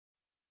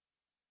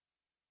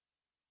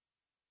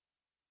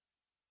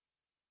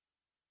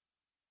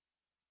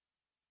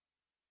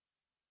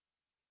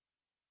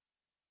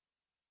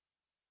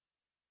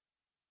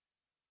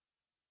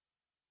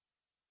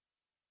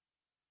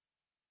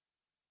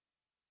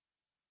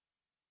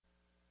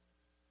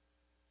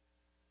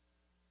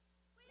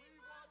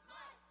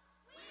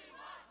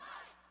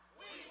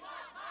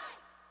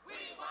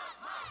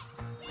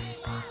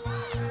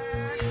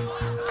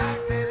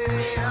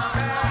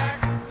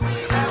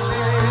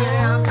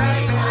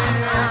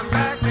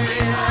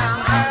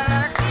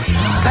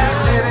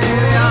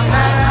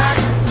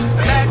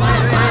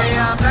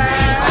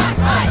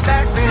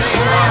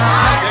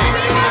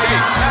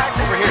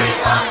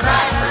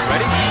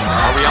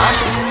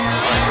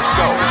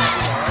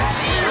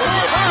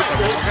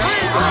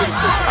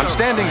I'm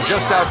standing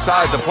just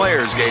outside the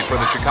players' gate for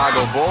the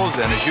Chicago Bulls,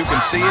 and as you can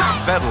see, it's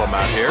bedlam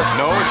out here.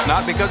 No, it's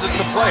not because it's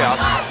the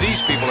playoffs.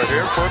 These people are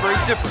here for a very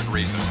different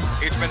reason.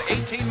 It's been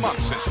 18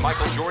 months since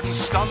Michael Jordan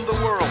stunned the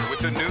world with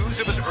the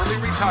news of his early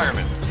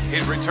retirement.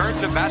 His return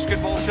to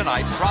basketball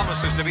tonight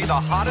promises to be the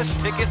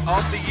hottest ticket of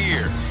the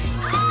year.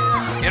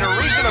 In a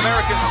recent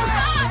American...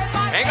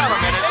 Hang on a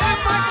minute.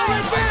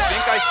 I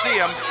think I see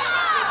him.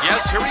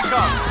 Yes, here he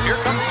comes. Here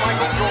comes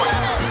Michael Jordan.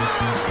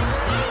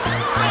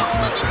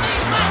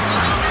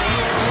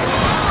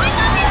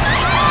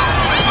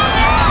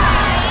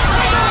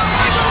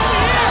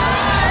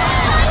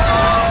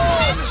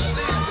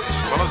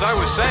 As I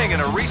was saying,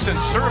 in a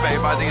recent survey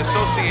by the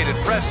Associated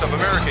Press of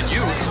American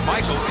youth,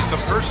 Michael is the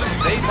person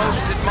they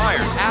most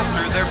admired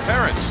after their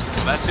parents.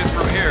 Well, that's it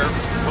from here.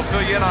 We'll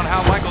fill you in on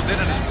how Michael did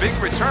in his big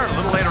return a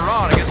little later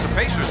on against the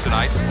Pacers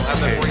tonight. We'll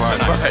have that for you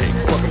tonight. Hey,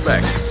 welcome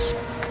back.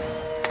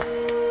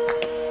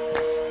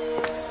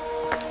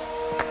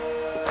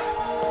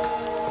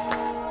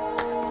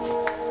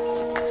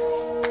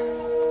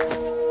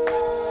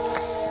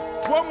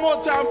 One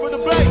more time for the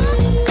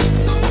bass.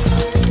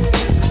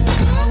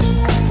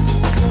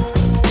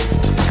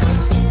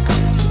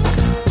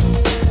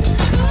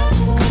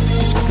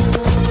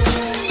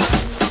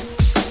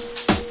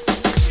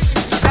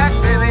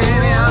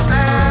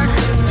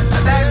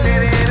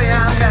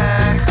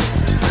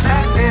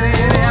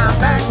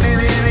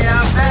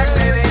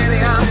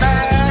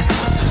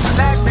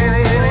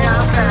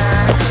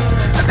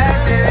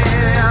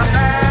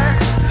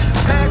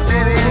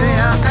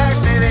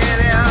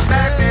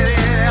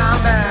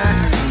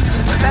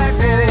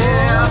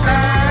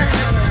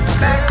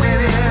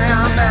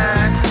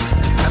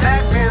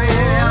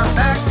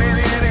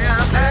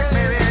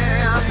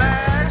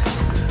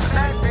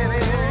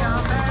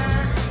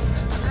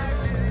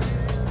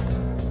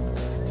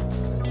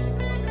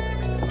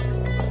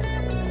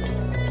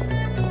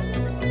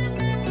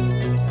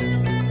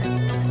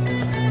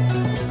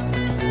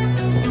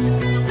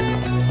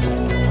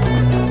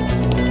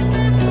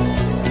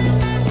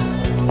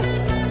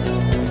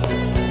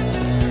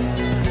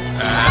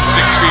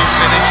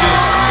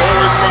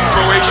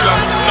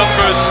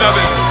 Number 7,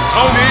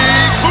 Tony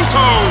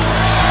Kukoc.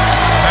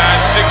 At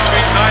 6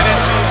 feet 9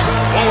 inches,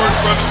 forward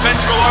from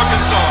Central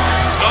Arkansas,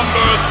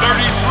 number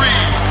 33,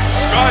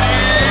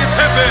 Scottie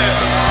Pippen.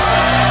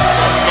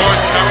 From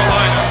North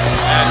Carolina,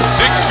 at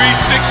 6 feet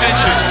 6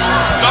 inches,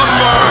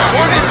 number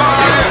 45,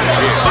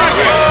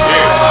 Michael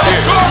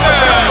Jordan.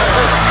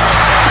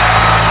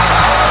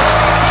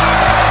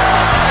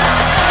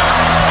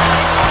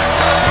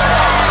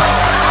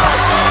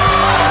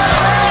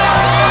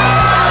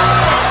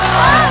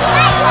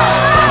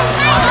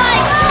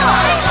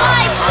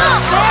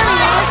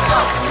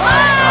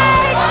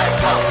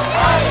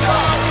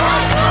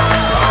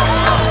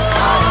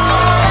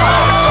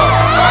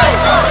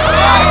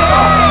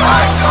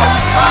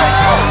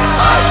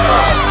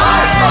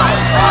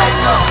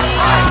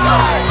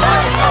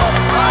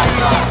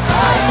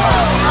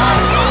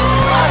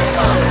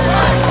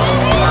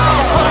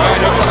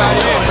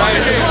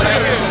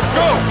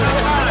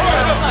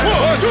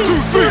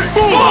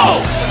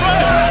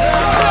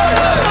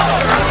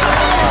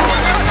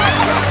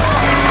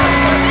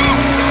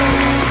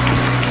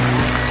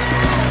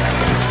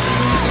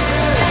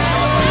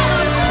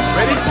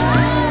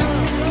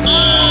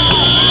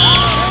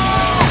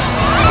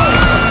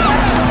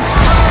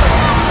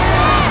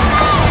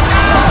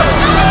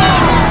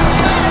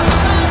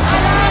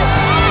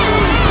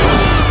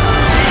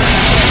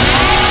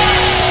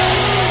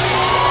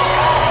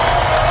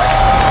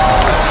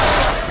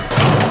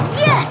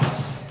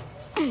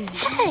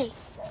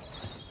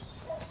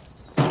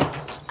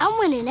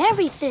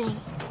 Everything.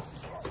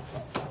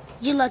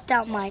 You lucked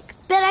out, Mike.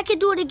 Bet I could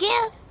do it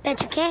again?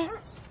 Bet you can.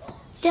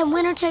 Then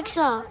winner takes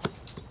all.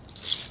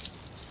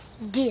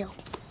 Deal.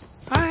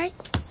 All right.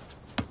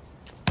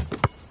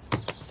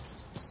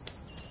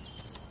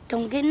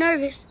 Don't get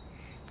nervous.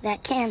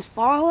 That can's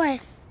far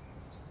away.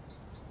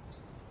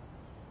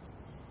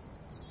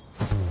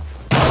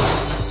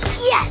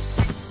 Yes!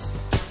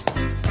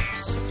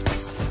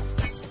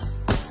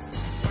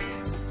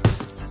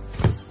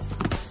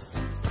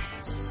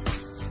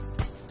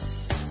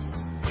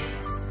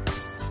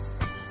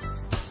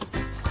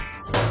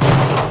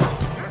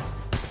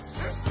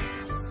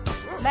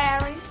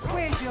 Larry,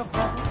 where's your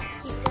brother?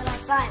 He's still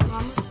outside,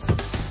 Mama.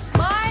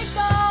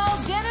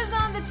 Michael, dinner's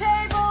on the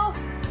table.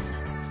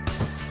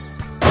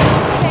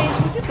 James,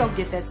 will you go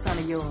get that son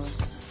of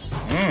yours?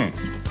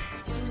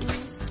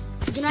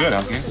 Good Good,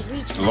 okay.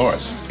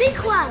 Dolores. Be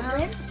quiet,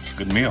 Blair.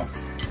 Good meal.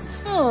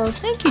 Oh,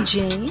 thank you,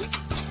 James.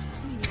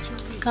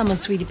 Come on,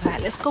 sweetie pie.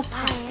 Let's go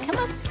pie. Come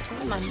on.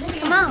 Come on.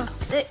 Come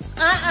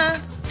on.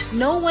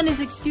 No one is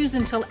excused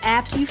until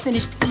after you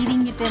finished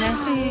eating your dinner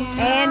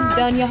and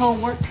done your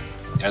homework.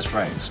 That's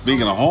right.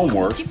 Speaking of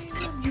homework,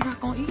 You're not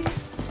gonna eat?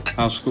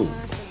 how's school?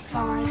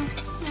 Fine.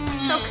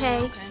 It's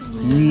okay.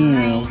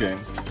 Yeah, okay.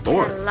 Got a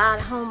Boring. lot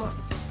of homework.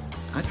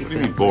 What do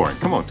you mean boring?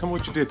 Come on, tell me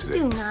what you did today.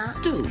 Do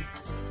not. Dude,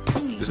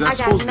 please. It's not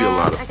supposed to be a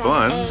lot of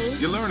fun.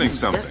 You're learning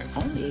something.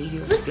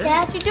 Look,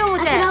 Dad, what you doing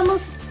with that? I can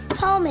almost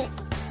palm it.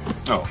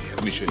 Oh, yeah,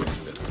 let me show you.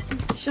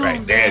 Show Right,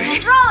 him. Daddy.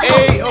 Throw it.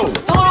 Hey, oh,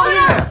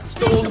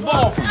 stole the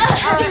ball from me.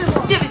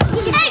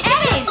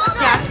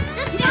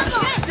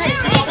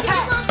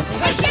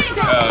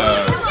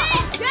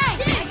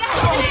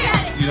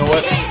 You know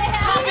what?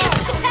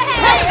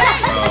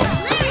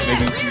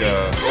 Maybe,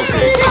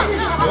 okay.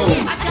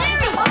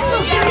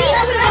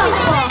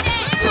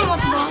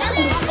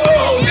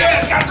 Oh,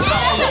 Dad got the ball.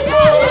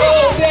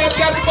 Oh, Dad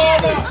got the ball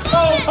now.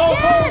 Oh.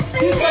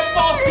 Keep that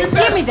ball.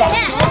 Give me that.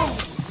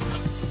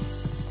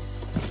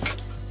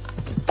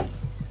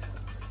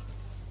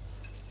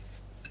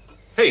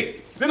 Hey,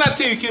 didn't I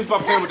tell you kids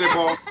about playing with that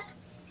ball?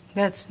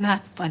 That's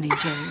not funny,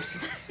 James.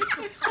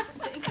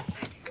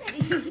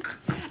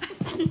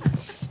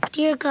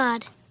 Dear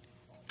God,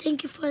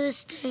 thank you for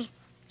this day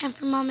and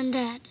for Mom and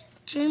Dad,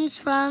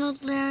 James,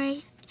 Ronald,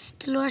 Larry,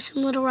 Dolores,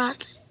 and little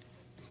Roslyn.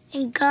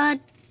 And God,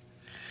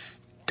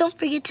 don't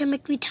forget to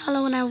make me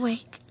taller when I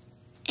wake.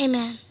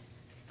 Amen.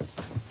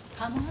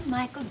 Come on,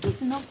 Michael, get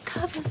in those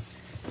covers.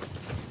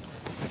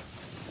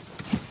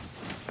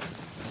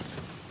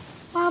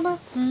 Mama,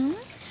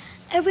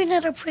 every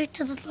night I pray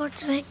to the Lord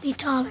to make me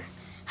taller.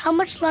 How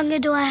much longer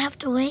do I have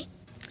to wait?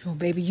 Oh,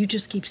 baby, you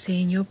just keep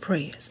saying your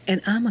prayers,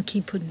 and I'm going to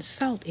keep putting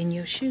salt in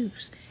your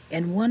shoes.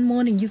 And one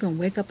morning, you're going to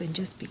wake up and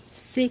just be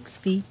 6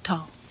 feet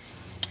tall.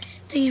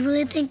 Do you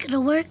really think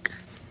it'll work?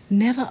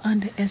 Never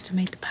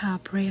underestimate the power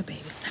of prayer,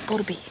 baby. Now go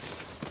to bed.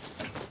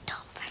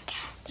 Don't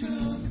forget.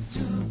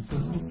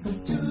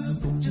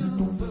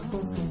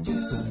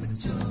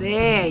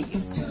 There you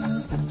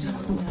go.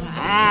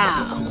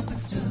 Wow.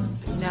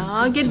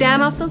 Now get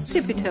down off those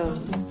tippy toes.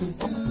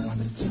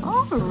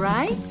 All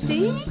right,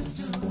 see?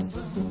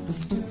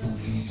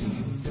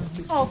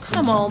 Oh,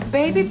 come on,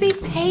 baby. Be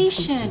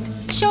patient.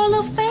 Show a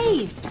little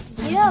faith.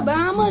 Yeah, but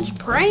how much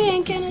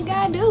praying can a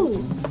guy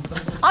do?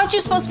 Aren't you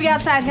supposed to be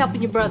outside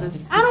helping your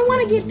brothers? I don't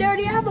want to get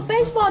dirty. I have a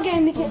baseball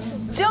game to get to.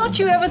 Don't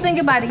you ever think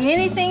about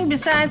anything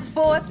besides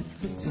sports?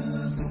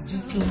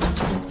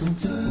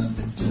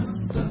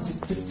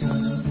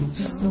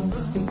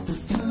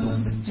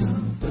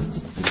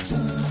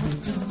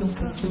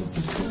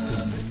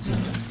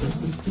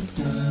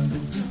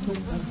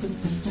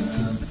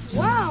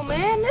 Wow,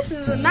 man, this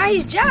is a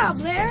nice job,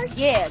 Larry.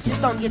 Yeah,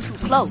 just don't get too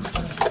close.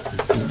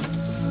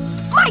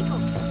 Michael!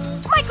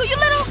 Michael, you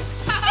little...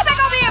 Get back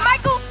over here,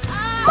 Michael!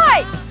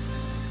 Mike!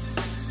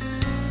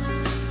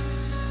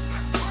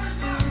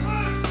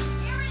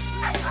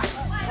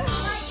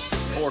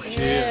 Poor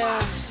kid.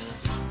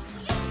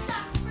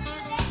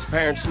 His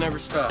parents never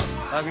stop.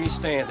 How can he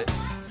stand it?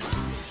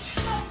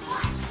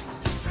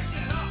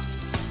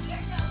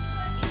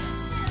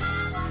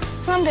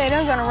 Someday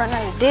they're gonna run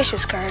out of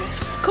dishes,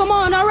 Curtis. Come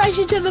on, I'll race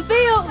you to the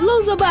field.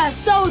 Loser buys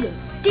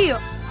sodas. Deal.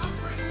 All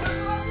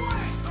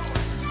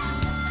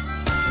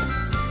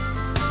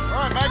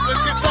right, Mike,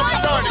 let's get something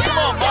started. Come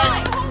on,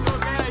 Mike.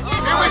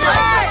 Here we go.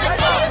 Let's get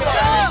something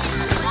started.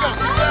 Here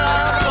we go.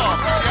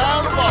 Get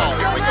down the ball.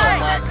 Here we go,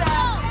 Mike.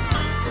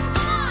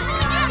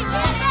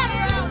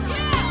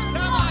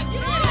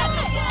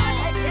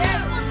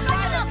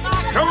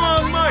 Come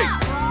on, Mike.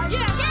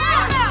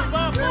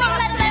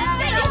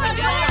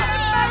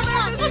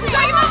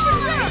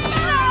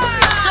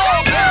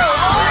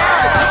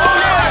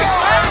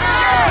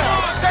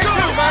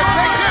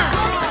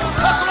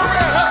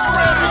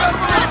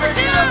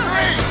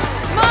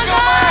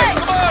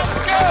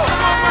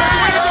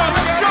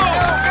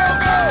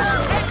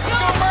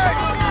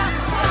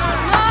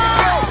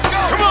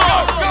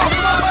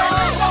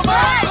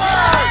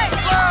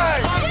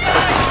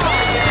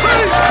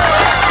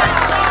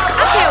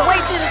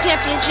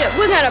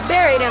 We're gonna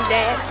bury them,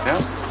 Dad. Yeah?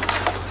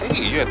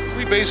 Hey, you had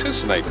 3 base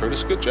hits tonight,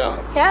 Curtis. Good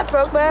job. Yeah, I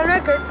broke my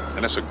record.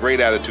 And that's a great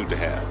attitude to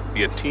have.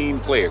 Be a team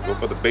player. Go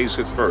for the base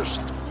hits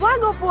first. Why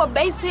go for a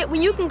base hit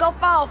when you can go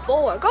foul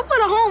forward? Go for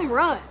the home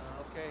run.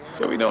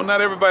 Yeah, we know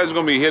not everybody's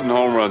going to be hitting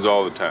home runs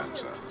all the time,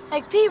 son.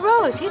 Like Pete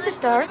Rose, he's a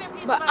star.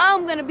 But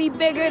I'm gonna be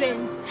bigger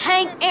than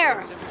Hank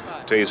Aaron.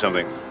 I'll tell you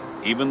something.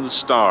 Even the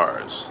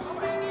stars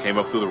came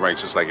up through the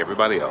ranks just like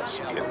everybody else.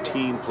 Be a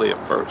team player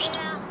first.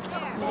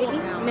 Maybe,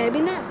 maybe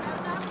not.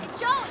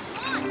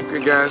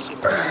 Okay, guys.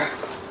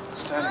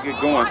 It's time to get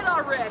going.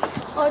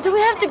 Oh, do we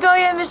have to go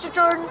yet, Mr.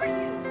 Jordan?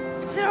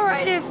 Is it all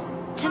right if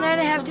tonight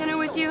I have dinner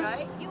with you?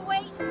 You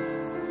wait.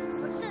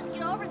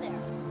 Get over there.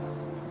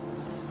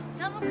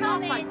 Someone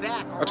coming.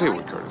 I'll tell you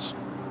what, Curtis.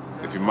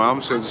 If your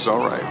mom says it's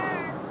all right,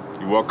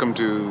 you're welcome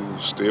to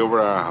stay over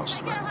at our house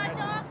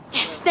tonight.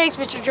 Yes, thanks,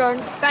 Mr.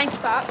 Jordan. Thanks,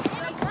 Pop.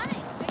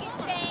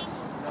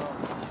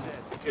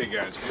 Okay,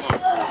 guys,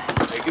 come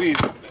on. Take it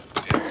easy.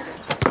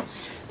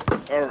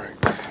 All right.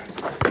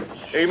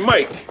 Hey,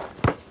 Mike,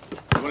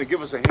 you want to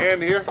give us a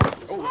hand here?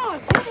 Oh, all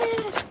right,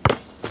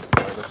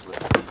 let's look.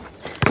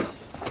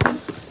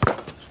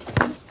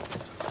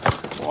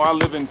 Oh, I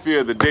live in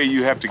fear the day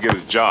you have to get a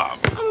job.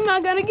 I'm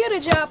not gonna get a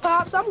job,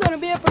 Pops. I'm gonna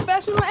be a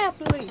professional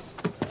athlete.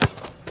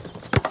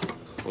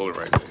 Hold it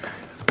right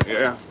there.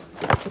 Yeah.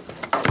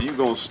 and you're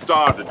gonna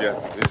starve to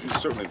death. You're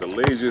certainly the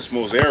laziest,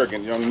 most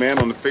arrogant young man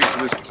on the face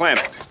of this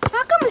planet. How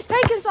come it's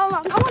taking so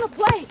long? I want to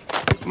play.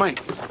 Mike,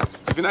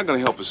 if you're not gonna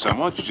help us, son,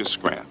 why don't you just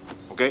scram,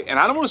 okay? And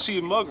I don't want to see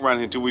you mug around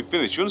here until we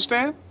finish. You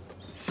understand?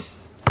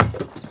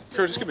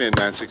 Curtis, give me a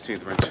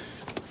 9/16 wrench.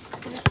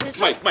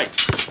 Mike,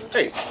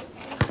 hey,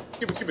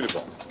 give me the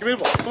ball. Give me the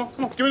ball.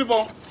 Come on, give me the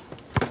ball.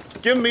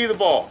 Give me the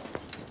ball.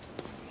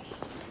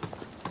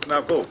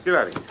 Now go, get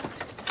out of here.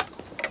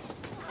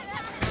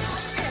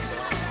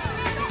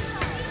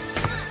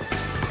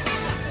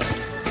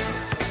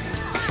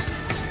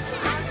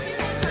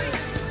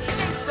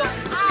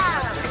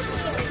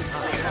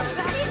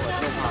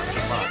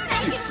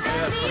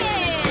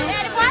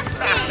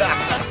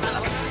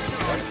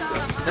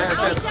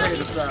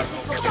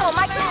 Come on,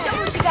 Mike, just show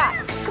what you got.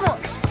 Come on.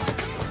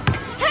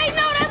 Hey,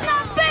 no, that's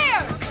not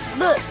fair.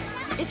 Look,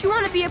 if you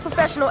want to be a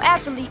professional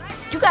athlete,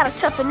 you got to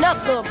toughen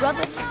up, little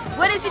brother.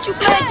 What is it you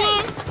play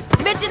again?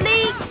 Midget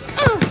leagues?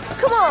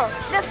 Come on,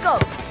 let's go.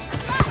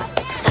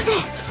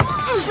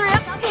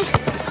 Shrimp.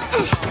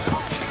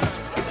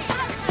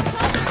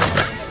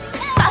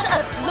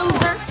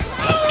 Loser.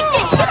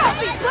 Get off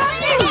me, bro.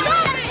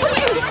 What are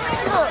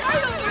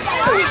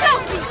you?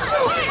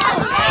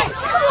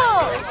 Come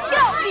on,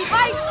 get off me,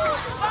 Mike.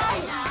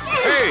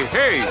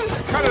 Hey,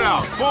 cut it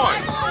out, boy.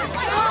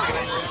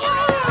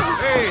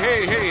 Hey,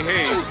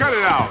 cut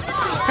it out.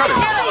 Cut it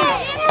out.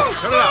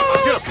 Get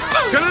up.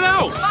 Cut it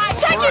out.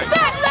 Take it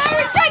back,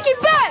 Larry. Take it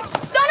back.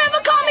 Don't ever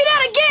call me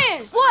that again.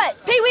 What,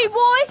 Pee-wee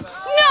boy?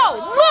 No,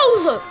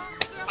 loser.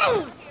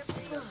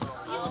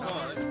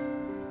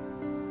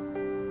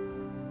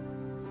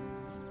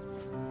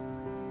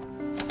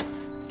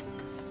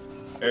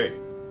 Hey.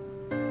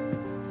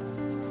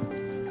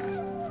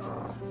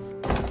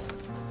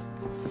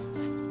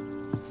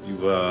 You,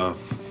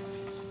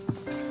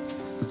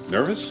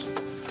 nervous?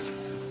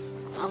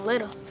 A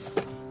little.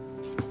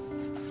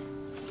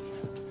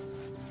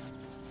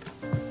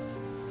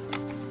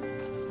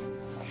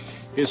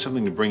 Here's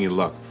something to bring you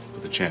luck for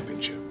the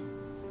championship.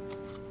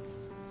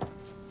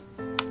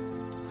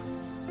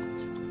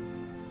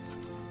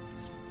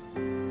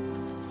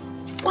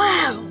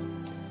 Wow,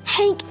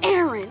 Hank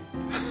Aaron.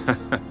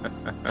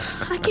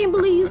 I can't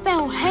believe you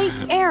found Hank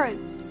Aaron.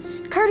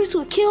 Curtis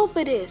would kill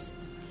for this.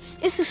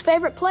 It's his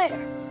favorite player.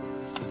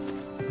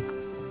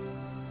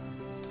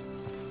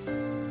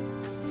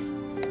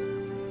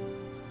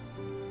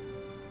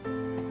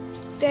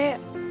 Dad,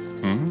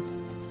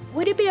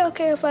 would it be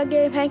okay if I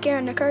gave Hank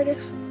Aaron to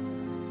Curtis?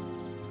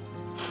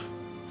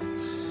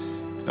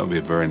 That would be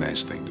a very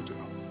nice thing to do.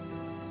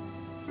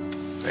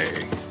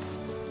 Hey.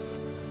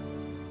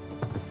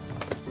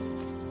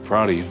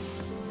 Proud of you.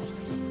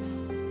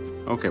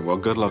 Okay, well,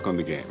 good luck on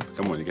the game.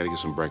 Come on, you gotta get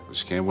some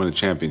breakfast. You can't win a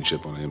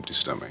championship on an empty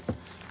stomach.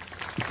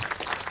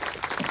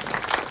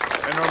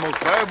 And our most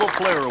valuable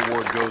player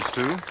award goes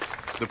to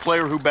the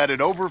player who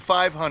batted over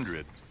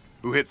 500,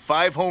 who hit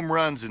 5 home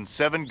runs in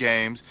 7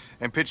 games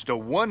and pitched a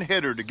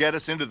one-hitter to get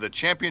us into the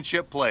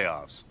championship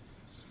playoffs.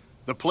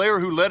 The player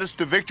who led us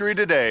to victory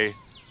today,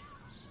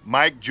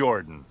 Mike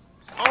Jordan.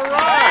 All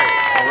right!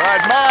 All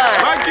right,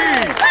 Mike!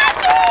 Mikey!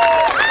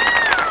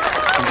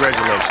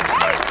 Congratulations,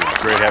 Mike. It was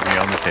great having you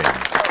on the team.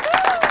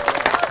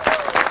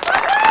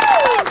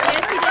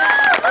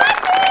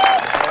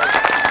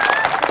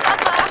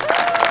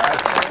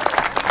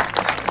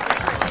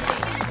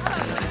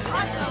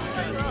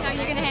 Are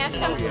you going to have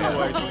some? Okay.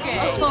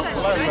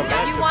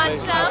 You want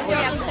some? We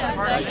have some.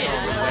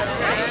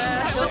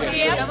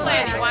 Yeah,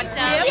 plenty. You want some?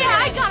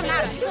 Yeah, I got them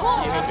out of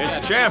school. It's a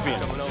champion.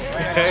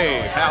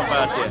 Hey, how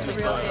about that?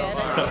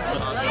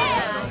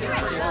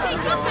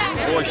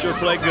 Boy, sure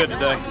played good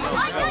today.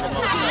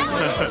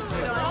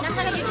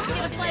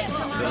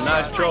 It's a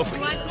nice trophy.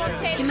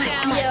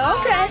 Yeah,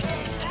 okay.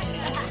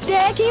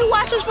 Dad, can you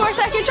watch us for a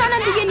second? Try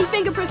not to get any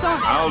fingerprints on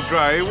it. I'll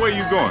try. Hey, where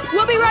you going?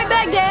 We'll be right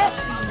back, Dad.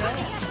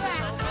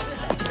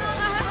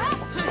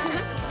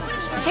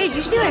 Hey, did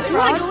you see that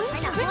frog?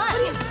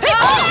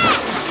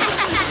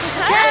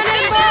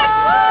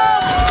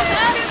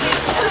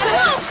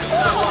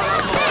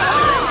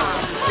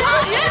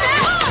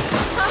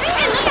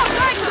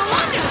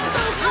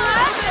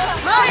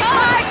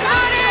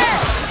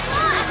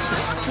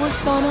 What's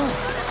going on?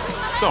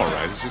 It's all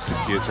right. It's just the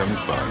kids having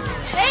fun.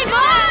 Hey,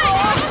 Mike!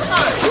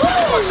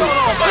 What's going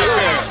on back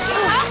there?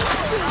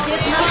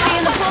 Kids must be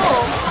in the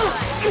pool.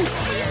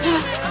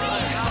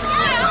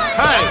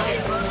 Hey,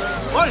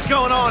 what is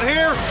going on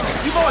here?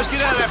 You boys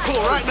get out of that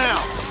pool right now.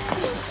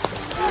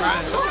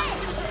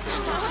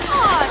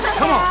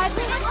 Come on.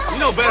 You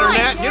know better than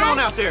that. Get on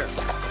out there.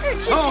 We're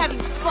just having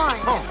fun.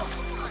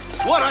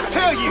 What I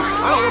tell you,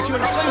 I don't want you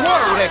in the same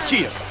water with that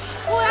kid.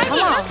 Come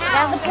on, get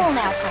out of the pool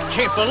now, son.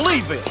 Can't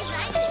believe this.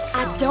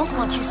 I don't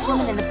want you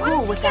swimming in the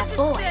pool with that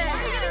boy.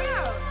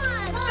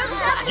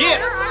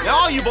 Get! Now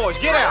all you boys,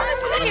 get out.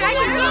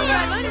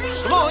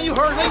 Come on, you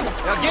heard me.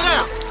 Now get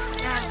out.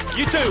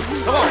 You too,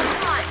 come on.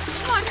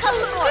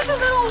 Just a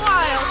little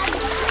while.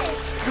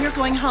 We're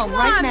going home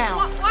right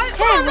now.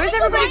 Hey, where's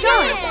everybody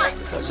going?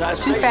 Because I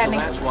say so,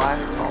 that's why.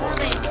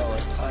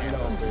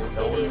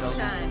 It is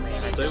time.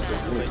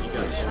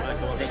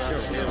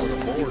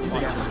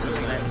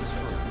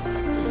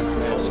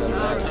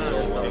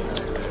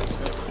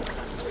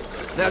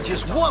 Now,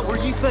 just what were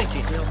you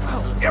thinking? I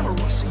don't ever want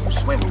to see you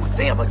swimming with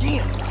them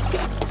again.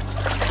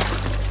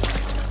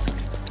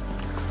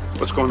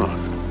 What's going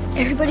on?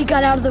 Everybody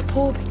got out of the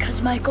pool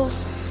because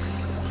Michael's...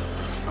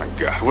 My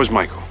God, where's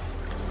Michael?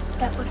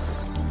 That way.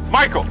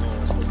 Michael!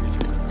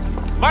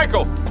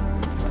 Michael!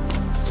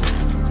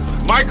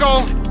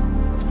 Michael!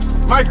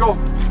 Michael!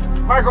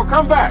 Michael,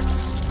 come back!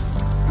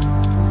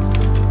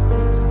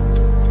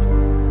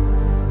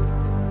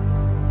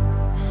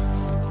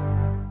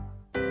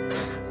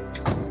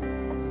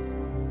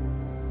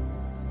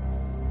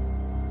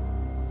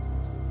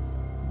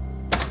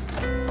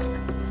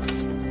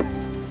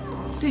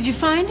 Did you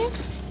find him?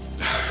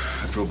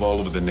 I drove all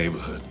over the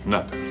neighborhood.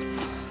 Nothing.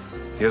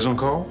 He hasn't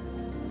called?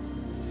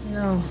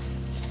 No.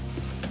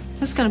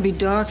 It's gonna be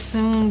dark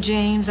soon,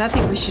 James. I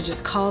think we should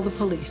just call the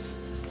police.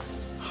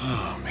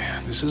 Oh,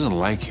 man, this isn't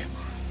like him.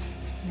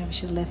 Maybe we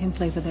should let him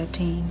play for that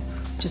team.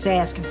 Just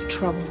ask him for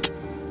trouble.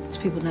 These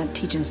people not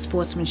teaching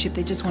sportsmanship.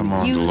 They just want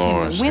to use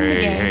Dolores. him to win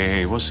the game.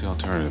 Hey, what's the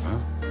alternative, huh?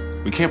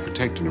 We can't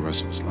protect him the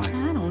rest of his life.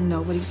 I don't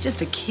know, but he's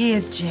just a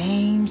kid,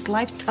 James.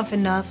 Life's tough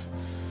enough.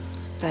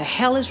 The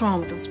hell is wrong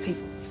with those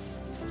people?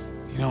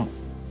 You know,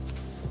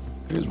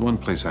 there's one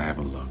place I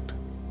haven't looked.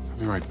 I'll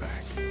be right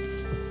back.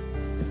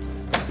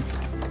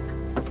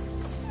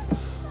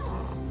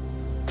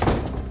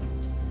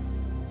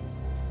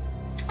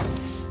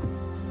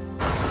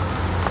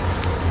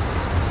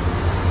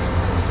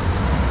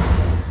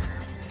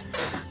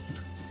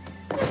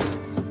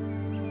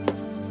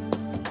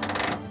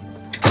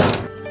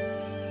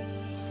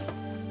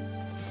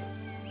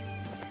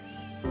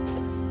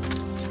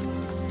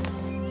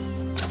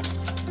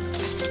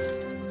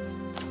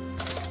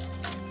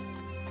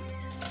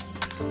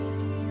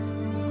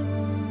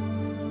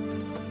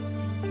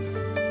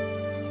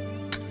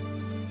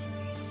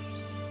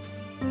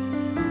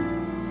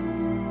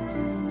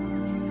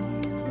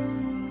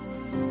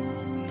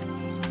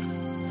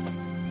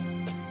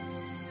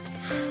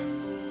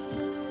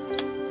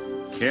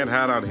 Can't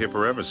hide out here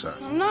forever, son.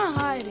 I'm not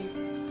hiding.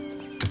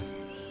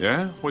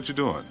 Yeah? What you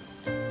doing?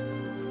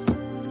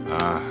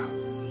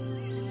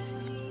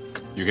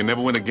 You can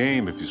never win a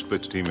game if you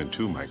split your team in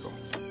two, Michael.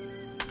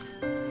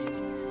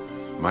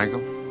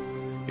 Michael,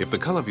 if the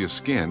color of your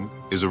skin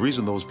is the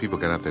reason those people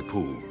got out that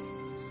pool,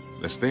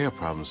 that's their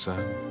problem,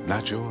 son,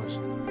 not yours.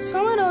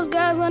 Some of those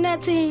guys on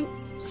that team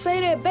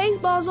say that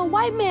baseball's a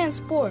white man's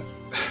sport.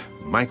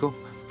 Michael,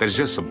 that is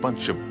just a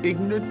bunch of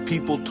ignorant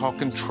people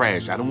talking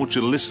trash. I don't want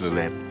you to listen to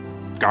that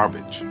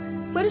garbage.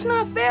 But it's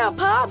not fair,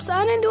 Pops.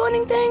 I didn't do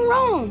anything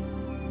wrong.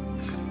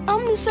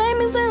 I'm the same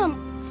as them.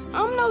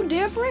 I'm no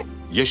different.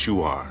 Yes,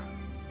 you are.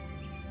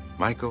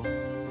 Michael,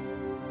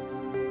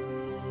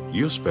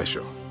 you're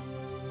special.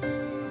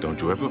 Don't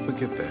you ever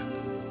forget that.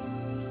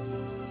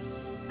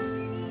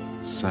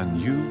 Son,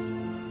 you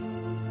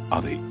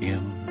are the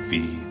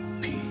MVP.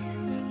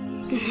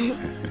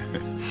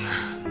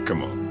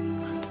 Come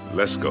on,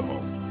 let's go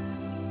home.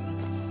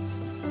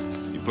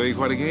 You played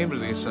quite a game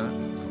today, son.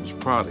 I was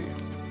proud of you.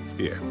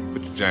 Here,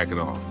 put your jacket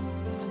on.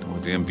 Don't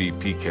want the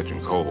MVP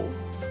catching cold.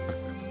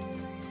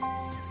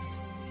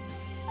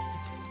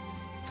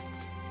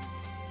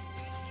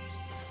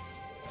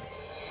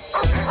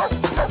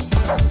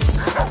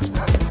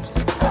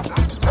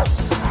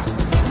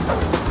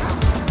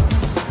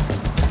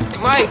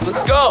 Mike,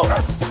 let's go.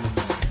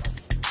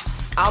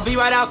 I'll be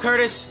right out,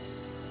 Curtis.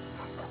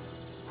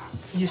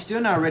 You're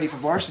still not ready for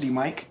varsity,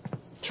 Mike.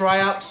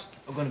 Tryouts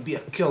are gonna be a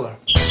killer.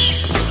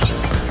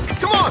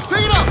 Come on,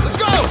 pick it up. Let's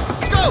go.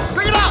 Let's go.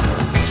 Pick it up.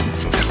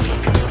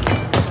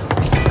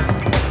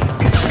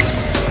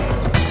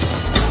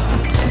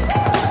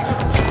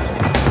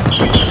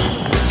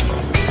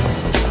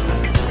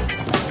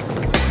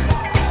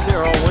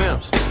 They're all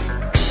wimps.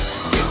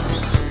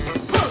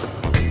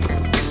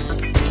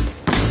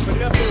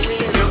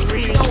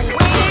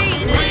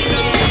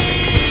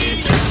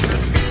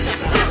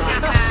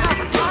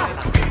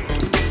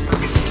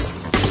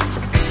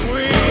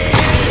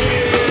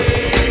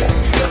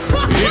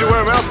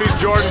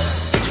 Jordan.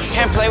 You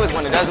can't play with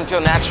one. It doesn't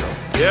feel natural.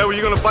 Yeah, well,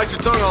 you're gonna bite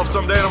your tongue off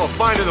someday and I'm gonna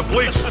find it in the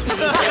bleachers.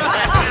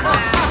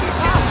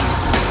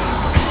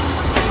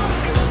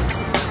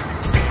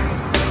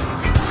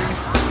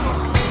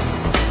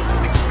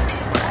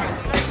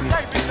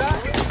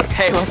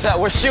 Hey, what's up?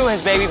 We're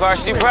Shoe-ins, baby.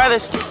 Varsity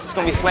Brothers. It's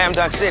gonna be Slam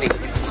Dunk City.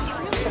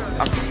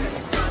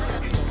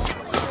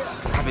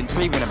 I've been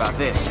dreaming about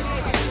this.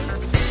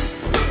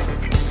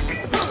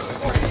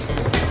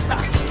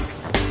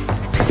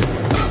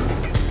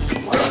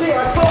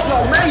 I told you I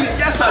made it.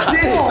 Yes, I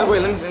did. Oh,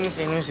 wait, let me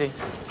see.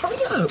 Hurry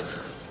up.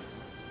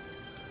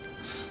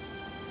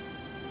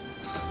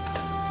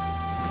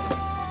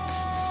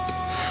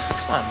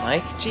 Come on,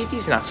 Mike.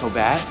 GP's not so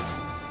bad.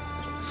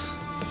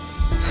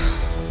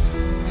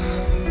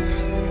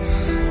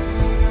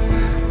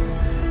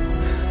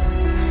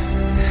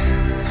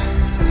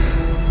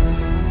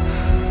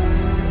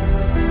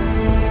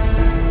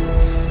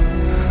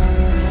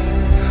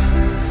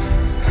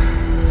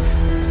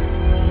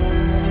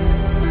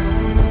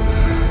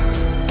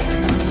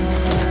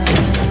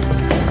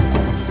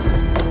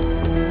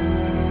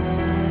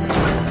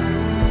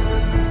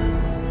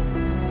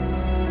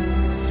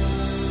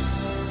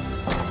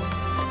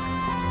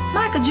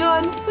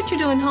 you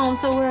doing home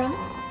so early?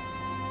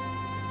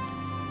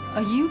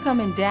 Are you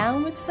coming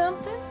down with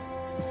something?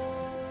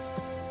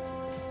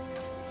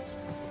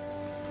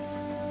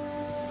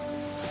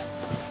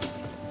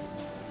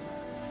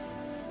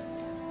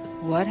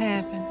 What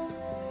happened?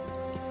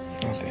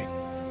 Nothing.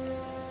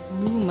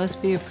 Ooh,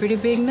 must be a pretty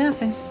big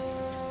nothing.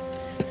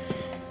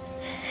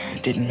 I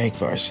didn't make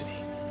varsity.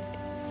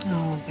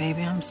 Oh,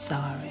 baby, I'm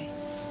sorry.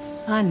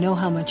 I know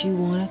how much you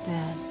wanted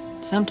that.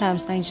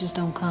 Sometimes things just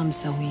don't come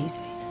so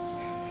easy.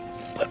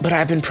 But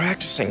I've been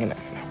practicing and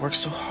I worked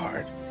so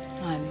hard.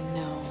 I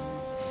know.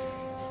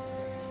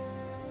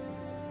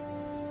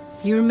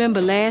 You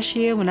remember last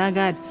year when I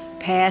got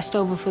passed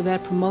over for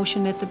that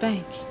promotion at the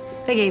bank?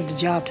 They gave the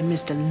job to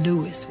Mr.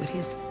 Lewis with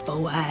his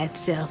four-eyed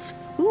self.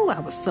 Ooh, I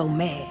was so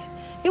mad.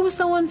 It was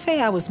so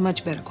unfair. I was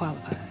much better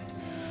qualified.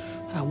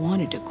 I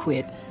wanted to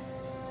quit,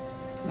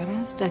 but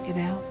I stuck it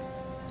out.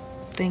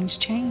 Things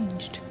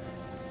changed.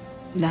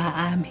 Now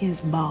I'm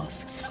his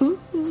boss. Ooh,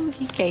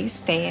 he can't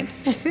stand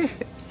it.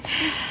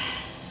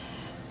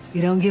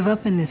 We don't give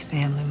up in this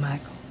family,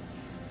 Michael.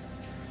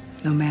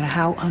 No matter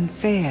how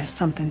unfair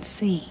something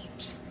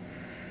seems.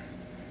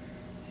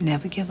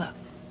 Never give up.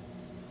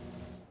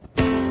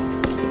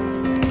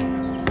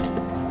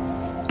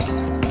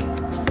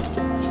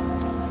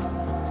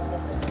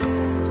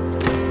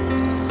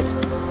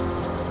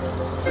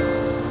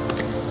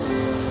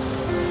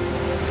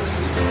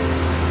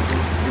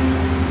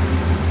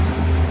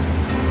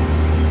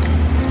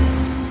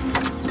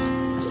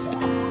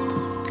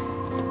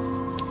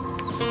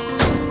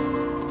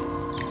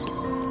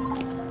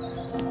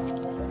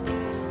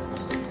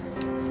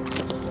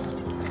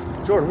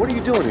 Jordan, what are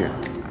you doing here?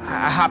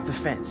 I hopped the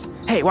fence.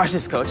 Hey, watch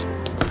this, Coach.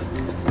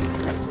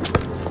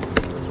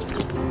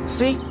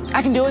 See?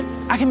 I can do it.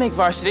 I can make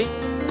varsity.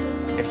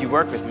 If you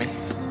work with me.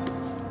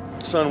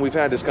 Son, we've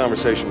had this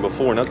conversation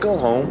before. Now go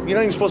home. You're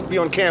not even supposed to be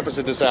on campus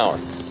at this hour.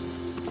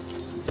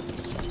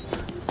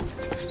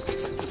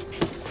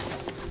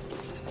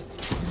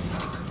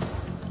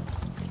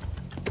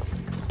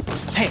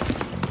 Hey,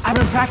 I've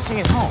been practicing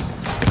at home.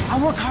 I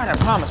work hard, I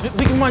promise.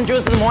 We can run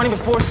drills in the morning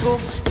before school,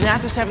 and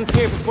after 7th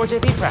period before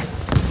JV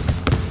practice.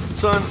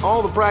 Son,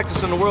 all the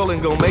practice in the world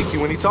ain't gonna make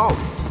you any taller.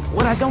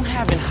 What I don't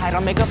have in height,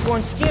 I'll make up for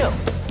in skill.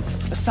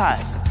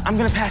 Besides, I'm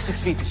gonna pass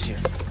 6 feet this year.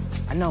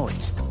 I know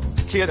it.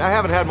 Kid, I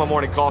haven't had my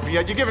morning coffee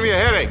yet. You're giving me a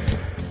headache.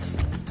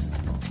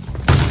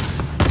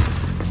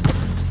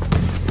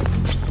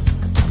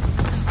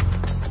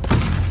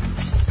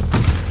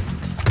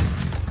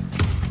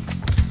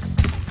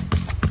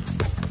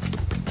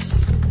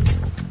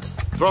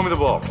 Throw me the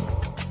ball.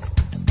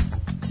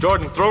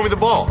 Jordan, throw me the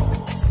ball.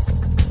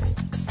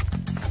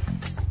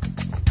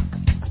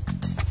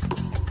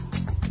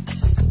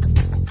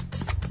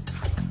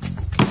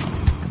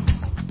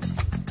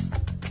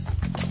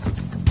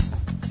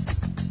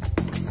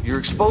 You're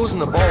exposing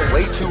the ball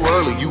way too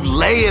early. You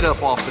lay it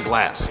up off the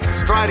glass.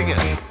 Let's try it again.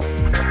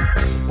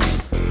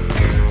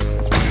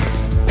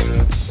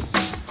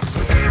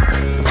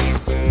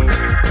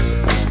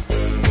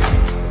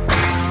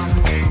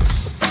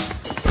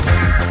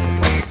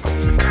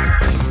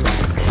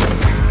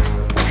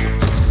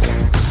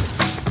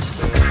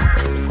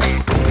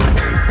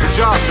 Good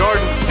job,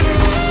 Jordan.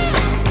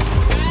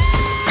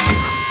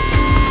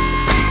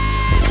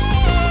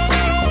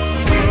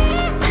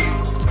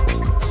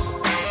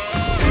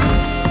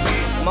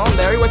 Come on,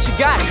 Larry, what you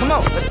got? Come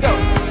on, let's go.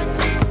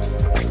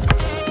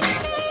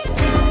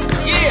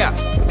 Yeah!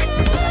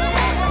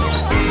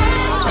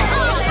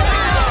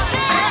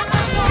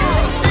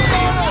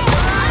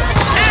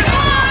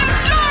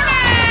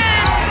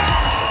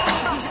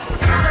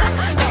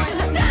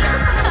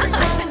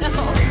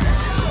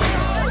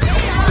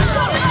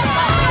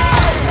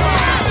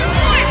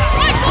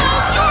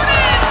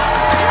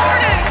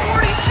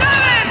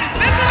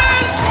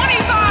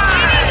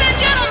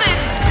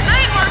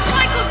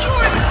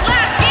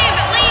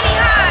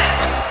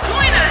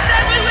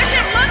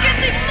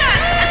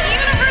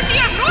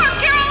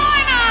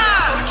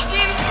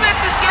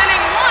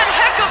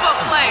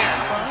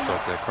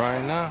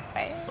 Crying now?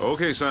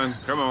 Okay, son,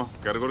 come on.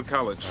 Gotta go to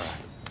college.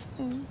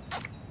 I'll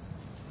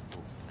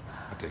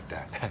take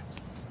that.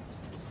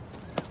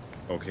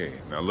 Okay,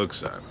 now look,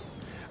 son.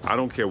 I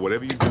don't care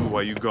whatever you do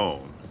while you're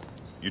gone.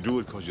 You do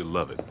it because you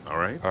love it, all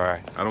right? All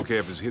right. I don't care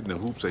if it's hitting the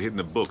hoops or hitting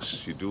the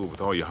books. You do it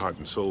with all your heart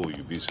and soul.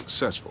 You'll be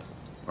successful,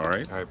 all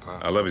right? All right,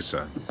 Pop. I love you,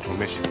 son. We'll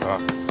miss you, Pop.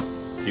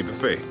 Keep the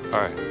faith.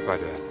 All right. Bye,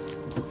 Dad.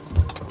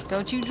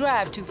 Don't you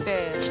drive too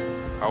fast.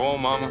 I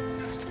won't, Mama.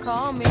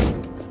 Call me.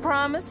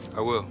 Promise? I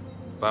will.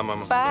 Bye,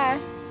 Mama. Bye.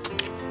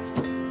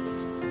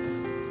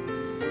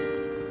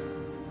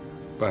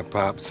 Bye,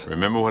 Pops.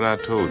 Remember what I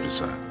told you,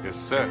 son. Yes,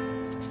 sir.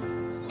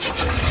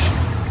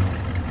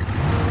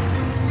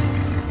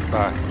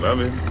 Bye.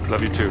 Love you.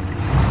 Love you, too.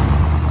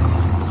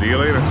 See you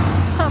later.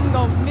 I'm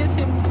gonna miss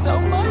him so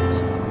much.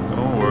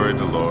 Don't worry,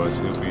 Dolores.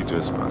 He'll be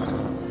just fine.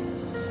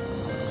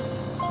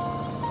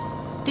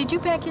 Did you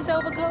pack his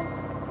overcoat?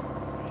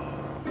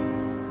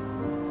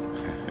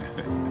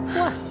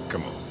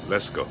 Come on,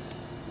 let's go.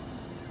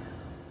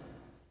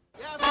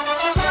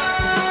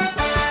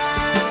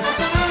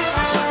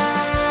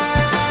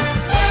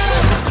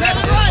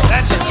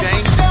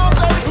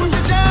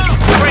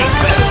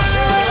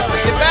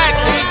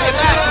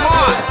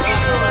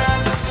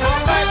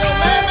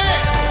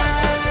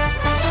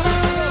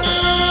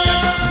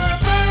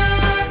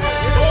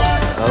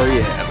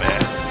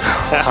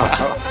 Look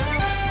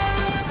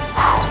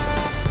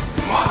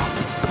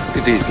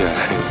at these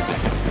guys.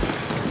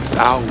 It's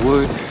Al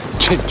Wood,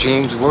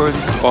 James Worthy,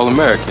 all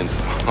Americans.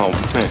 Oh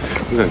man,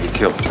 we're gonna get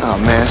killed. Oh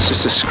man, it's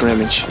just a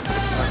scrimmage.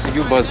 So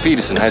you're Buzz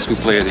Peterson, High School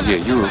Player of the Year.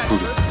 You were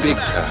recruited big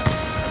time.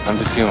 I'm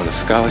just here on a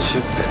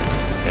scholarship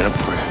and a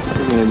prayer.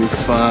 We're gonna be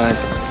fine.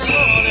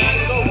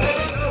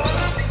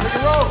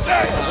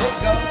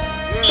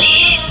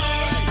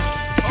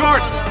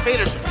 Jordan,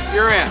 Peterson,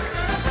 you're in.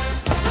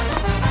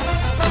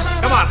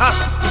 Come on,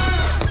 hustle.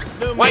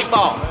 White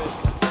ball.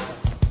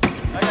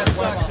 I got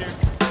socks here.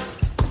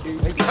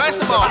 Pass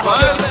the ball,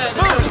 Buzz.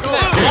 Move. Come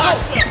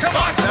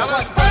on,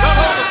 fellas. Don't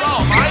hold the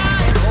ball, Mike.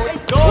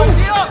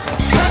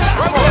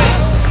 Rotate.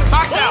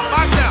 Box out,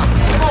 box out.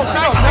 Come on,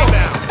 nice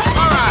rebound.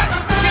 All right,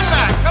 get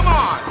back. Come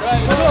on.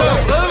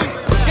 Blue.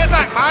 Get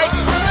back, Mike.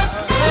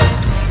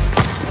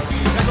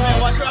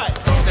 Watch right.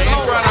 Stay in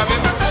front of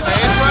him. Stay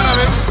in front of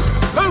him.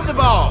 Move the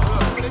ball.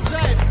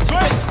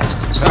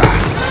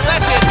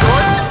 That's it,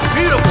 Jordan.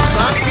 Beautiful,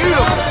 son.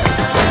 Beautiful.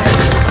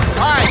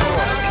 All right,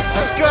 Jordan.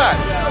 That's good.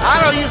 I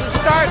don't usually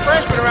start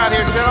freshmen around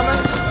here, gentlemen,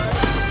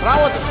 but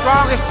I want the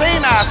strongest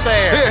team out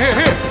there.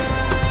 Here.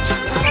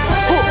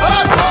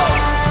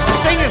 The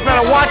seniors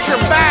better watch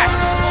your back.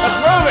 Let's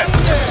move it.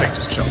 Just take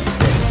this jump.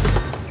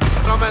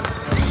 Gentlemen.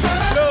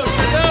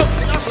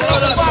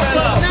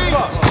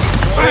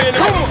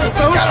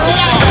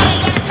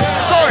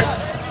 Jordan,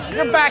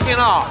 you're backing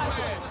off.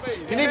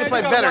 You need to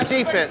play better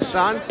defense,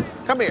 son.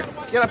 Come here.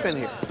 Get up in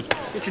here.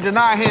 Get your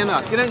deny hand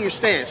up. Get in your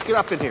stance. Get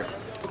up in here.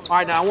 All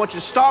right, now I want you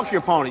to stalk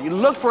your opponent. You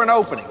look for an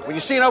opening. When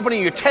you see an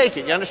opening, you take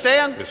it. You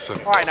understand? Yes, sir.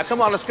 All right, now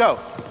come on, let's go.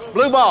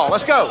 Blue ball,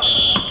 let's go.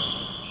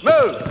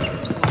 Move.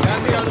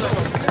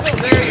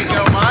 There you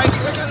go, Mike.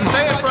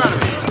 Stay in front of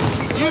me.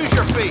 Use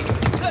your feet.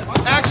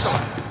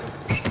 Excellent.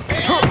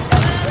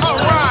 All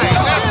right,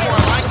 that's more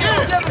like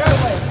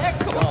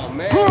it. Come on,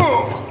 man.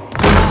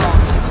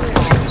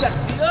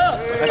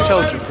 I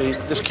told you, Pete,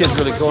 this kid's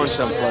really going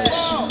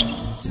someplace.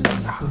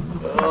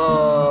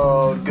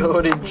 Oh,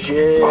 go to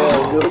jail.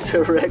 Go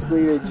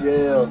directly to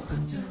jail.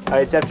 All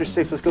right, it's after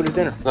 6. Let's go to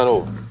dinner. Not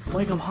over.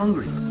 Mike, I'm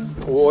hungry.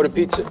 We'll order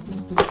pizza.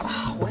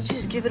 Why don't you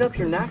just give it up?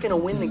 You're not going to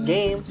win the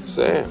game.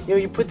 Sam. You know,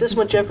 you put this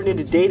much effort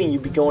into dating,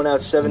 you'd be going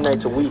out 7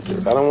 nights a week.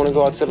 If I don't want to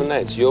go out 7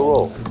 nights, your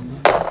role.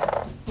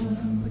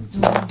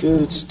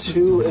 Dude, it's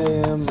 2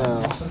 a.m.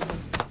 now.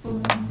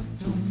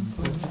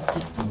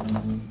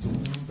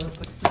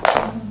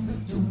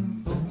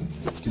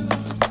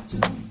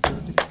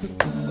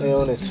 I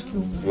own it.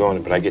 You own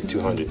it, but I get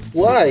 200.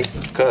 Why?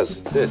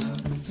 Because this.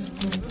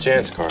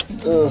 Chance card.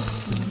 Ugh.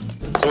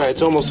 It's all right,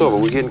 it's almost over.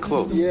 We're getting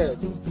close. Yeah.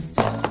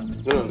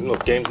 No,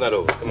 game's not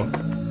over. Come on.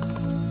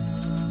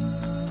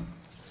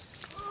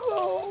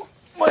 Oh,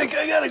 Mike,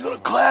 I gotta go to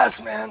class,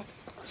 man.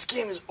 This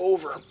game is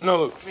over. No,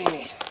 look.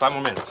 Feeney. 5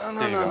 more minutes.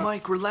 No,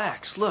 Mike,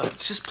 relax. Look,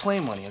 it's just play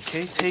money,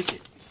 okay? Take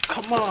it.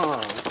 Come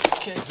on. You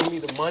can't give me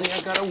the money.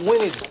 I gotta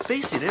win it.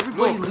 Face it,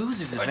 everybody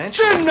loses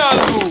eventually. I did not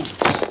lose.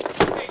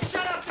 Hey,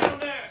 shut up down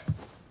there.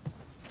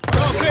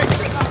 Go, Pick.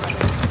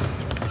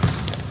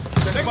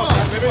 Take him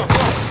on, baby.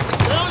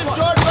 Down him,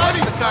 Jordan,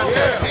 baby.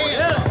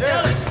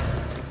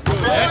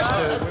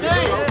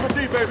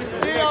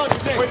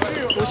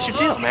 What's your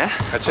deal, man?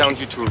 I challenge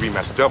you to a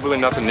rematch. Double or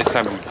nothing. This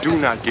time you do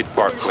not get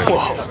Barclay.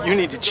 Whoa, you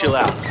need to chill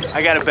out.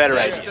 I got a better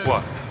idea.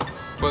 What?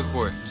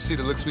 Buzzboy, you see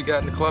the looks we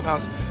got in the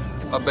clubhouse?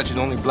 I bet you're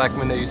the only black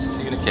men they used to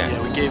see in the campus.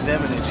 Yeah, we gave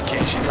them an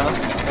education, huh?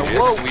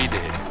 Yes, we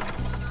did.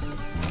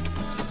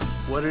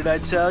 What did I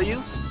tell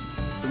you?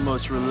 The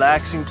most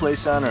relaxing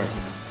place on earth.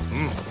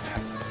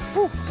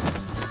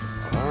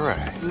 All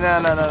right.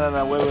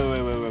 No. Wait.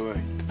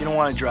 You don't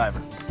want a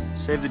driver.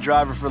 Save the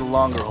driver for the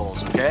longer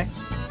holes, okay?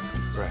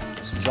 Right.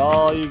 This is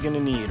all you're gonna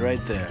need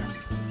right there.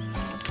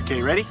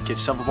 Okay, ready? Get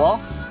yourself a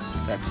ball.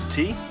 That's the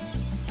tee.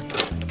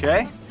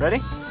 Okay,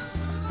 ready?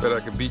 Bet I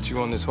could beat you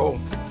on this hole.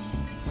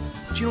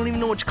 But you don't even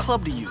know which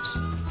club to use.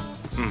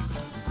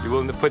 You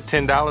willing to put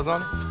 $10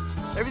 on it?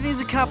 Everything's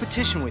a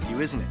competition with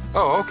you, isn't it?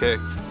 Oh, okay.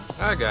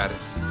 I got it.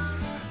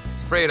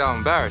 Afraid I'll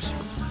embarrass you.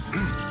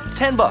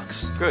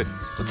 $10. Good.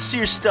 Let's see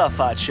your stuff,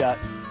 hotshot.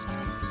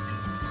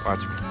 Watch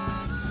me.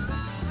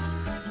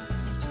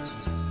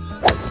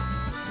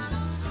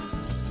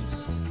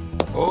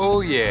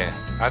 Oh, yeah.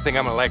 I think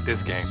I'm gonna like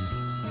this game.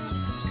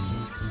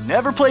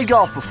 Never played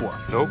golf before.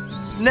 Nope.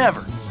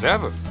 Never.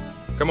 Never.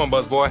 Come on,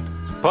 Buzzboy.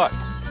 Putt.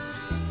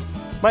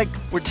 Mike,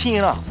 we're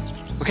teeing off,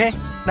 okay?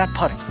 Not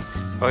putting.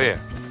 Oh, yeah.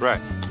 Right.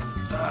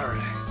 All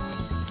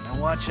right. Now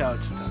watch how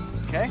it's done,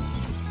 okay?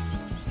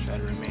 Try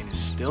to remain as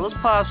still as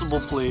possible,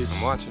 please.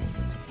 I'm watching.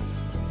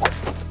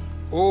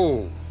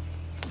 Oh.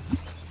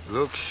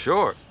 Look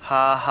short.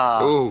 Ha ha.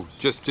 Oh,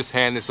 just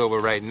hand this over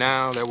right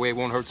now. That way it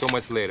won't hurt so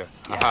much later.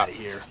 Get out of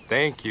here.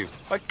 Thank you.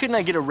 Why couldn't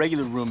I get a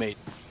regular roommate?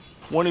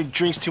 One who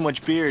drinks too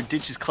much beer,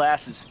 ditches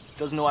classes,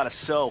 doesn't know how to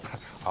sew.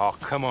 Oh,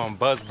 come on,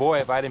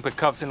 Buzzboy. If I didn't put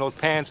cuffs in those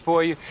pants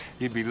for you,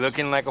 you'd be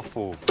looking like a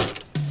fool.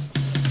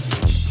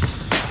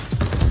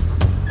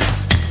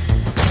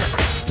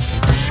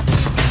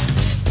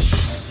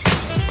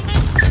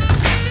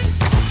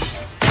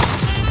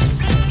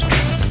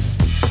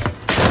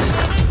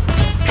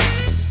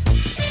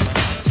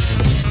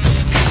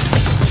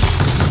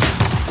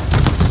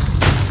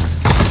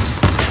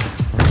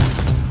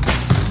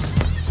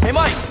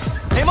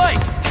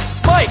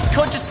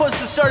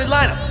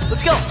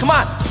 Come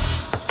on.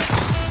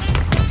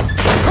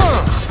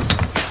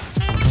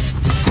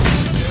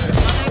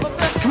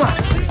 Come on.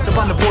 It's up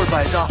on the board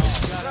by his office.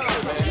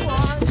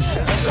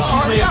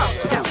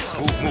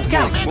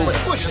 Move.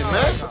 Push it,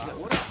 man.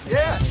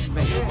 Yeah.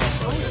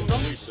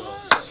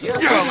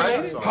 Yes.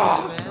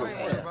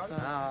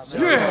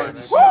 Yeah.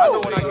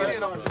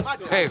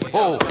 Hey,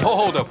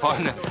 hold up,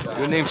 partner.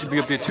 Your name should be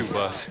up there too,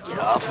 boss. Get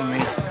off of me.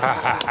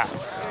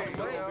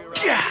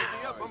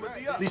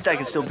 At least I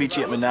can still beat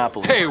you at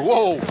Monopoly. Hey,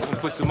 whoa. Wanna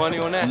put some money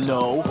on that?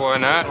 No. Why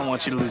not? I don't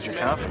want you to lose your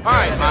confidence. All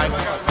right, Mike.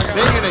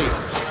 Bend your knees.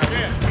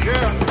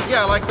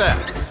 Yeah, like that.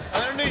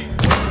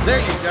 There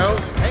you go.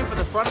 Aim for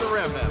the front of the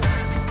rim now.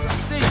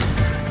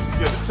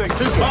 Yeah, just take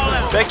two.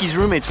 Becky's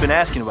roommate's been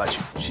asking about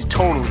you. She's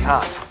totally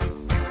hot.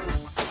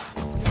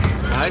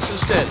 Nice and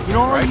steady. You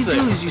know, all right you there.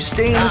 do is you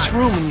stay in this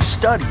room and you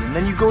study, and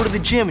then you go to the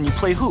gym and you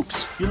play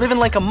hoops. You're living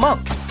like a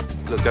monk.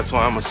 Look, that's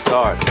why I'm a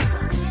star.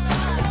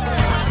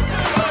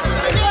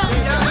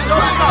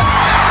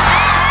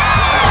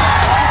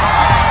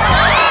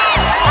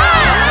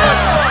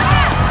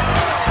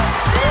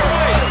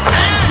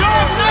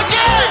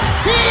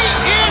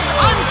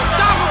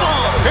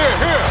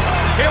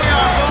 Here we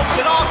are, folks.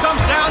 It all comes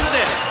down to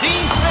this.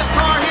 Dean Smith's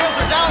Tar Heels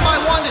are down by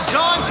 1 to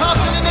John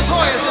Thompson and his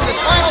Hoyas in this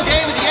final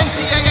game of the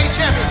NCAA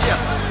championship.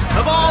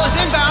 The ball is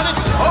inbounded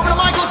over to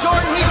Michael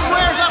Jordan. He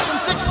squares up from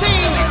 16.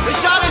 The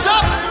shot is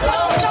up.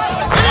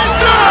 It is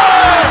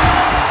good!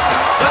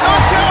 The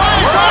North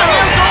Carolina Tar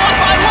Heels go up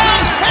by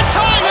 1, and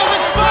time has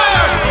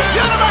expired.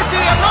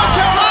 University of North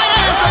Carolina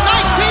is the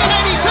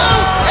 1982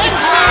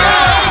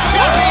 NCAA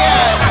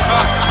champion.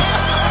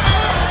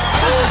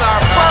 This is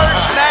our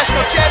first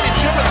national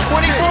championship in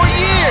 24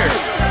 years.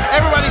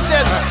 Everybody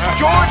said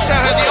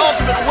Georgetown had the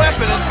ultimate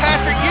weapon in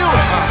Patrick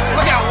Ewing.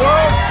 Look out,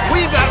 world.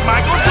 We've got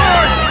Michael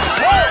Jordan.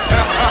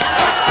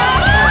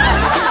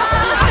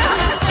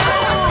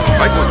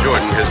 Michael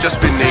Jordan has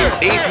just been named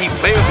AP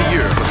Player of the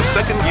Year for the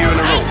second year in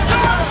a row.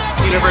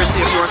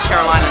 University of North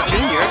Carolina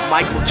junior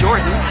Michael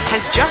Jordan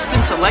has just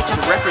been selected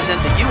to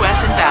represent the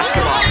U.S. in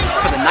basketball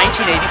for the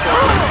 1984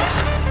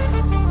 Olympics.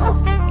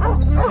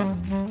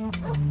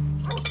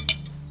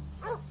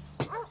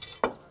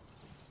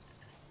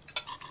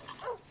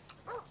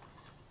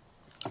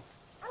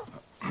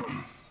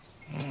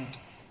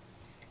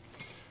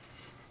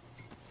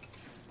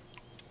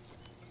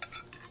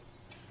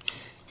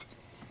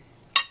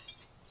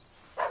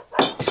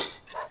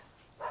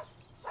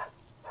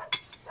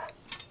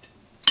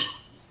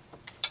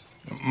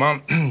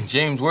 Mom,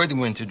 James Worthy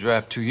went to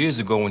draft 2 years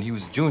ago when he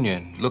was a junior,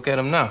 and look at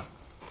him now.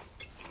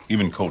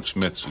 Even Coach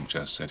Smith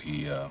suggests that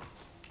he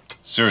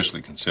seriously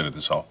consider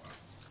this offer.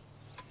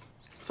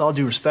 With all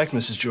due respect,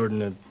 Mrs.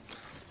 Jordan, I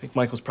think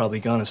Michael's probably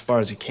gone as far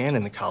as he can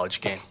in the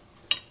college game.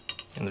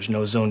 And there's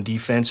no zone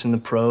defense in the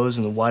pros,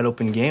 and the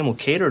wide-open game will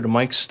cater to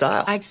Mike's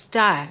style. Mike's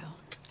style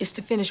is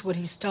to finish what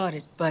he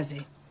started,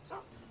 Buzzy.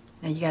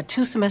 Now, you got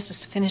 2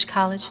 semesters to finish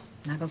college.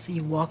 I'm not gonna see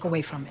you walk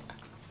away from it.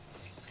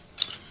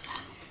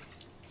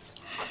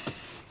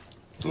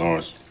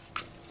 Dolores,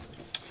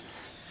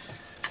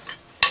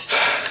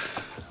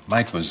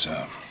 Mike was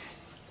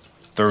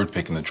third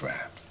pick in the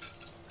draft.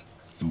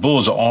 The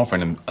Bulls are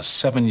offering him a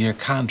 7-year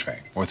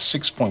contract worth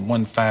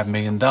 $6.15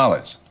 million.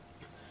 Now,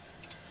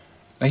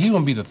 he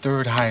will be the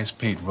 3rd highest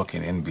paid rookie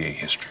in NBA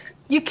history.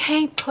 You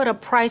can't put a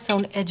price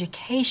on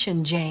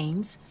education,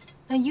 James.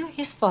 Now, you're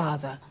his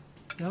father.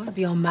 You ought to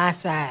be on my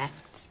side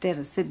instead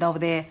of sitting over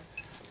there.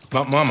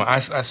 Mama, I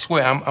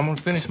swear, I'm gonna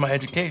finish my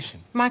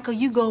education. Michael,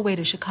 you go away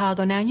to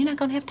Chicago now. You're not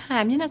gonna have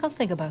time. You're not gonna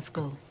think about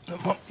school.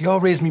 Mom,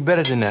 y'all raised me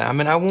better than that. I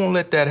mean, I won't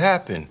let that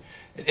happen.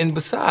 And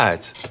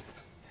besides,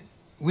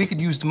 we could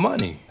use the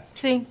money.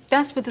 See,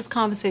 that's what this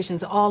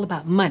conversation's all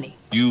about, money.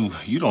 You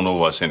don't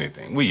owe us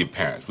anything. We're your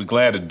parents. We're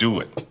glad to do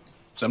it.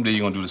 Someday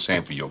you're gonna do the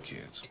same for your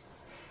kids.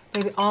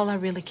 Baby, all I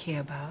really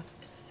care about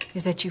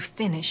is that you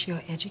finish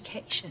your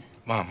education.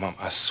 Mom,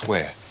 I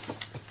swear.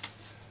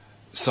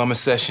 Summer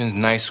sessions,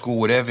 night school,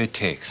 whatever it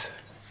takes.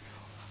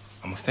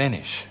 I'm gonna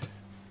finish.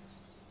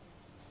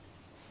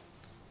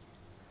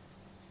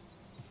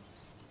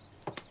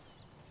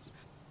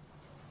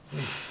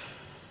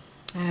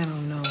 I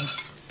don't know.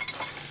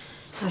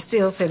 I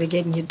still say they're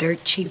getting you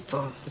dirt cheap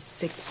for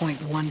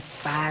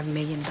 $6.15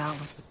 million.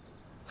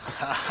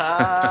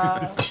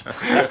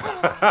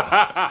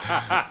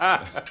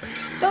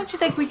 Don't you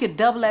think we could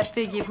double that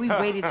figure if we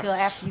waited till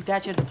after you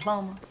got your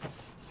diploma?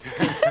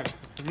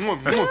 Next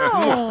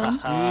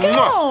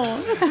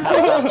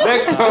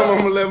time, I'm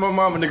gonna let my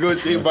mama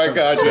negotiate my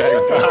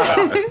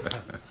contract.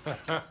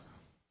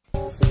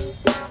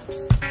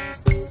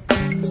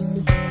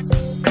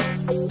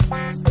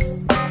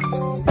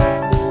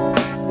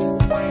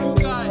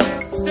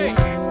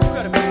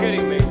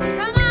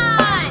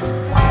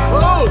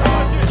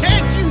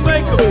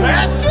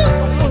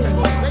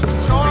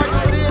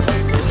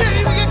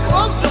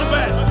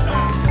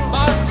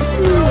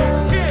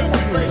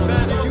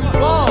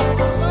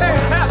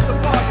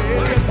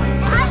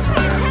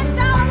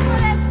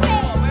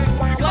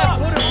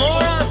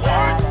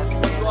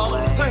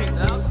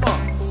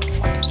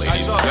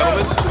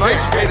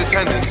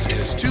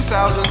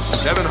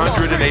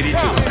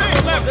 2,782.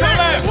 Left,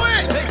 left.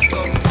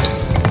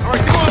 All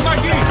right, come on,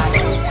 Mikey.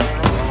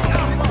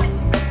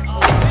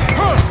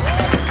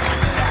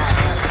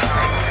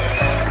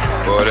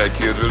 Boy, that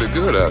kid's really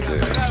good out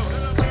there.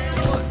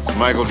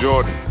 Michael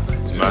Jordan.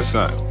 He's my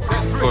son.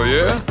 Oh,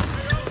 yeah?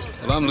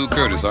 Well, I'm Lou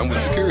Curtis. I'm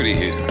with security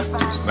here.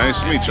 Nice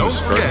to meet you, Don't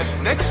Mr. forget,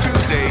 Curtis. next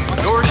Tuesday,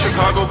 your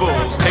Chicago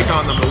Bulls take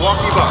on the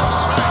Milwaukee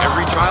Bucks.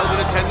 Every child in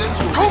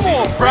attendance will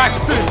receive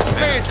Braxton!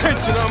 Pay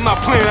attention. I'm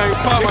not playing out here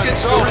by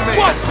tickets to myself. remain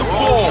Watch the for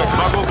all ball!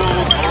 Chicago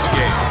Bulls home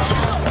games.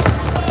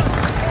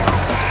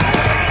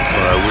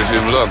 Well, I wish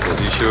him luck, because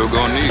he sure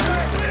gonna need it.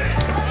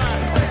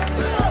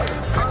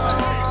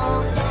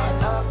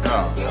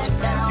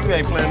 You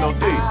ain't playing no D.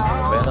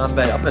 Man, I'm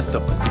bad. I messed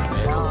up.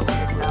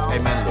 Hey,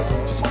 man, look,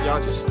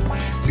 y'all just...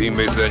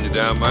 Teammates letting you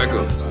down,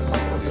 Michael?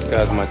 These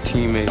guys are my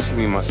teammates,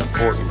 me and my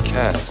supporting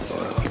cast.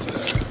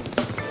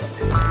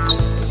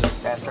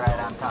 That's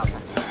right, I'm top.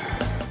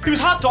 He was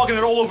hot dogging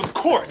it all over the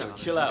court.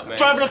 Chill out, man.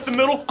 Driving up the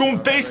middle, going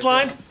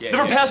baseline,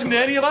 never yeah. passing to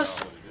any of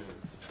us.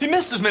 He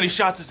missed as many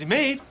shots as he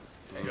made.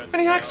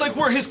 And he acts like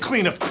we're his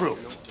cleanup crew.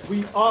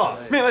 We are.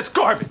 Man, that's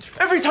garbage.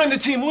 Every time the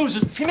team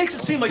loses, he makes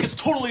it seem like it's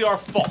totally our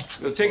fault.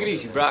 Yo, take it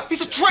easy, Brock.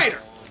 He's a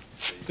traitor.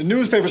 The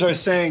newspapers are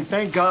saying,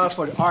 thank God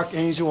for the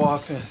Archangel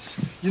offense.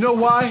 You know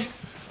why?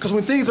 Because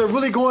when things are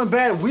really going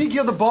bad, we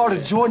give the ball to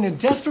Jordan in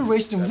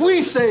desperation, and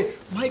we say,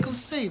 Michael,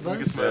 save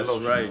us. That's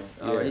right.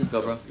 Yeah, here you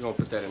go, bro. You don't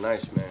put that in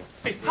ice, man.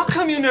 Hey, how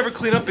come you never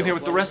clean up in here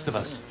with the rest of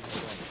us?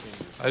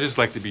 I just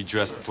like to be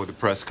dressed before the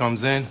press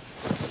comes in.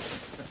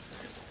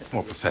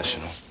 More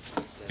professional.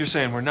 You're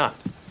saying we're not.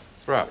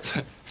 Brock,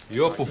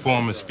 your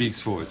performance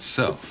speaks for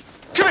itself.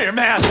 Come here,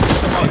 man.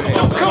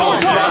 Come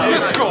on,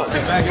 let's go. Come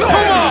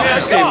on.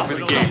 Just save it for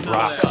the game,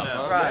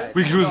 Brock.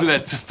 We can use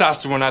that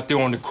testosterone out there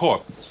on the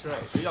court. That's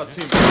right. Y'all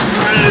team.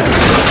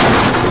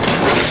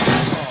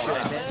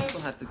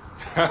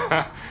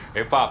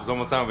 Hey, Pop, it's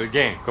almost time for the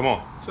game. Come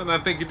on. Son, I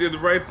think you did the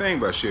right thing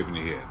by shaving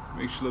your head.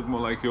 Makes you look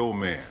more like your old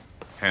man.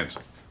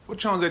 Handsome. What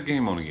channel's that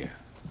game on again?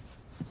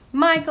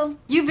 Michael,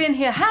 you've been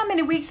here how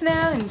many weeks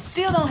now and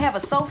still don't have a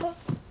sofa?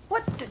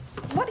 What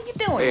are you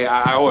doing? Hey,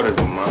 I ordered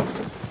them, Mom.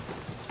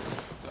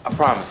 I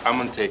promise, I'm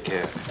gonna take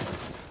care of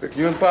it. Look,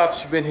 you and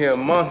Pops, you've been here a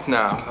month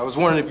now. I was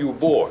wondering if you were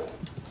bored.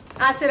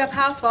 I set up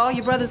house for all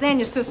your brothers and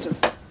your sisters.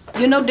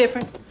 You're no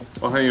different.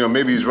 Well, hey,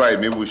 maybe he's right.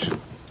 Maybe we should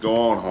go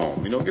on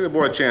home. Give the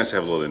boy a chance to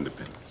have a little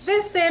independence.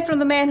 This said from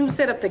the man who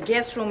set up the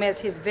guest room as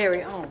his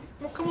very own.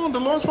 Well, come on,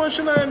 Dolores. Why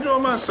shouldn't I enjoy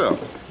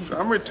myself?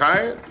 I'm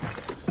retired.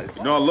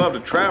 I love to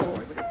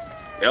travel.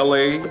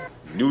 L.A.,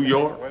 New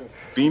York,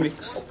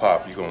 Phoenix. Oh,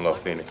 Pop, you're gonna love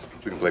Phoenix.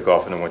 We can play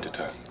golf in the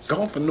wintertime.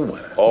 Golf in the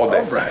winter? All day.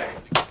 All right.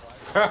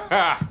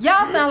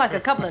 Y'all sound like a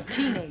couple of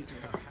teenagers.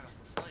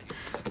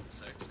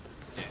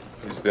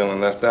 He's feeling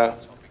left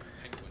out?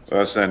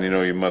 Well, son,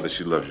 your mother,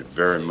 she loves you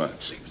very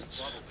much.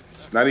 It's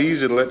not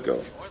easy to let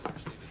go.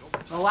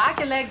 Oh, I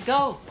can let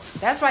go.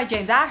 That's right,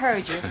 James, I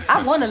heard you.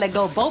 I want to let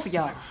go of both of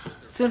y'all.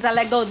 As soon as I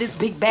let go of this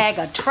big bag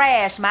of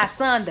trash, my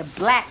son, the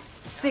black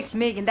 $6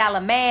 million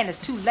man, is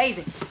too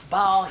lazy,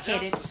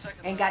 bald-headed,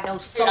 ain't got no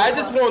soul. Hey, I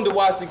just wanted to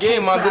watch the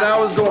game, Mom. Then I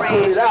was gonna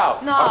put it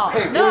out. No,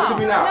 hey, no, give it to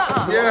me now.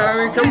 no. Yeah,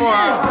 honey, come on.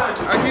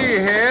 I'll give you a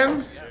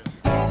hand.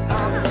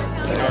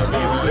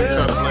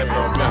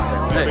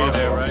 Hey, man,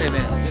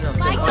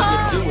 all you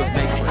have to do was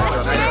make it.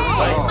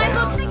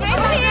 Michael,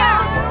 over here.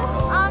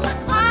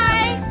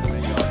 Hi.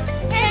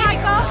 Hey,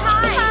 Michael.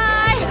 Hi.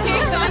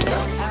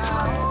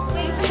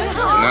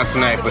 Not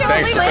tonight, but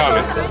thanks for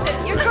coming.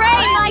 You're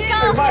great,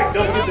 Michael. Hey, Mike,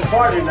 don't forget the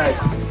party tonight.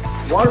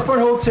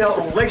 Waterfront Hotel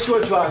on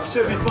Lakeshore Drive.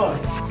 Should be fun.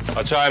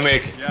 I'll try and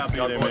make it.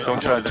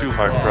 Don't try too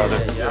hard,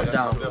 brother.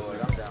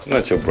 I'm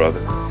not your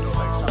brother.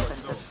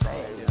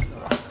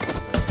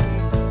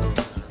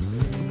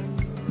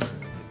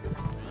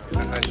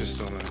 I just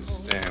don't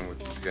understand what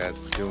these guys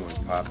are doing,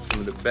 Pop. Some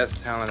of the best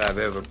talent I've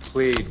ever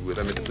played with.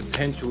 I mean, the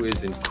potential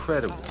is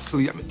incredible. So,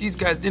 these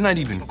guys, they're not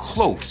even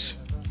close.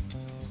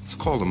 Let's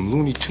call them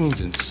Looney Tunes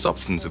and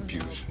substance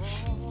abusers.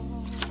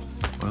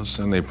 Well,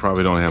 son, they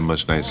probably don't have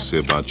much nice to say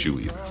about you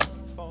either.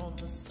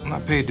 I'm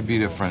not paid to be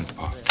their friend,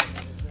 Pop.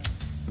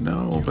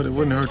 No, but it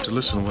wouldn't hurt to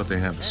listen to what they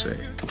have to say.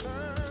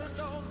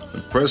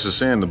 The press is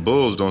saying the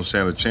Bulls don't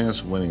stand a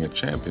chance of winning a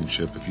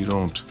championship if you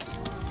don't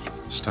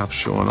stop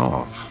showing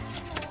off.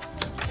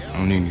 I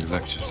don't need any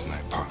lectures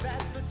tonight, Pop.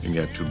 You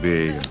got too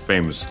big and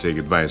famous to take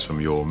advice from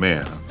your old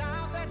man, huh?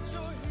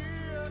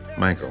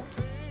 Michael,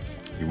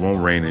 you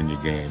won't rein in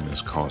your game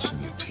that's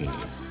costing your team.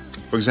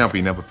 For example,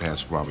 you never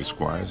pass Robbie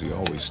Squires. He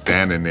always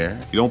standing there.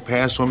 You don't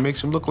pass to him,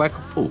 makes him look like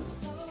a fool.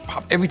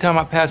 Pop, every time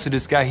I pass to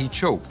this guy, he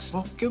chokes.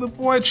 Well, give the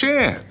boy a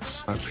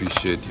chance. I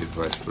appreciate the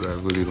advice, but I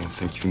really don't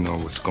think you know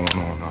what's going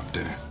on out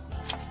there.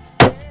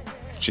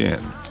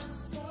 Jen.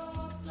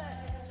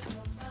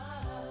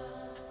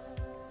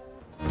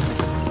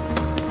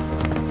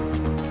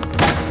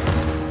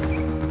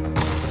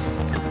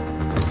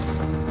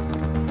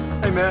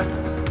 Hey, man.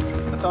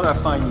 I thought I'd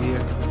find you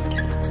here.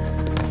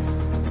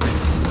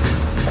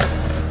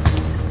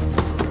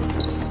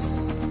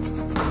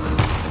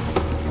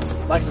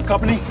 Like some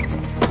company?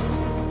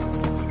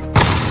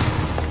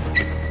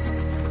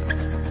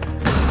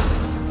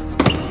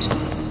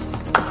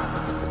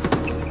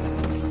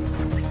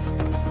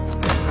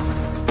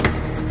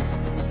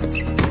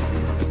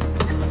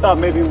 thought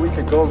maybe we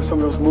could go over some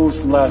of those moves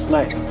from last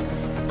night.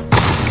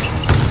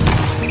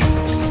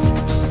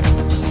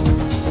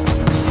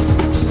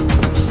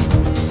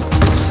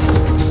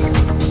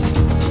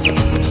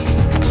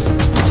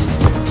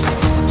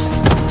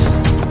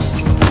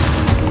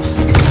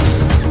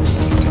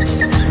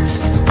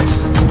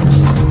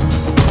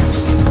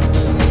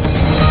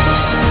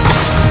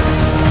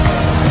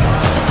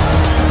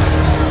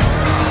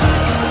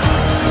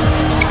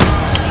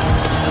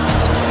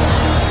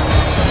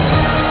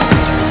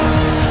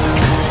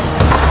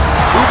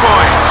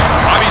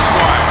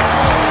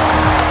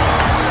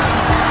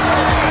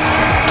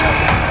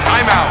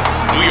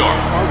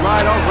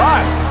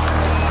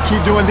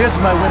 Keep doing this,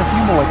 we might win a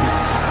few more of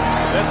these.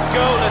 Let's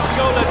go, let's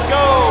go, let's go!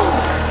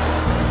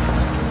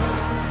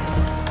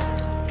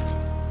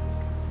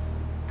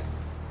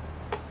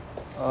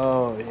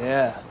 Oh,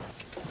 yeah.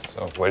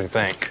 So, what do you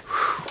think?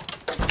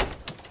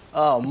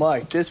 Oh,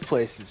 Mike, this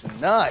place is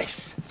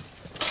nice.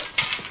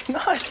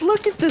 Nice,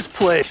 look at this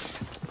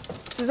place.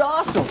 This is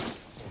awesome.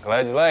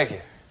 Glad you like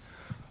it.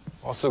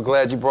 Also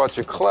glad you brought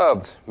your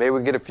clubs. Maybe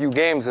we get a few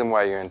games in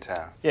while you're in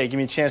town. Yeah, give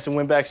me a chance to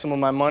win back some of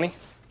my money.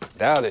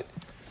 Doubt it.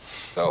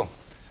 So,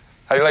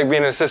 how do you like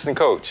being an assistant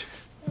coach?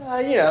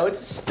 You know, it's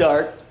a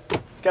start.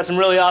 Got some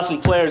really awesome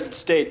players at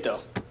State, though.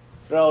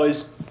 They're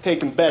always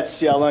taking bets to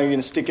see how long you're going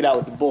to stick it out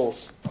with the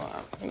Bulls.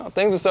 You know,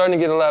 things are starting to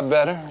get a lot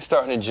better. We're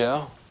starting to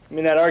gel. I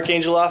mean, that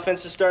Archangel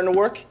offense is starting to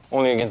work?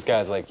 Only against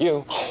guys like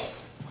you.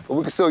 But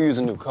we can still use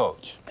a new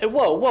coach. Hey,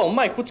 whoa,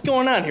 Mike, what's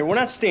going on here? We're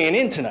not staying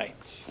in tonight.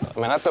 I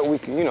mean, I thought we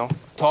could, you know,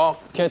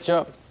 talk, catch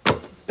up.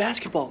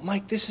 Basketball,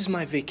 Mike, this is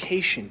my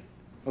vacation,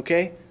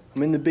 okay?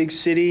 I'm in the big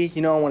city,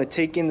 you know, I want to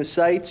take in the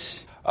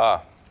sights.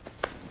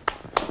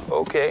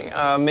 Okay.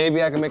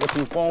 Maybe I can make a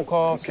few phone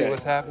calls, see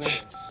what's happening.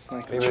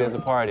 Maybe there's a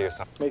party or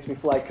something. Makes me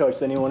fly coach,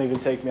 then he won't even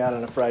take me out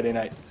on a Friday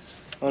night.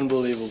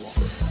 Unbelievable.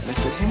 And I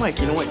said, hey, Mike,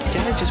 you know what? You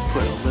gotta just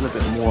put a little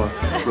bit more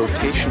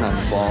rotation on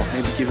the ball,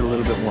 maybe give it a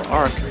little bit more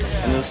arc,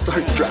 and then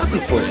start dropping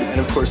for you. And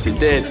of course they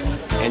did.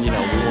 And, you know,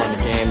 we won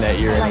the game that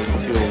year in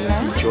 '82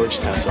 and beat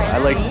Georgetown. So I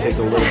like to take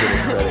a little bit of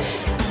credit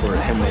for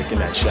him making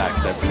that shot,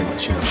 because I pretty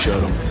much, you know,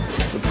 showed him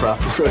the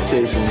proper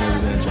rotation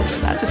and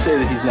everything. Not to say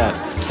that he's not a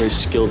very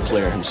skilled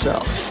player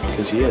himself,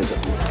 because he is.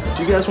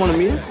 Do you guys want to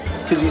meet him?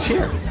 Because he's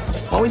here.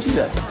 Why don't we do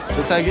that?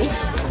 That's not good?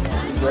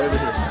 He's right over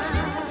here.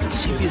 Let's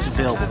see if he's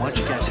available. Why don't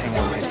you guys hang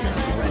out right here?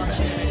 I'll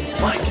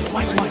be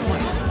right back.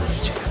 Mike.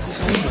 Check out this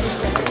lady.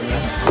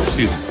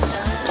 Excuse me.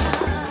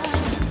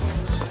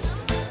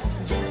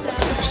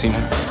 You seen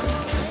her?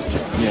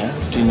 Yeah.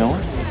 Do you know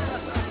her?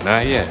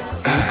 Not yet.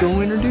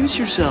 Go introduce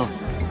yourself.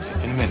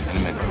 In a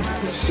minute.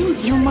 Dude,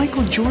 you're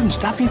Michael Jordan.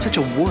 Stop being such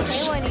a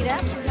wuss.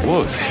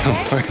 Wuss?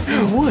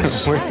 You're a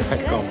wuss. Where did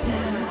that go?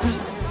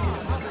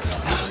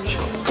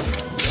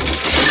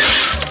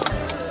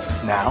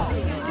 Now,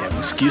 you have an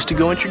excuse to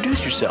go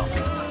introduce yourself.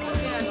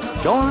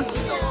 Go on.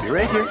 Be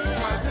right here.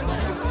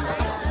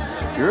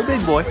 You're a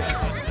big boy.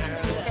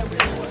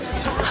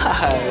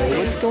 Hi,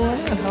 what's going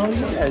on? How are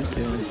you guys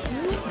doing?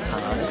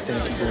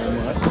 Thank you very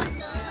much.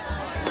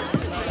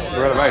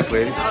 We're out of ice,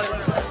 ladies.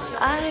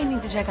 I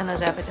need to check on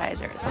those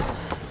appetizers.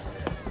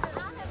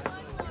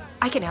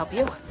 I can help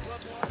you.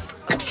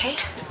 Okay.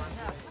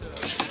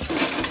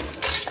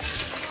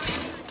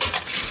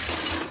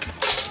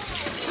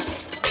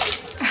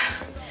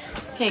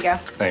 Here you go.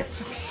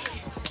 Thanks. Is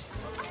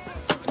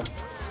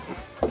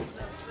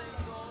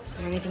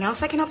there anything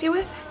else I can help you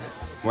with?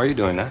 Why are you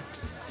doing that?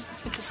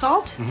 With the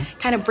salt?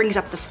 Kind of brings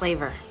up the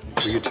flavor.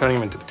 Well, you're turning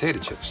them into potato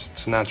chips.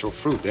 It's a natural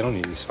fruit. They don't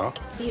need any salt.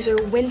 These are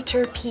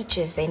winter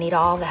peaches. They need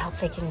all the help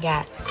they can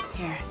get.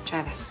 Here,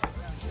 try this.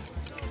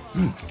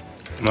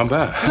 Not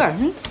bad.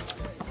 Good.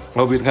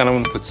 Well, be the kind of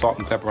one to put salt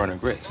and pepper on her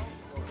grits.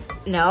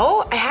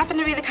 No, I happen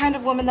to be the kind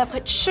of woman that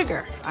puts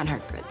sugar on her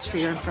grits, for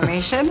your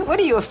information. What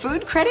are you, a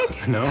food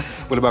critic? No?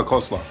 What about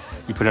coleslaw?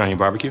 You put it on your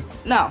barbecue?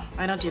 No,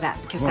 I don't do that,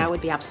 because that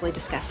would be absolutely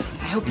disgusting.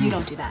 I hope you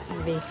don't do that. It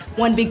would be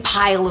one big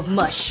pile of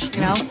mush,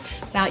 you know?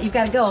 Now, you've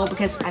got to go,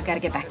 because I've got to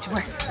get back to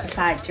work.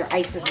 Besides, your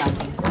ice is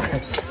melting.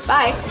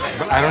 Bye.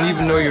 I don't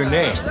even know your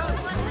name.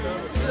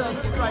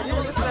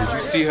 Did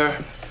you see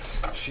her?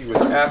 She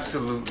was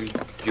absolutely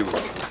beautiful.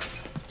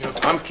 You know,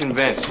 I'm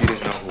convinced she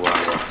didn't know who I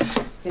was.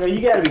 You know,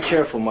 you gotta be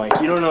careful, Mike.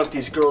 You don't know if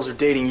these girls are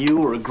dating you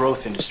or a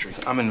growth industry.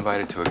 I'm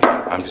invited to a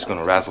game. I'm just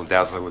gonna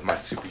razzle-dazzle her with my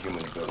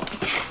superhuman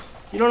ability.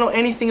 You don't know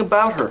anything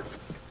about her.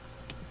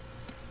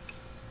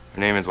 Her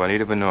name is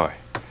Juanita Benoit.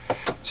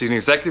 She's an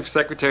executive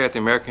secretary at the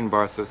American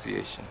Bar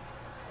Association.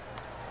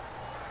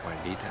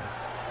 Juanita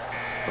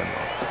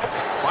Benoit.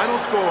 Final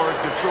score,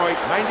 Detroit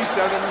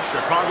 97,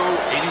 Chicago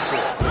 84.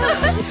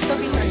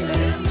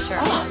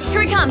 Oh,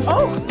 here he comes.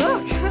 Oh,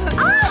 look.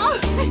 Oh,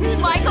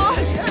 it's Michael.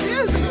 Yeah, it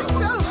is.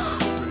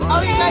 Oh,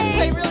 you guys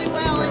play really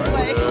well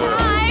anyway.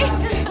 Hi.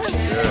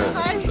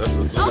 Hi.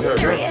 Oh,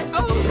 here he is.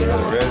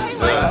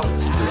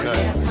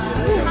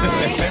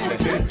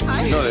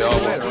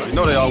 You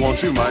know they all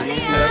want you, Mike.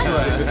 That's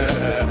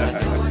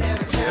right.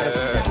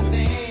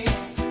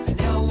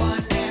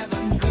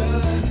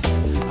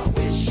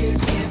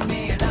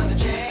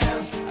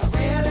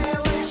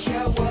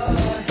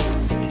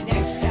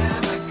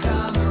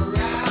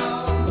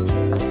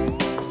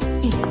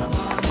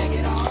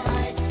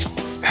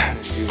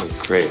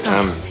 Great.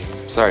 I'm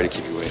sorry to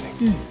keep you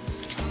waiting.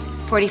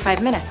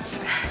 45 minutes.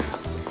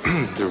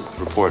 The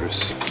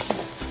reporters.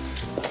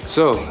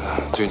 So,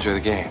 did you enjoy the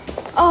game?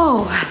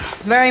 Oh,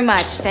 very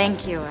much,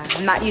 thank you.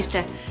 I'm not used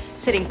to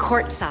sitting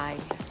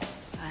courtside.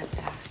 But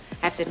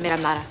I have to admit,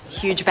 I'm not a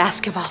huge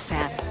basketball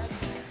fan.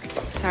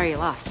 Sorry you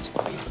lost.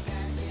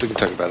 We can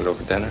talk about it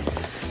over dinner.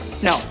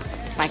 No,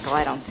 Michael,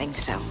 I don't think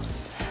so.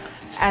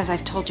 As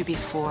I've told you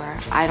before,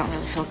 I don't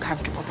really feel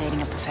comfortable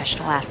dating a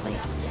professional athlete.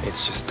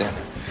 It's just dinner.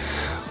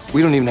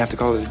 We don't even have to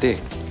call it a date.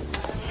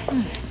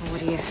 What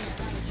do you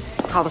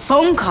call the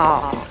phone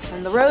calls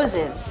and the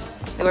roses?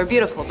 They were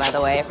beautiful, by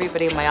the way.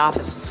 Everybody in my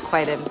office was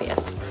quite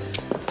envious.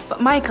 But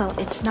Michael,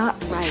 it's not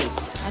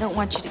right. I don't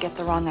want you to get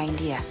the wrong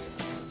idea.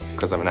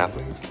 Because I'm an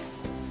athlete?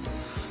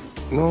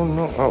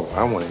 No. Oh,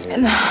 I want to hear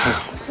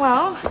this.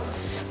 Well,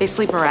 they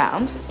sleep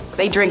around.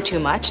 They drink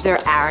too much.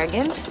 They're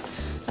arrogant.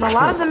 And a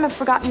lot of them have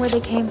forgotten where they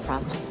came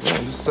from.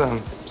 Yeah, just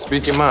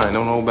speak your mind.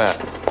 Don't hold back.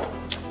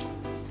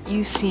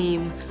 You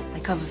seem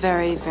like a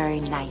very, very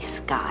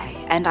nice guy.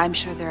 And I'm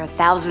sure there are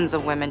thousands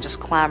of women just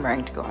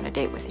clamoring to go on a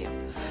date with you.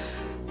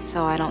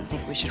 So I don't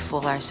think we should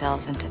fool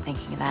ourselves into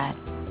thinking that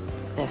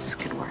this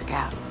could work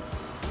out.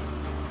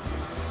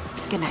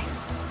 Good night.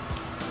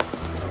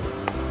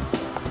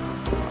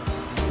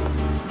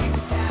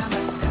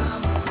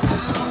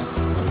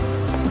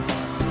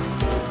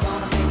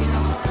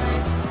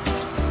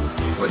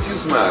 What you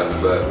smiling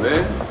about,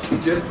 man? You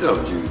just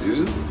don't, you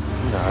do.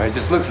 No, it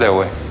just looks that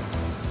way.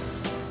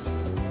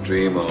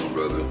 Dream on,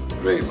 brother.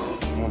 Dream on.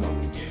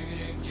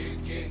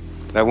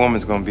 That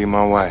woman's gonna be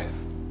my wife.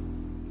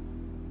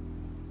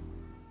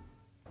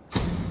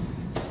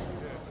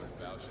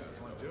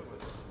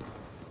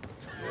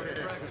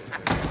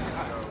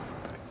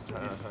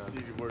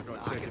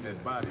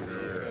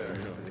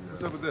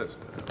 What's up with this?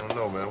 I don't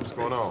know, man. What's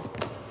going on?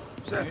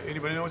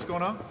 Anybody know what's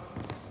going on?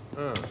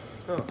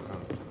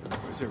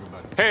 Where's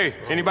everybody? Hey,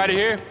 anybody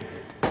here?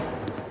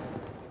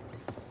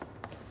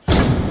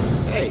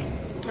 Hey,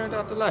 who turned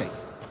out the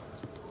lights?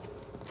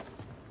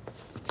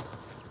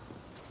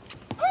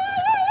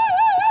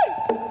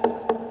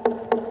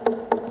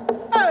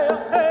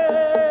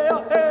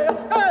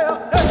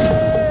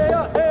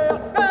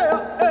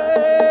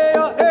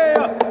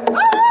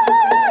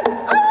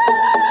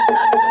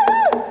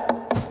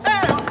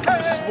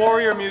 This is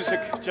Warrior music,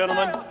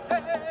 gentlemen.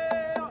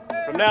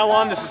 From now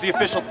on, this is the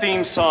official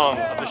theme song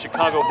of the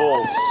Chicago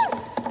Bulls.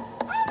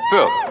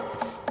 Phil,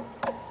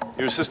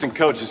 your assistant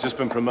coach has just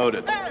been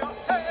promoted.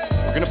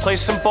 We're gonna play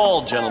some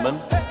ball,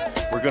 gentlemen.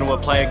 We're gonna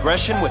apply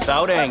aggression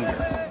without anger.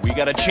 We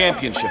got a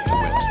championship to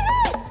win.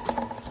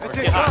 That's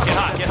it. Get hot, get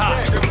hot, get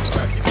hot.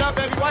 Keep it up,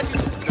 baby. Watch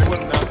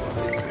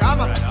it. Come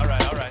on. All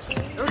right.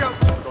 Here we go.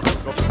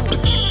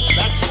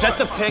 Set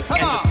the pick and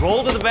just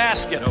roll to the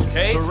basket,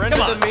 okay? Surrender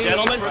Come on, the me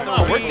gentlemen. for the Come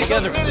on, work we.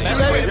 together. The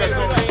best way to make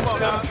our dreams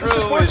come true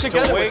is to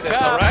wake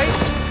up. All right?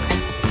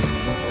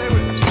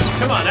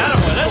 Come on, Adam.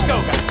 Let's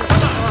go, guys.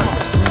 Come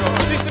on.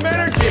 See some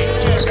energy.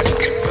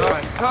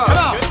 Come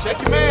on. Check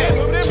your man.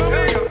 Move it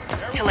in.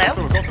 Hello?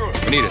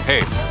 Anita,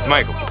 hey, it's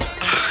Michael.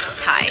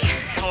 Hi,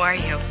 how are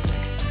you?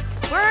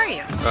 Where are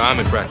you? I'm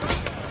in practice.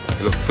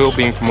 Hey, look, Phil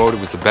being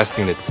promoted was the best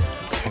thing that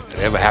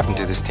ever happened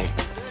to this team.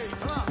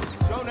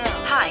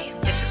 Hi,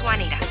 this is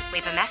Juanita.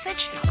 Leave a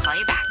message and I'll call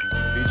you back.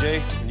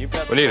 BJ, you've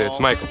got Juanita, it's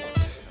Michael.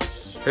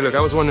 Hey, look,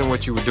 I was wondering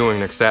what you were doing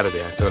next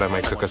Saturday. I thought I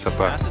might cook us up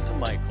Pass it to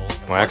Michael.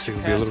 well, actually,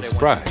 it'll be a little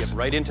surprise. Get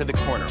right into the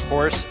corner.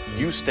 Horace,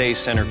 you stay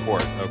center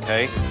court,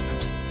 okay?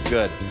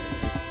 Good.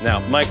 Now,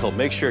 Michael,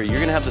 make sure you're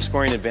going to have the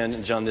scoring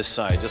advantage on this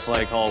side, just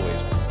like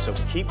always. So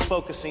keep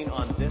focusing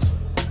on this.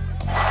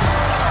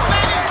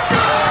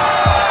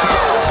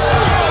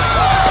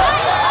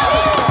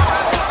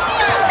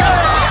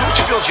 Coach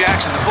Phil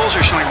Jackson, the Bulls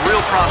are showing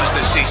real promise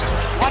this season.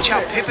 Watch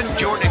how Pippen,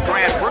 Jordan, and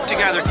Grant work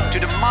together to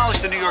demolish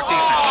the New York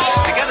defense.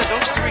 Together,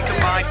 those three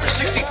combined for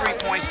 63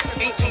 points,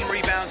 18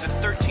 rebounds, and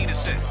 13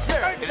 assists.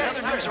 In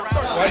other news around...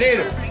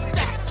 Juanita,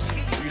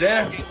 you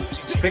there?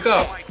 Pick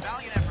up.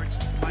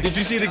 Did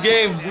you see the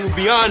game? We were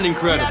beyond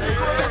incredible.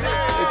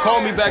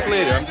 Call me back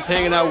later. I'm just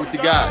hanging out with the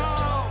guys.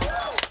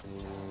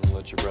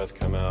 Let your breath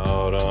come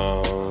out.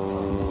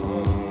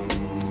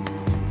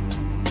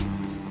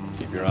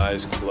 Keep your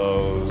eyes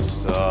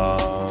closed.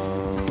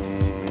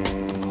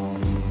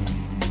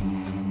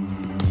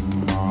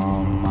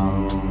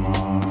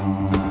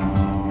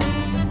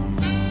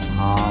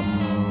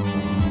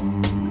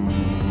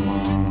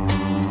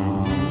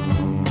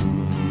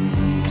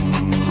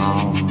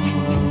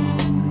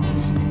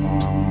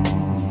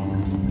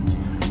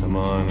 Come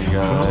on,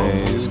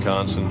 guys,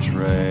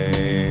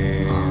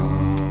 concentrate.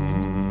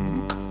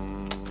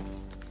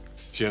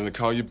 She hasn't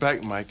called you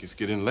back, Mike. It's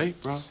getting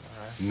late, bro.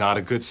 Not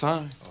a good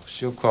sign. Oh,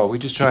 she'll call. We're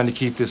just trying to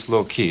keep this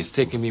low key. It's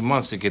taken me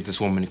months to get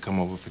this woman to come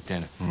over for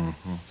dinner.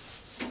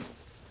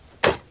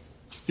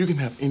 You can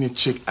have any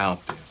chick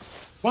out there.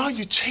 Why are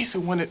you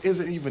chasing one that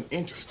isn't even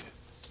interested?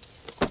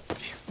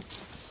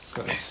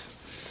 Because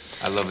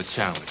I love a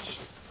challenge.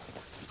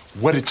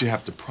 What did you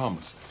have to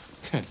promise?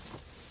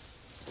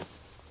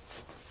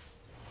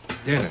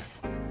 Dinner.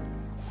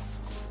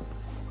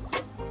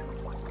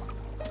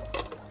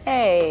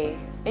 Hey,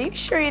 are you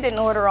sure you didn't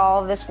order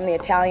all of this from the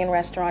Italian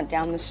restaurant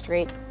down the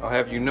street? I'll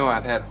have you know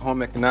I've had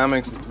home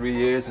economics in 3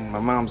 years, and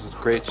my mom's a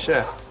great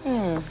chef.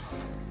 Oh,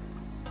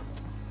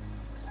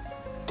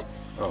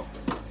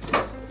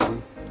 see?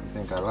 You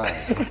think I lied?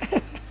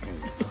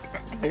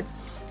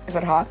 Is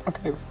it hot?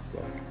 Okay.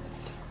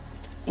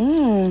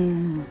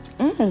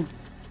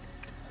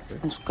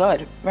 It's good.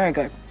 Very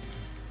good.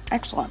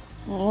 Excellent.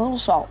 A little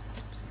salt.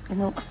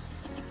 No,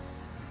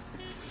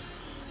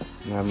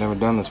 I've never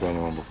done this for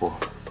anyone before.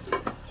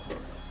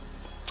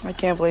 I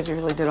can't believe you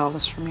really did all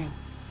this for me.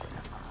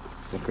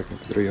 Been cooking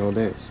for 3 whole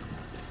days.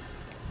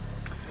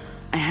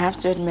 I have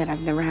to admit,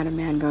 I've never had a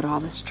man go to all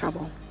this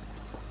trouble.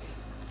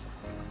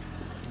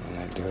 And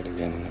I'd do it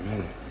again in a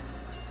minute.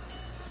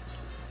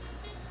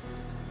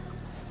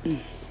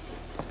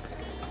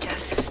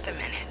 Just a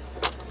minute.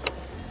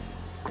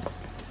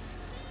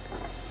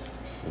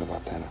 What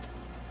about that?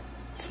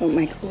 That's what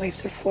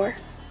microwaves are for.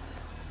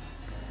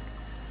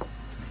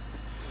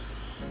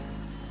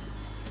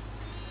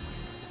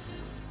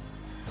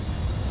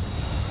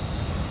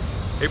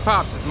 Hey,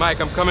 Pops, it's Mike.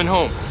 I'm coming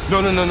home. No.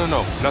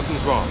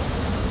 Nothing's wrong.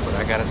 But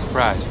I got a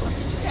surprise for you.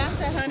 Pass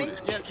that, honey.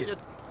 Yeah, kid.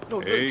 No,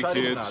 Hey, try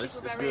this kids. now.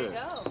 It's good.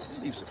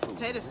 Leave some food.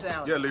 Potato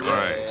salad. Yeah, Leroy. All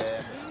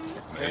right.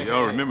 Hey,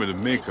 y'all remember to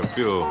make them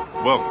feel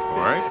welcome, all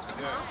right?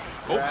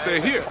 Hope they're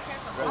here.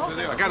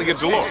 I gotta get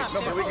Dolores.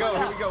 Here we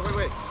go.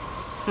 Wait.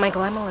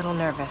 Michael, I'm a little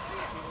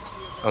nervous.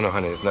 Oh, no,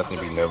 honey, there's nothing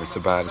to be nervous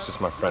about. It's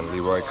just my friend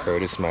Leroy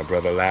Curtis, my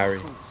brother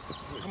Larry.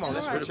 Come on,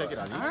 let's go check it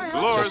out.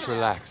 Dolores. Just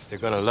relax. They're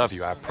gonna love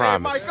you, I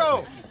promise. Hey,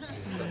 Michael!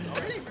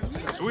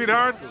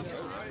 Sweetheart.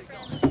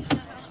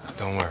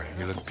 Don't worry,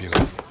 you look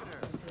beautiful.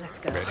 Let's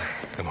go. Ready?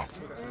 Come on.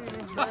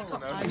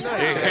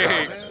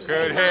 Hey,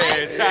 good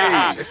heads.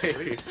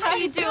 How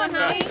you doing,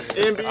 honey?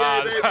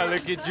 NBA, baby.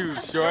 Look at you,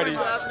 shorty.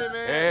 What's happening,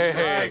 man?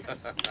 Hey,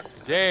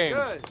 James.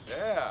 Good.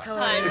 Yeah. Hi,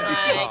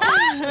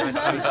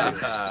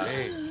 Mike.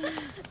 Hey.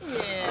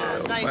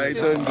 Yeah, nice Mike to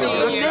doing see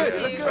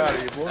good. you. Proud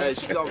of you, boy. Hey,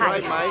 she's all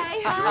right,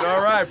 Mike. Doing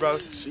all right,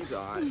 brother. She's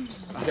all right.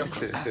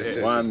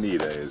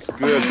 Juanita, it's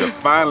good to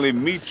finally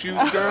meet you,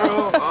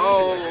 girl.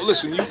 Oh,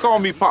 listen, you call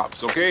me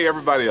Pops, okay?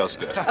 Everybody else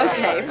does.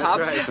 Okay,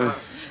 Pops.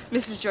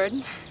 Mrs.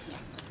 Jordan.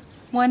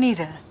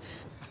 Juanita.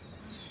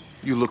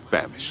 You look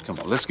famished. Come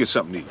on, let's get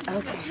something to eat.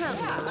 Okay.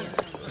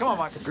 Come on,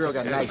 Michael. Girl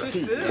got nice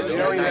teeth.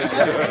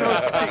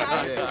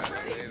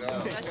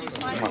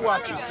 You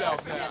watch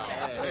yourself now.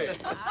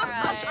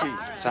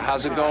 So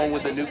how's it going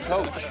with the new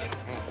coach?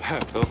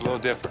 Feels a little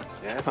different.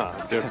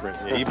 Yeah, different.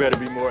 Yeah, you better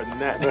be more than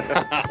that.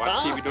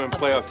 Watch TV during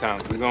playoff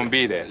time. We're gonna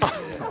be there.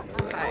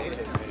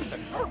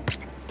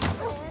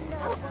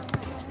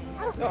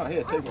 Oh,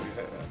 here, take one.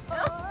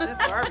 That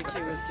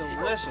barbecue was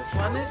delicious,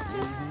 wasn't it?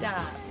 Just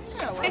stop.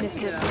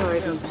 Mrs.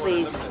 Jordan,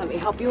 please, let me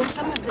help you with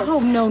some of this. Oh,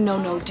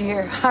 no,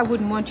 dear. I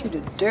wouldn't want you to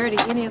dirty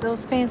any of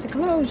those fancy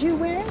clothes you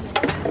wear.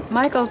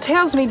 Michael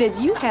tells me that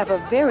you have a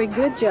very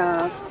good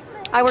job.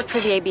 I work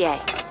for the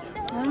ABA.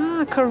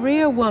 Ah,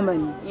 career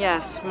woman.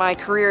 Yes, my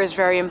career is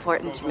very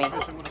important to me.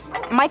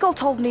 Michael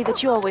told me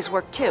that you always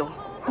work too.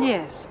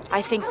 Yes.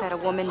 I think that a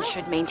woman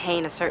should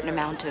maintain a certain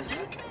amount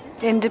of...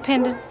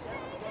 Independence?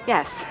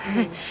 Yes,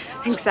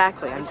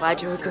 exactly. I'm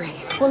glad you agree.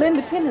 Well,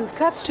 independence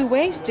cuts 2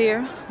 ways,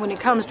 dear. When it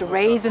comes to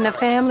raising a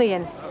family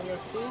and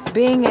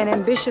being an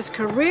ambitious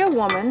career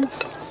woman,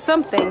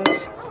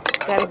 something's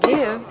gotta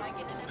give.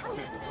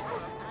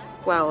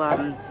 Well,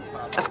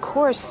 of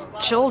course,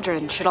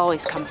 children should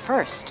always come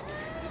first.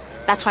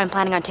 That's why I'm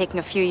planning on taking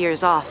a few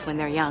years off when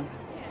they're young.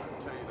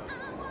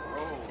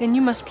 Then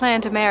you must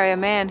plan to marry a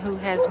man who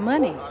has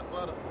money.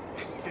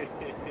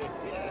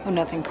 Oh,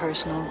 nothing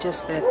personal,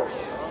 just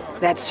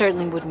that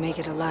certainly would make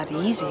it a lot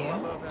easier.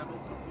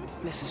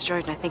 Mrs.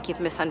 Jordan, I think you've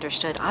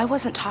misunderstood. I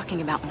wasn't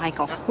talking about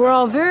Michael. We're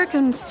all very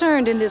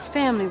concerned in this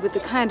family with the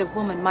kind of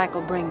woman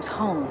Michael brings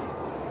home.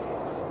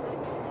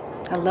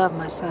 I love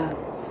my son.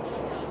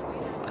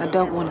 I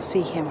don't want to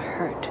see him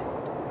hurt.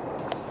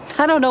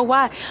 I don't know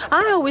why.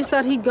 I always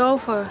thought he'd go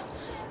for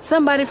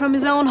somebody from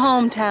his own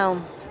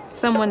hometown.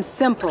 Someone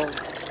simple,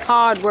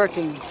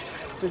 hardworking,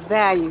 with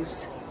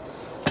values.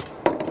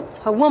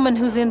 A woman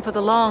who's in for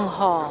the long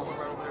haul,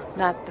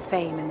 not the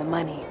fame and the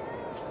money.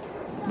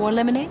 More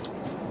lemonade?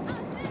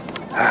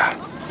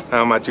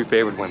 How are my 2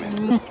 favorite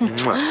women?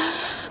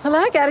 Well,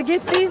 I gotta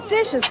get these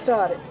dishes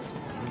started.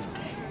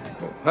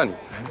 Honey,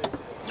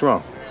 what's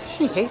wrong?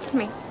 She hates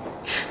me.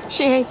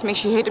 She hates me.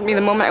 She hated me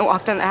the moment I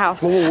walked in the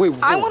house. Wait.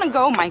 I want to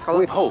go, Michael.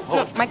 Wait, hold.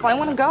 No, Michael, I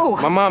want to go.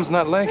 My mom's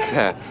not like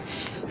that.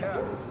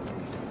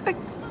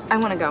 I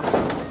want to go.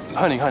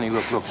 Honey,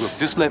 look.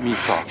 Just let me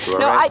talk to her,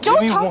 No, all right? I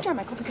don't talk to her,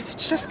 Michael, because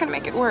it's just going to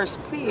make it worse.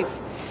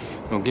 Please.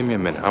 No, give me a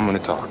minute. I'm gonna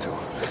talk to her.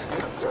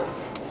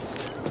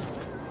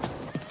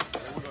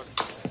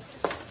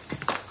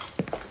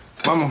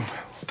 Mama,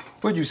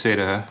 what'd you say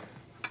to her?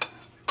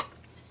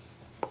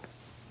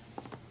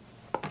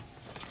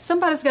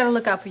 Somebody's gotta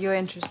look out for your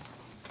interests.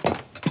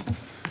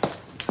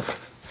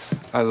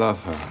 I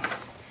love her.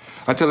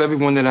 I tell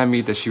everyone that I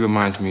meet that she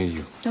reminds me of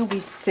you. Don't be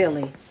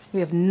silly. We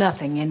have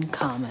nothing in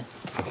common.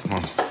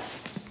 Mom,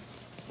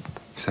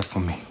 except for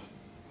me.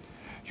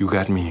 You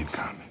got me in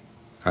common.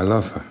 I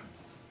love her.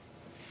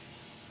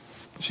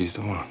 She's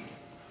the one.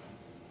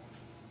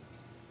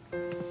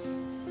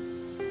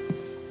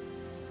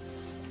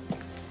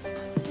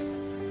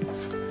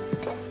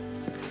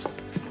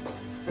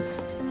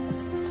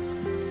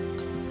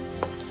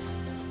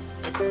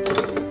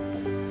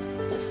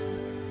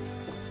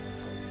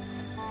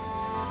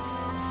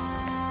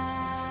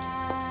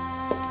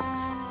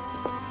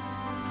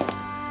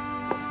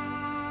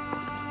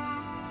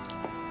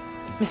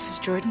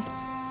 Mrs. Jordan,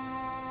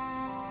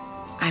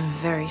 I'm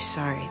very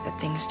sorry that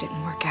things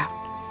didn't work out.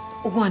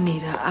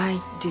 Juanita,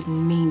 I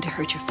didn't mean to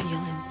hurt your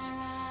feelings.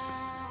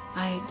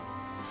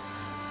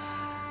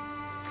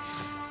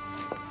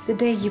 The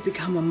day you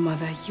become a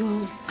mother,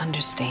 you'll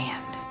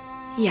understand.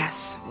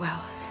 Yes,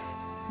 well,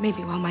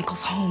 maybe while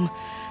Michael's home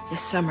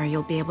this summer,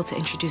 you'll be able to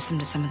introduce him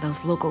to some of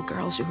those local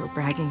girls you were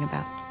bragging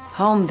about.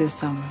 Home this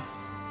summer?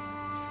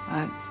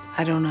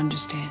 I don't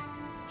understand.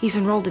 He's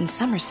enrolled in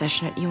summer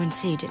session at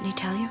UNC, didn't he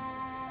tell you?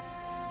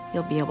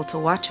 You'll be able to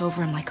watch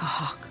over him like a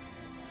hawk.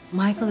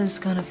 Michael is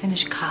gonna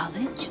finish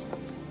college?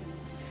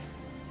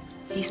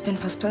 He's been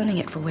postponing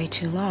it for way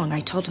too long. I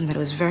told him that it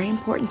was very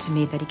important to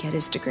me that he get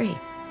his degree.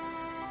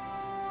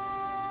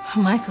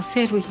 Michael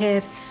said we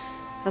had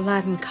a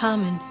lot in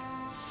common.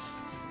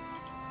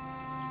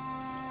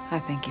 I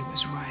think he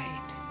was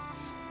right.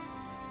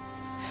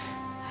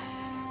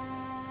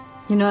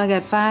 You know, I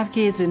got 5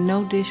 kids and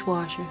no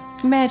dishwasher.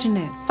 Imagine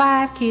that,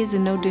 5 kids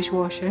and no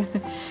dishwasher.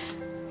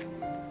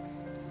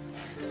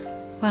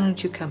 Why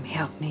don't you come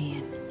help me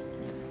and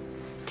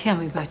tell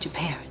me about your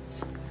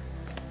parents?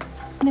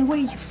 Now, where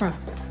are you from?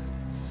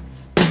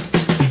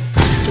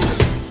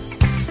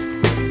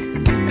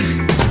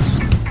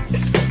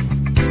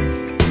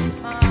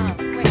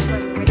 Wait.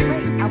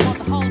 I want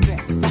the whole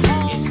dress.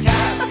 It's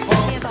time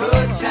for a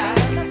good time.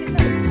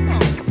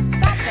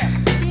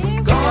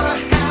 Gonna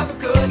have a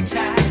good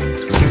time.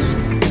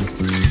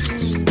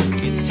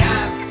 It's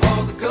time for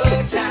the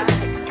good time.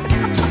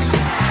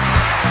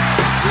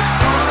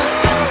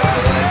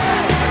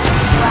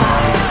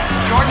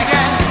 Jordan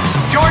again.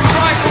 Jordan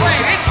drives away.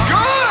 It's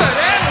good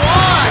and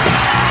one.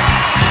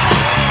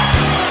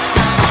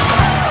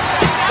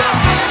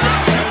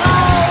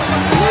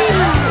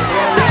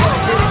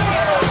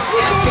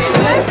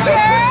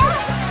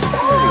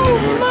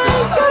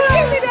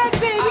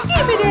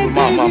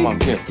 Mom,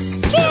 Kim.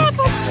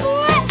 Careful,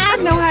 boy. I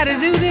know how to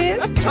do this.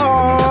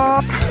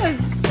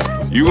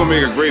 You gonna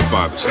make a great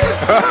father, son.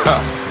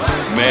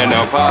 Man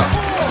now, Pop.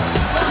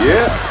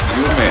 Yeah,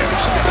 you a man,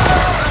 son.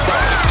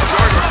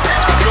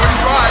 Jordan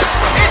drives.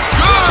 It's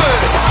good.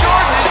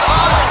 Jordan is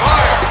on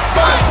fire.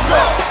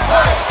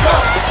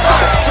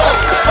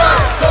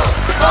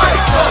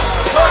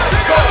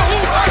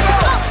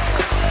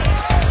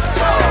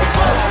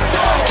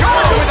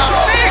 Jordan with a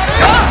big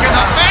dunk, and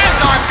the fans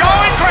are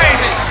going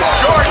crazy.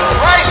 Jordan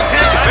right in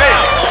his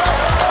face.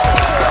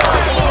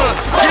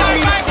 Give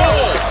me the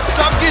ball.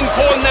 Stop getting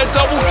caught in that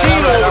double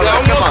team over there. I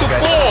want the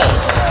ball.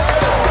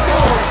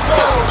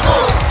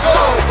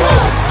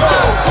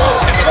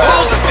 And the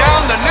Bulls have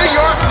downed the New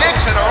York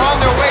Knicks and are on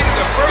their way to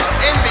the first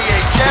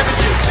NBA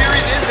championship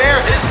series in their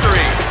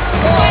history.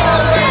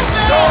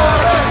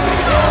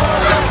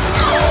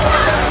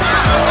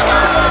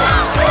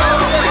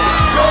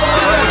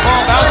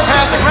 Ball bounced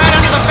past him right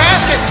under the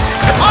basket.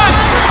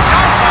 Monster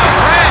dunk by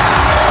Grant.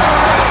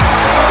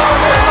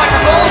 Looks like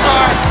the Bulls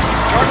are.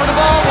 Jordan with the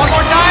ball one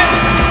more time.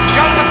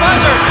 Shot at the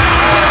buzzer.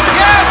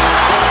 Yes!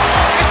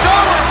 It's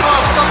over,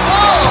 folks. The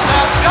Bulls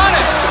have done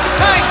it.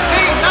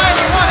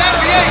 1991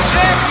 NBA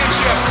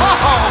championship.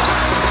 Oh,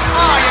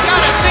 you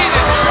gotta see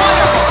this. It's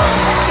wonderful.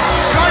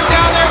 Jordan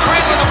down there,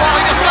 Grant with the ball.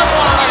 He just doesn't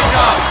want to let it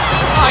go.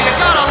 Oh, you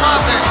gotta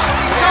love this.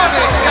 He's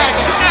totally ecstatic.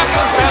 He's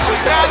absolutely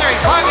He's down there.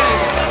 He's hugging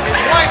his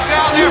wife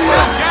down there,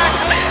 Phil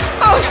Jackson.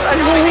 Oh, it's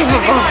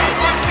unbelievable.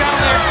 Down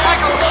there.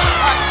 Michael,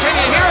 can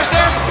you hear us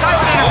there?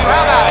 Type it in. How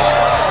about it?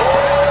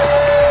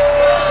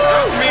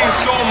 This means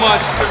so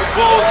much to the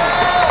Bulls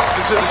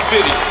and to the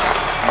city.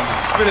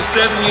 It's been a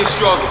 7-year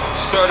struggle.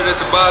 Started at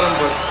the bottom,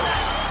 but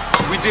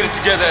we did it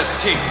together as a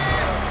team.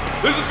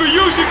 This is for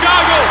you,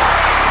 Chicago!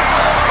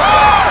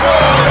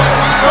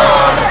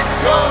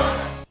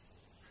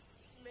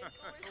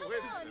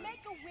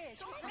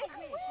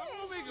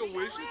 Make a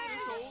wish.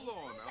 Just hold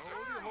on. Now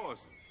hold your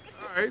horses.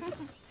 All right.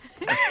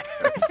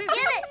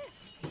 Get it!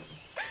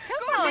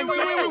 Wait,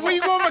 where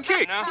you going with my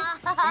cake? Now,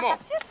 come on.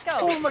 Just go.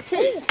 Go with my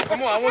cake.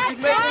 Come on, I want you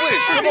to make a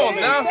wish. Come on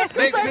now.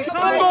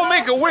 I'm gonna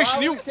make a wish,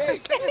 and you.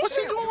 What's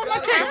he doing with my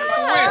cake? Make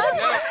a wish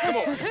now. Come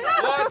on.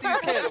 Blow out these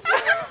candles.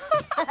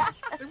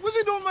 What's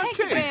he doing with my Take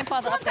your cake?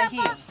 grandfather up the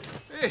hill.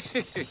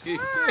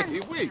 Hey,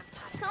 wait.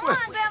 Come on,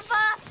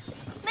 Grandpa.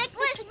 Make a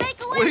wish.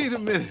 Wait a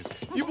minute.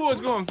 You boys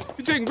you're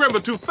taking Grandpa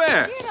too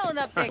fast. Get on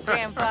up there,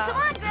 Grandpa. Come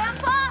on,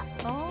 Grandpa.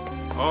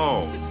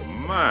 Oh,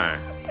 my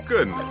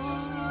goodness.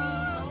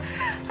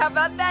 How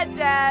about that,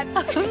 Dad?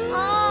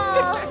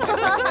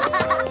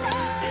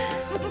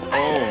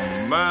 Oh,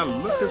 my,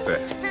 look at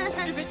that.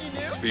 You think you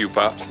knew? It's for you,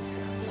 Pops.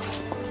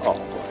 Oh,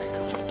 boy.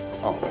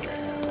 Oh, man.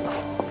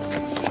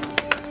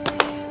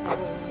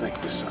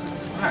 Thank you, son.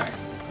 All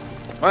right.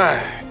 All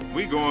right.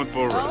 We going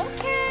for a ride.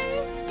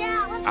 Okay.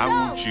 Yeah, let's I go.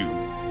 want you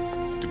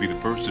to be the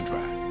first to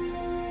drive.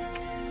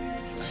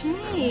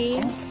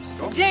 James.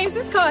 James,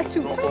 this car's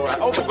too cool.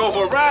 Oh, go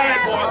for a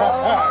ride, boy.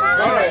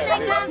 All right.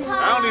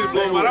 I don't need to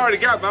blow, but I already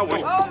got my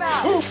way.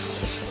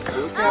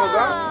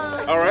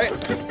 All right.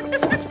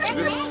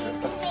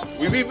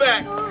 We be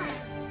back.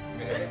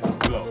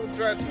 Don't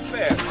drive too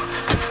fast.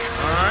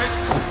 All right.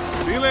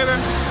 See you later.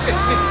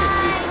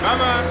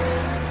 Bye-bye.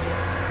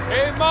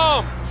 Hey,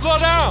 Mom, slow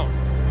down.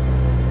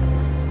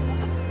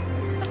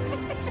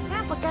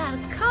 Papa got a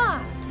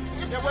car.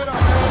 Yeah, wait on.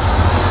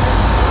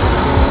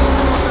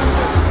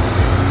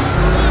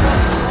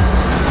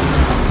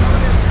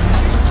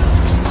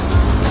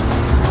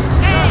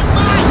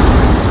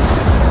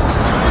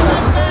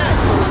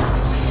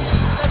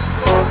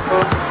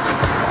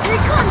 Here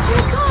he comes, here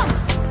he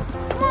comes.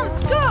 Come on,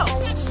 let's go.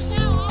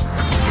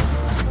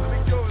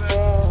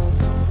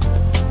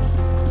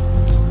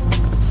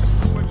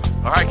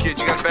 All right, kids,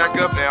 you got to back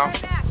up now.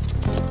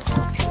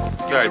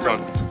 All right,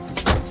 Tony.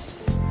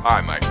 All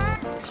right, Mike.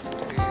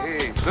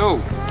 Hey, so.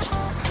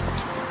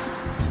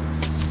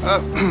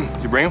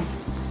 Did you bring him?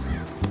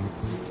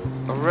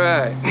 All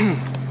right.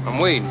 I'm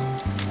waiting.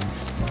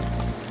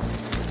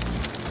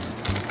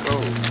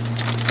 Go.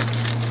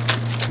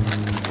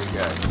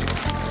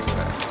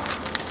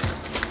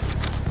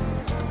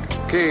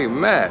 Okay,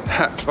 Matt.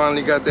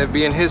 Finally got that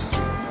B in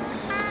history.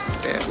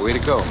 Yeah, way to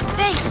go.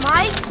 Thanks,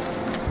 Mike.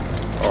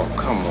 Oh,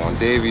 come on,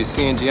 Dave. You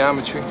seeing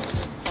geometry?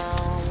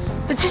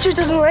 The teacher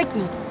doesn't like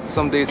me.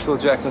 Some days Phil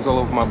Jackson's all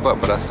over my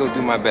butt, but I still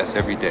do my best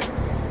every day.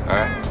 All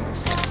right?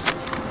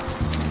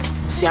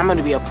 See, I'm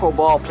gonna be a pro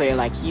ball player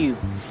like you.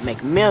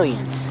 Make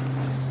millions.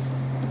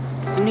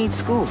 Who needs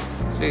school?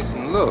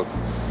 Jason, look.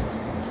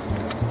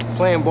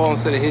 Playing ball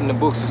instead of hitting the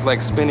books is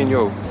like spending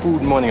your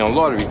food money on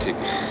lottery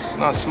tickets. It's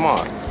not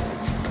smart.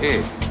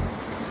 Here.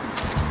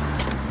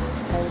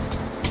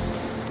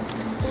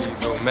 There you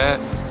go, Matt.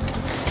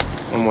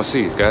 One more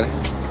C's, got it?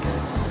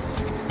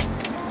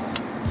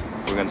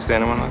 We're gonna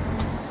stand him or not?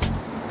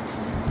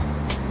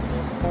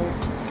 All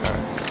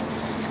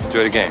right.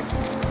 Enjoy the game.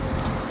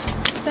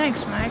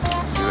 Thanks, Mike.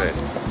 See you later.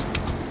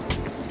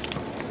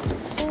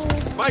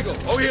 Michael,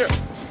 over here.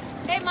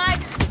 Hey,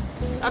 Mike.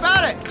 How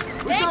about it?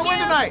 Who's gonna win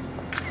tonight?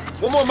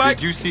 One more, Mike.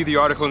 Did you see the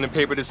article in the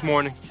paper this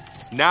morning?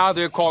 Now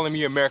they're calling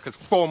me America's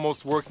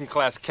foremost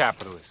working-class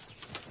capitalist.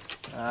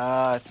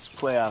 It's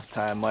playoff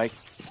time, Mike.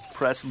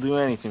 Press will do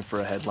anything for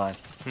a headline.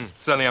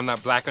 Suddenly I'm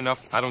not black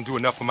enough. I don't do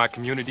enough for my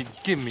community.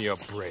 Give me a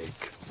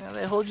break. Now,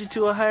 they hold you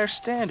to a higher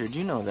standard.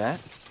 You know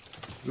that.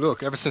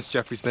 Look, ever since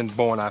Jeffrey's been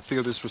born, I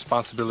feel this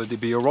responsibility to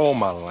be a role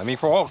model. I mean,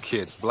 for all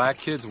kids. Black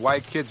kids,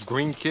 white kids,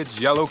 green kids,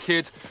 yellow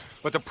kids.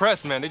 But the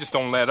press, man, they just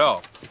don't let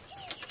up.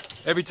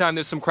 Every time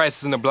there's some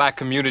crisis in the black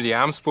community,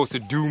 I'm supposed to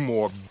do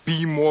more,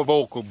 be more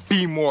vocal,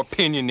 be more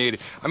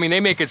opinionated. I mean, they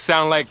make it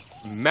sound like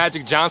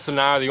Magic Johnson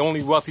and I are the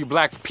only wealthy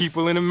black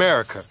people in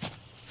America.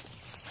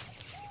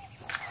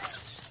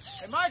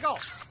 Hey, Michael.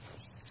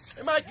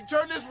 Hey, Mike, you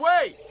turn this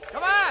way.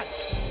 Come on.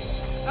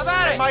 How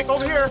about it? Mike,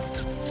 over here.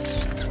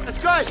 That's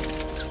good.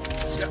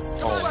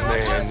 Oh,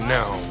 man,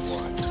 now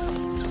what?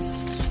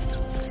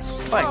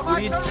 Mike, what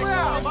are you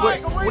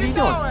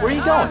doing? Where are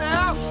you going?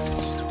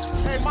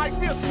 Hey, Mike,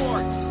 this for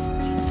it.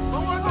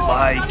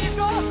 Mike,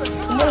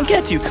 I'm gonna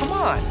get you. Come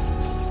on.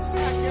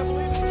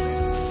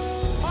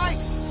 Mike,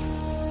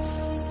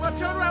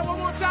 turn around one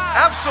more time.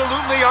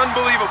 Absolutely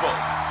unbelievable.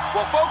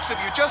 Well, folks, if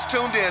you just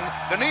tuned in,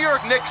 the New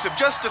York Knicks have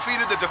just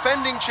defeated the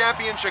defending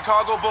champion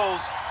Chicago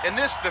Bulls in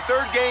this, the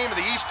third game of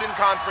the Eastern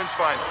Conference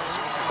Finals.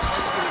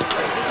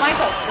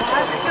 Michael,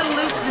 how's it feel to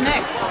lose to the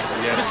Knicks?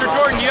 Mr.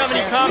 Jordan, do you have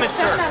any comments,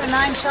 sir? 7 out of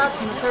 9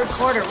 shots in the third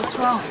quarter. What's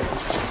wrong?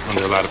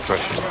 Under a lot of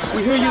pressure.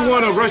 We hear you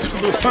want to rush to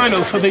the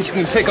finals so they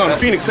can take on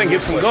Phoenix and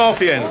get some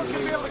golf in.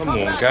 Come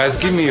on, guys,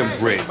 give me a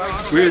break.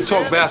 We're here to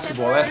talk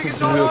basketball. Ask me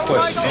some real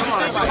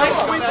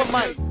questions.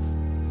 Mike.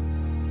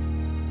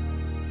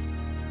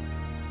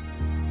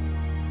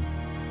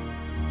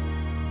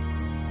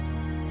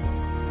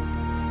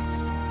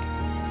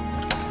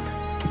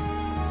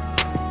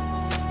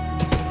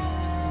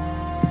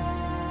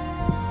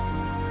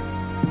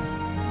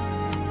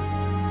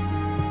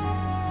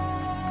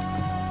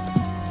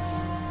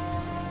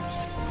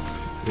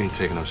 We ain't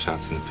taking no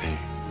shots in the paint.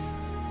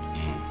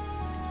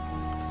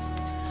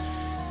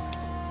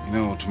 You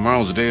know,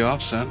 tomorrow's a day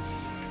off, son.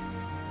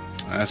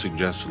 I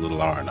suggest a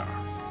little R&R.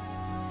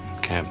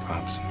 Can't,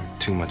 Pops.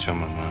 Too much on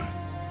my mind.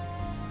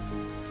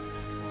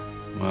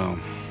 Well,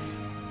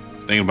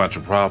 thinking about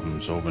your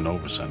problems over and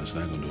over, son, it's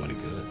not gonna do any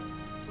good.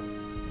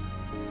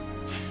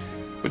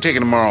 We're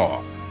taking tomorrow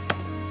off.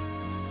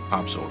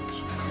 Pop's orders.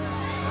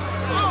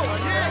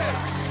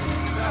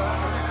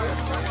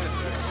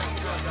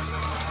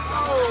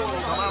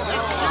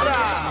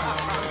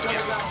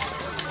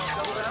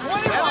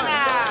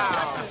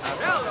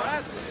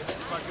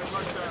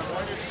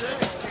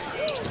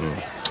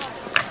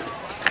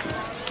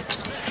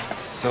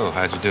 So,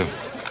 how'd you do?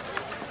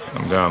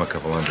 I'm down a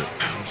couple hundred.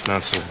 It's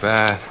not so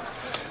bad.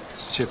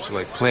 chips are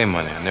like play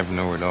money. I never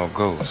know where it all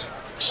goes.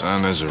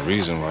 Son, there's a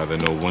reason why there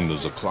are no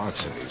windows or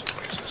clocks in these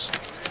places.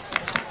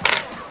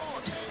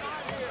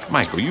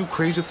 Michael, you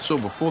crazy? That's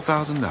over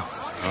 $4,000.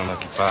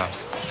 Unlucky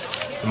Pops.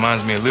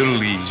 Reminds me of Little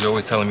Leagues. You're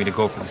always telling me to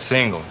go for the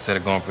single instead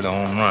of going for the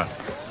home run.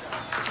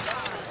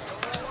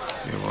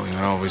 Yeah, well,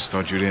 I always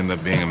thought you'd end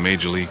up being a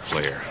major league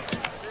player.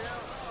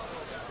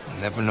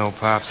 Never know,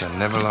 Pops. I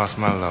never lost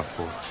my love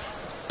for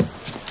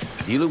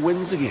it. Dealer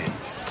wins again.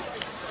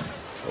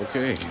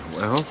 Okay,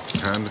 well,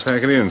 time to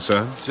pack it in,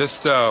 son.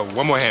 Just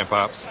one more hand,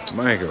 Pops.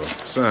 Michael,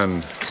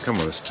 son, come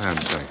on, it's time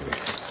to pack it in.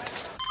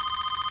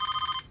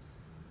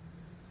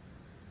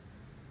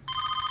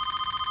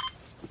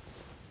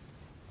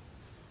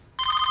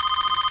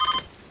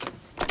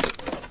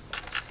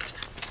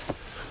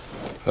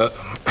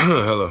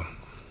 Hello.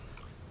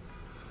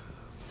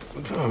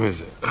 What time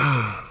is it?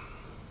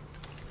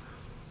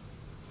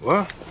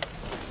 What?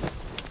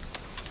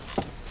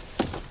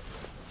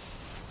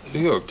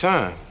 New York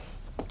Times.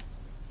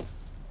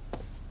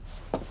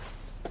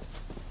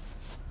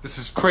 This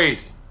is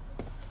crazy.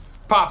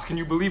 Pops, can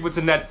you believe what's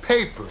in that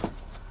paper?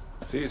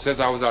 See, it says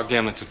I was out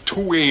gambling till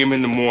 2 a.m.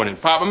 in the morning.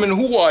 Pop, I mean,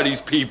 who are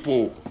these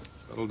people?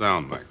 Settle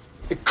down, Mike.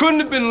 It couldn't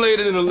have been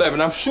later than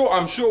 11. I'm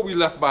sure we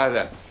left by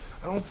that.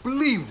 I don't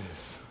believe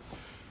this.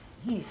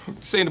 You're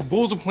saying the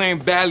Bulls are playing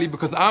badly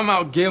because I'm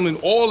out gambling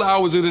all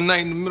hours of the night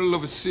in the middle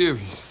of a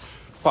series.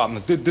 Pop,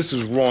 this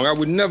is wrong. I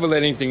would never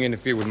let anything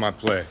interfere with my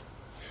play.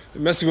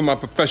 They're messing with my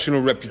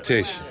professional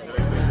reputation.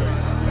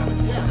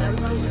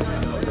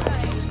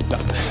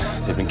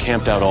 They've been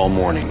camped out all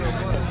morning.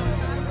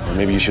 Or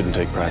maybe you shouldn't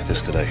take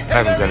practice today.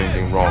 I haven't done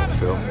anything wrong,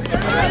 Phil.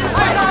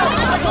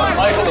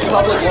 Michael, the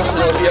public wants to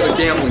know if you have a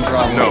gambling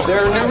problem. No.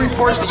 There are new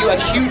reports that you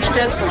have huge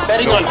debts from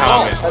betting on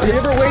golf. Have you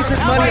ever wagered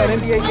money on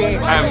NBA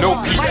games? I have no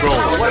Pete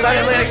Rose. What about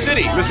Atlantic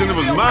City? Listen, it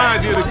was my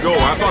idea to go.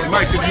 I thought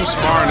Mike could use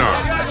sparring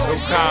arm. No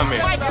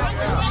comment.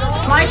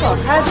 Michael,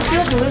 how does it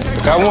feel to lose?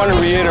 I want to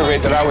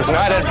reiterate that I was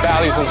not at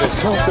Bally's until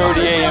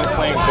 2:30 a.m.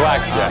 playing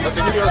blackjack. But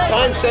the New York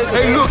Times says...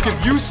 Hey, look,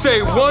 if you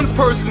say one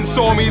person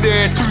saw me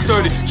there at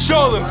 2:30,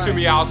 show them to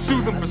me. I'll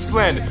sue them for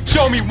slander.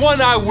 Show me one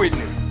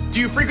eyewitness. Do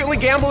you frequently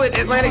gamble at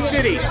Atlantic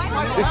City?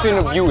 This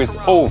interview is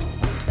over.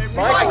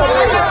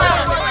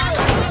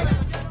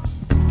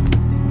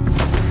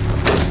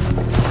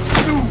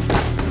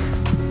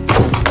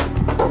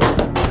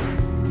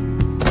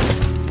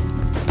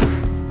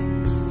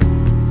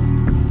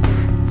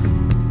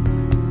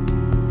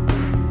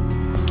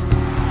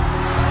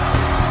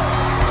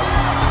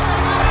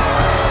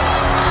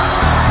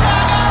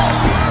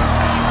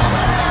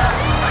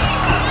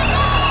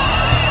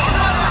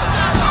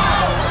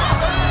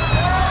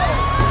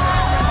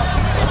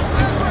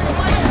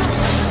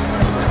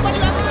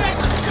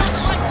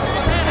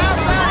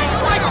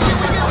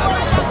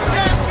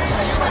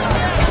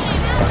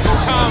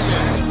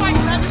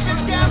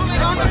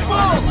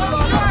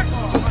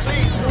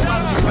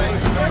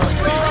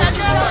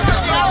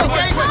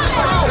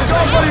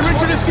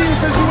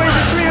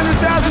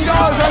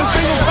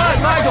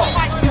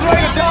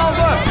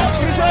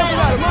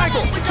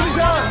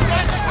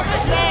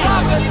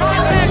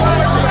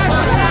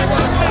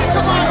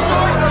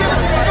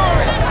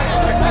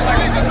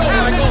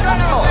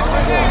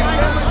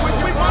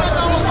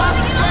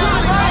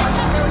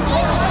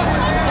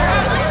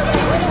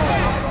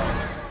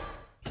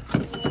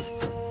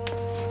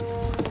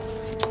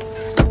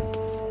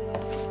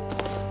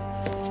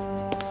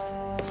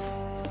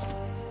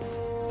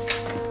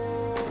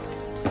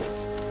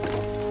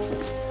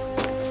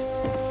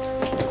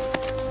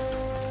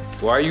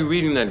 Why are you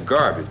reading that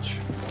garbage?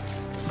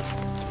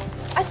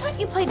 I thought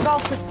you played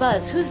golf with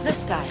Buzz. Who's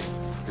this guy?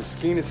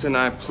 Skinas and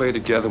I play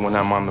together when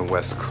I'm on the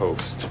West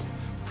Coast.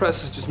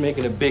 Press is just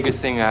making a bigger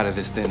thing out of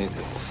this than it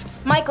is.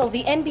 Michael,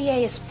 the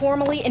NBA is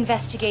formally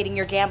investigating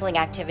your gambling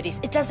activities.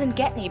 It doesn't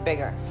get any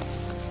bigger.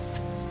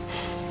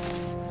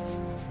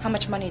 How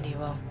much money do you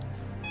owe?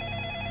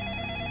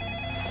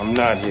 I'm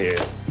not here.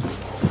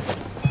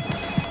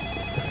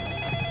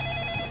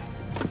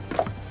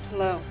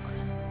 Hello.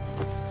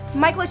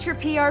 Michael, it's your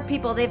PR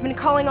people. They've been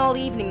calling all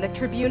evening. The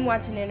Tribune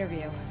wants an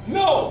interview.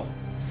 No!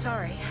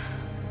 Sorry.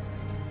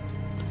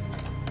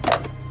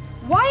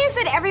 Why is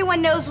it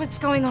everyone knows what's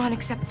going on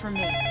except for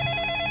me?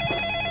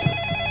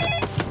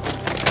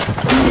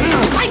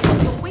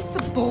 Michael, wake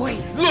the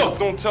boys. Look,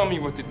 don't tell me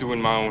what to do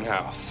in my own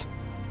house.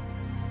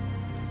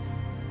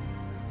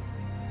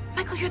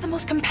 Michael, you're the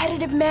most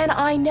competitive man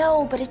I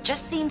know, but it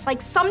just seems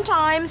like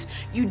sometimes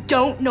you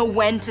don't know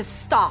when to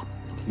stop.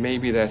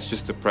 Maybe that's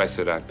just the price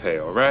that I pay,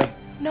 all right?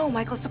 No,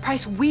 Michael, it's the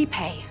price we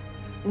pay.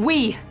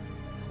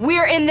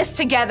 We're in this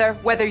together,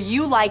 whether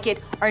you like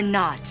it or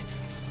not.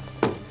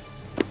 I'm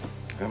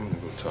gonna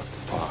go talk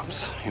to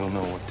Pops. He'll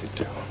know what to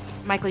do.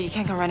 Michael, you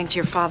can't go running to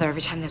your father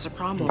every time there's a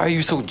problem. Why are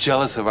you so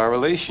jealous of our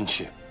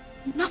relationship?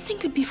 Nothing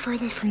could be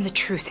further from the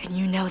truth, and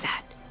you know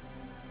that.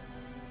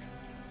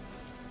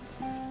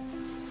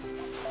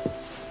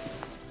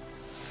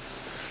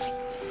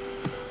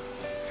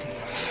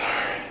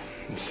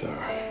 I'm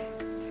sorry.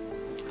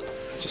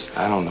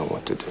 I don't know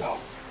what to do.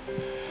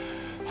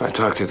 If I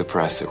talk to the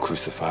press, they'll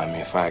crucify me.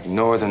 If I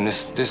ignore them,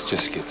 this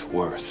just gets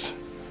worse.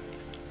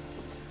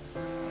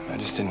 I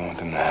just didn't want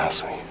them to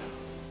hassle you.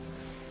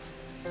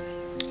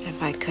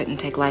 If I couldn't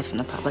take life in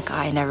the public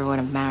eye, I never would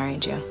have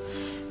married you.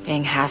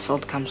 Being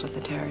hassled comes with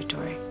the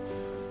territory.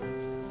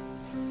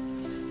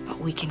 But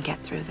we can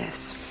get through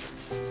this.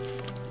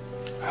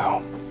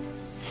 How?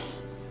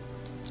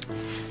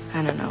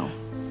 I don't know.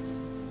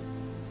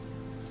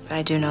 But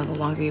I do know the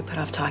longer you put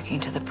off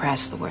talking to the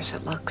press, the worse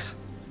it looks.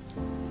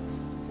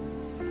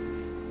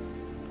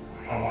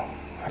 Oh,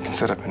 I can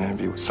set up an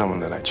interview with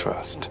someone that I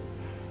trust.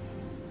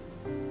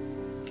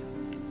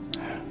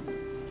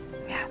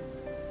 Yeah.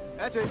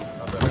 That's it.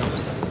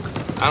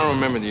 I don't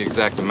remember the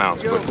exact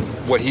amounts, but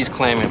what he's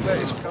claiming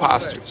is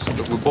preposterous.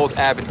 We're both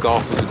avid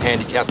golfers with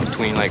handicaps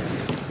between like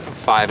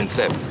 5 and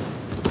 7.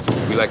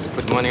 We like to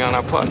put money on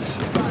our putts.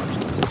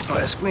 Oh,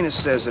 Esquina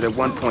says that at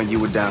one point you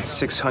were down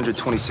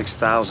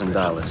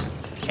 $626,000,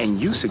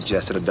 and you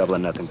suggested a double or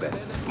nothing bet.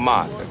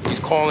 Ma, he's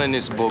calling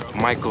this book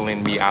Michael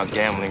and Me Out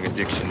Gambling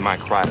Addiction, My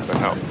Cry for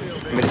Help.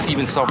 I mean, it's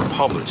even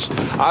self-published.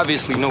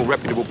 Obviously, no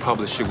reputable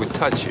publisher would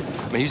touch it.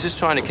 I mean, he's just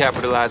trying to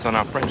capitalize on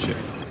our friendship.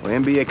 Well,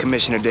 NBA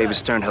Commissioner David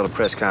Stern held a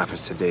press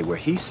conference today where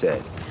he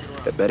said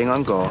that betting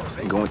on golf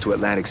and going to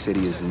Atlantic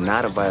City is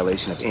not a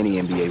violation of any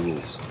NBA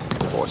rules.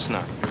 Of course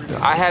not.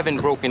 I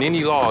haven't broken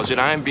any laws, yet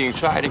I am being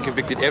tried and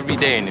convicted every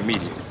day in the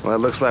media. Well, it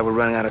looks like we're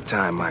running out of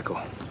time, Michael.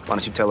 Why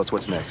don't you tell us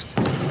what's next?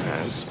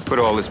 Let's put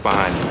all this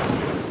behind you.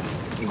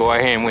 Go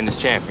ahead and win this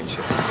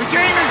championship. The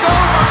game is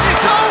over!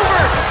 It's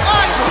over!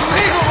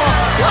 Unbelievable!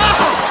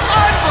 Wow!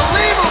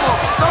 Unbelievable!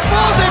 The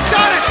Bulls have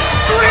done it!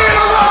 3 in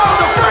a row!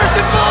 The first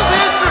in Bulls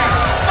history!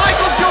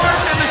 Michael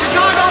Jordan and the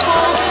Chicago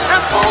Bulls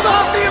have pulled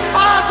off the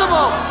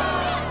impossible!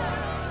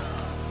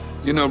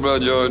 You know,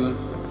 Brother Jordan,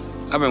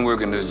 I've been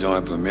working this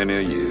joint for many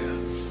a year.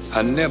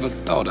 I never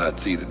thought I'd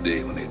see the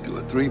day when they do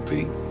a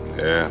three-peat.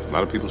 Yeah, a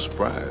lot of people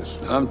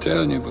surprised. I'm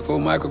telling you, before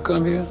Michael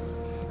come here,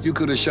 you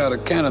could have shot a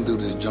cannon through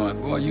this joint,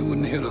 boy. You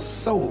wouldn't hit a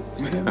soul.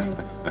 You hear me?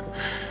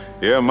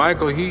 Yeah,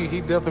 Michael, he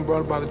definitely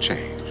brought about a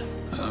change.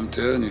 I'm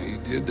telling you, he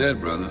did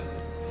that, brother.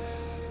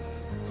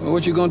 Well,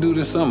 what you gonna do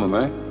this summer,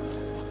 man?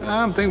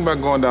 I'm thinking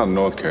about going down to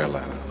North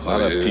Carolina. A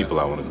lot of yeah. people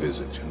I want to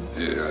visit, you know.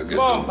 Yeah, I guess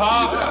Come on, I'll see you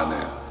Pop. down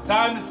there. It's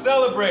time to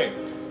celebrate.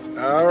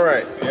 All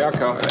right, here I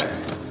come.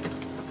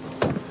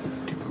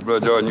 Well,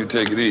 Brother Jordan, you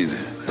take it easy.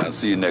 I'll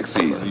see you next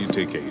season. You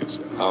take care of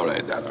yourself. All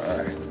right, Doctor. All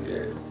right.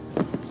 Yeah.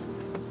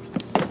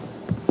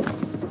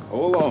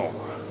 Hold on.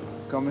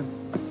 Coming.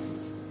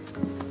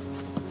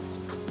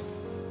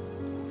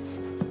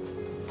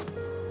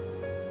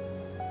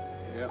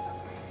 Yep.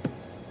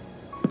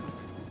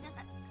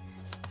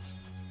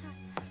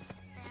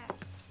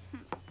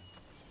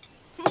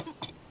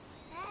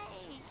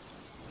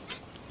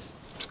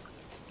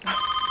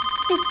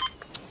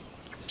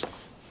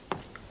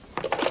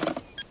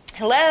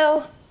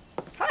 Hello.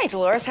 Hi,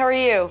 Dolores. How are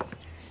you?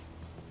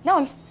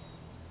 No,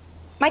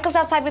 Michael's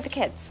outside with the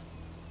kids.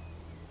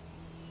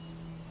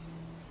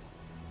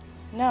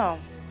 No.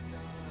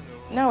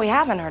 No, we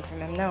haven't heard from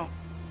him, no.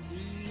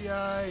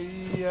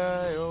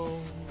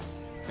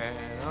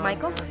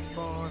 Michael?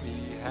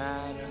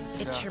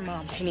 It's your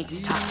mom. She needs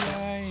to talk to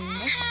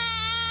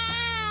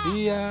you.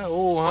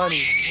 E-I-O,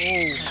 honey.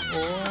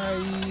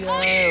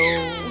 O-I-E-I-O.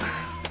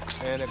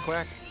 And a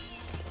quack.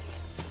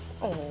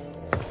 Oh.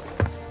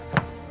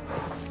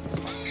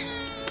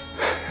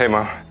 Hey,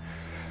 Mom.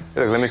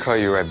 Look, let me call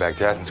you right back.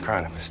 Jasmine's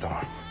crying up a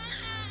storm.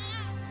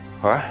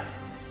 What?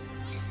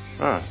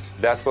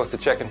 Dad's supposed to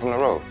check in from the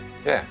road.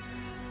 Yeah.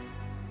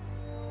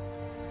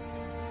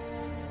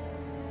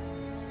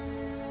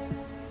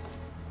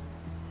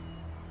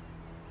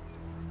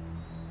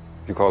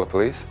 You call the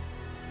police?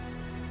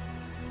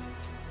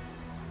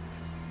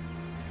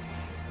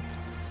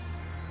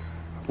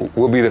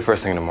 We'll be the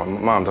first thing in the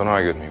morning. Mom, don't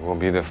argue with me. We'll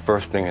be the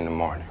first thing in the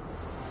morning.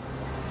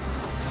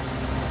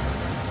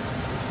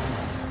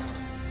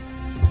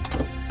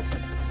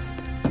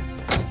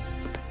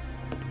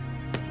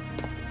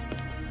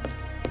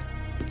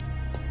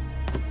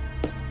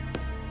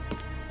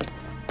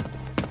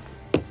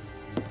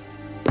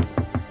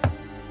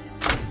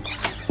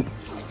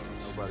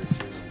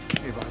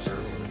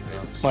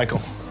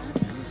 Michael.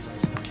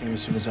 Came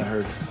as soon as I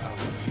heard.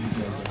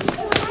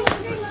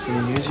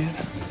 Any news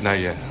yet? Not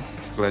yet.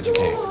 Glad you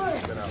came.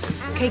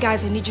 Okay,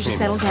 guys, I need you to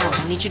settle down.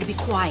 I need you to be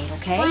quiet,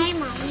 okay? Why,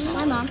 Mommy?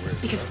 Why, Mom?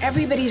 Because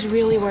everybody's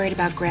really worried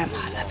about Grandpa,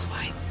 that's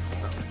why.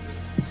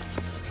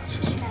 Let's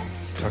just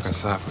talk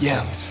outside for a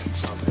Yeah.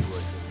 second.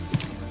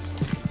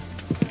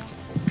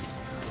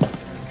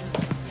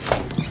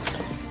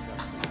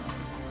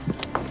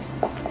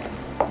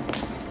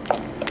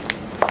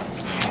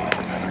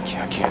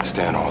 I can't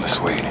stand all this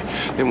waiting.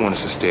 They want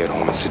us to stay at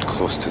home and sit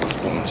close to the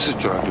phone. This is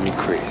driving me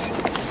crazy.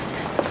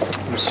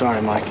 I'm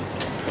sorry, Mike. I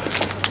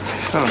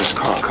found his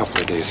car a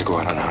couple of days ago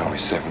out on Highway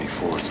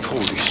 74. It's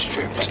totally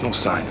stripped. There's no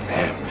sign of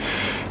him.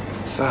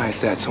 Besides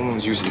that, someone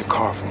was using the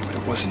car for him, but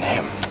it wasn't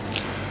him.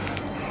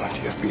 Like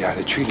the FBI,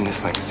 they're treating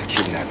this like it's a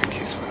kidnapping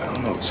case, but I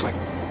don't know. It's like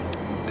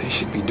they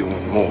should be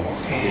doing more.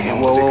 Hey,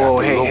 whoa,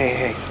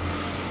 hey.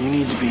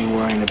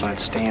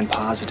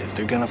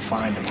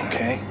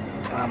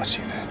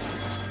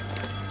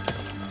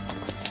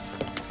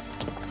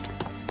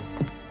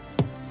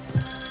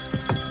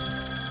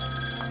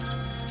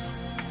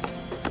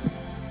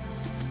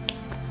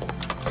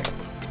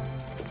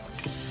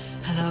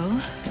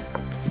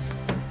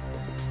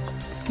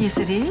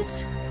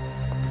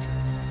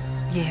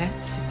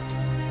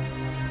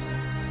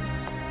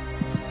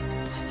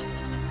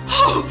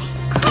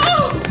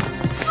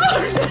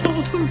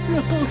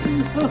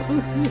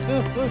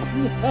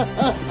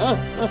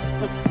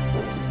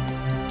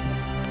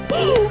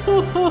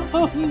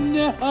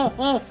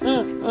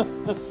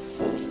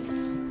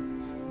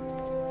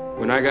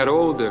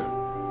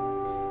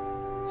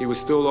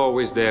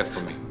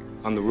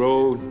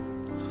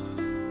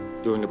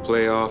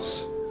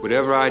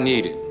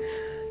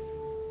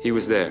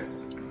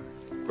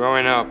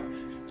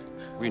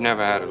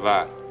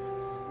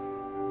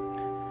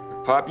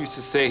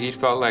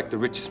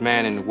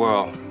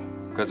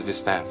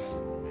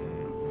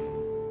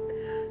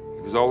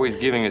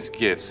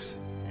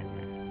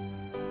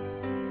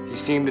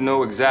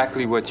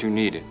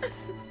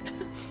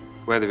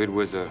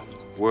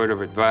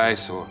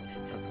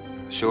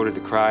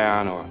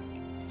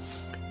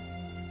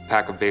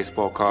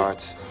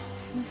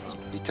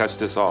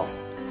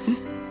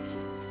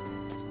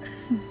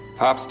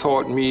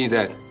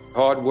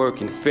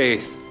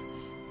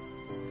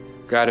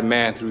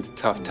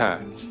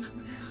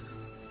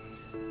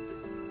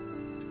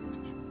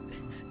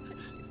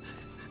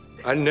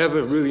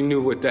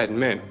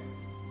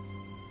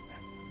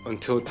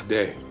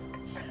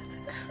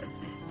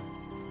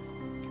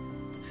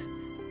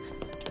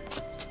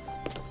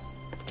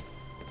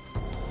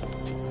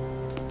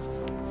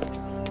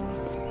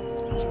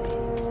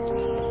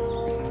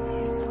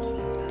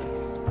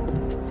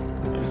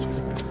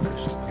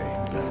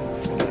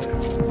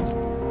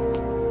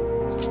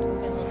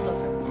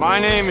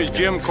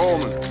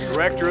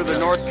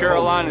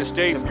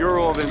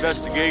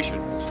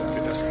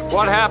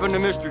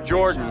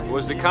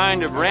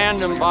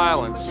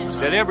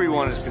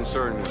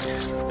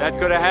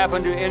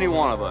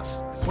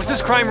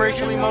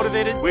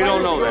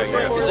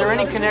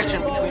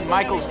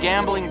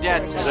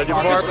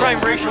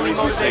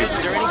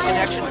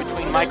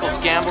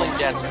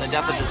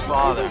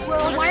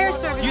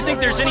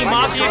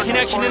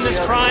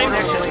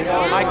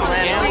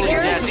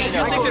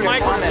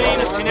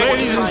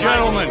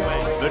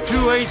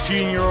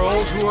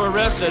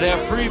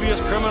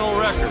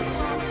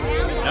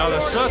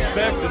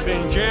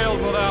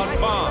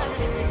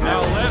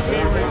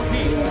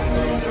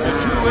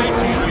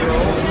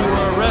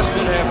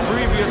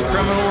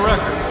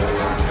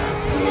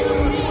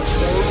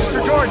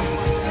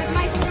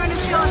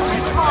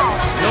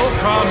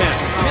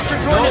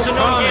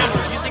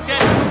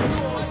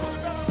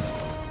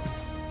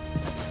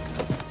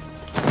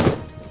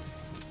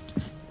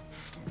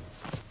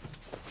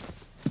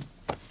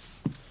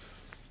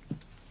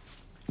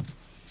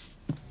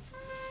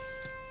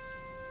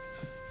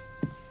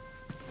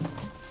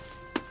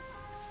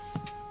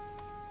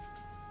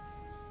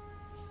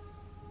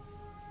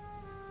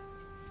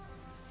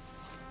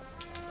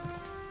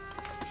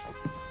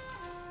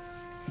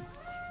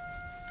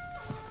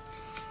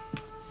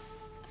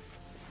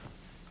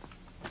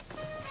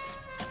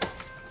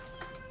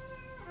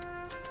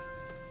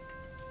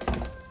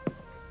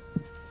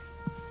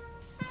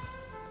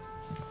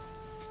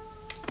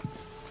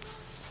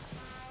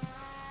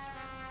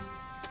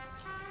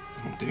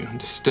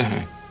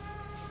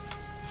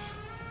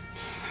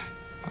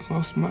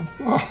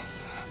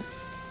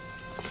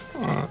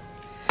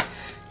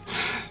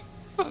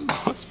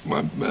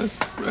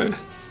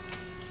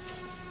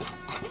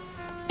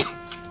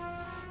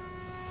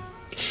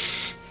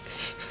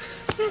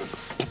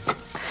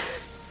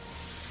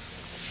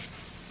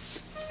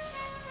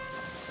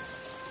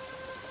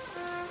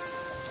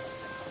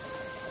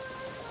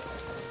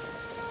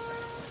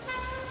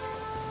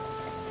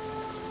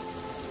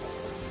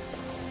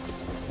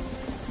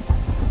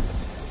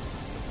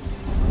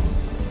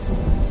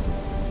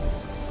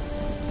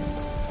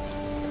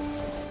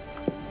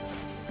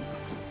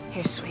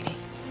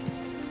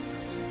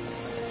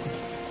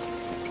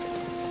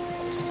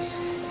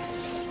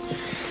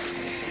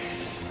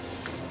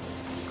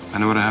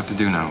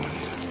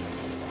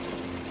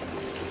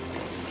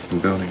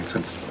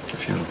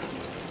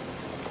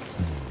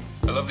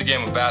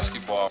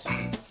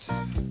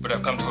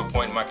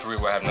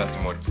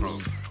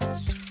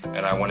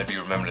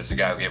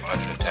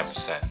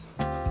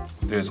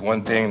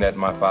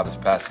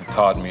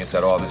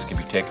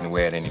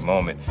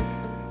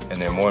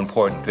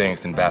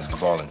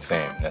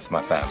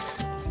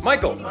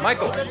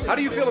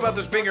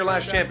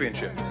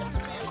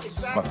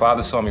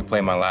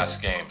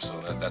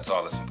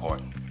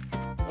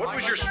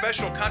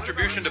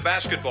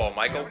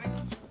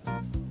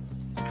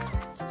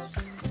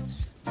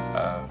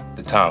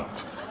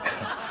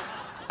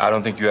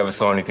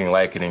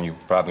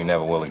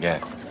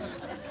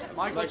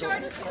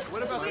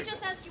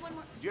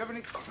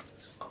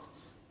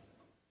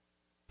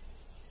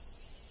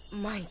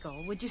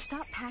 Michael, would you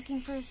stop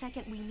packing for a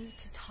second? We need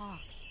to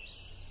talk.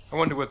 I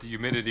wonder what the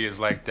humidity is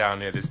like down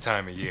there this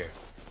time of year.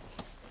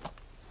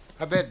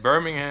 I bet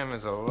Birmingham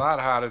is a lot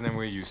hotter than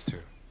we're used to.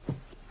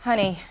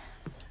 Honey,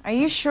 are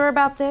you sure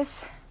about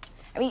this?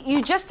 I mean,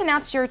 you just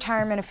announced your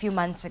retirement a few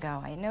months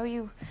ago. I know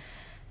you've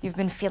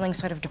been feeling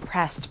sort of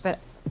depressed, but...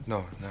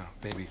 No,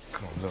 baby,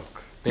 come on,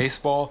 look.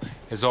 Baseball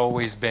has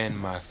always been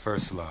my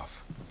first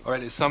love. All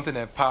right, it's something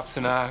that Pops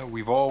and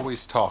we've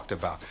always talked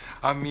about.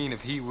 I mean,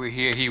 if he were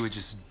here, he would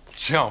just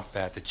jump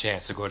at the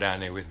chance to go down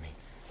there with me.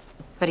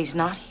 But he's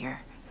not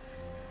here.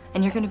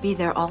 And you're gonna be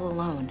there all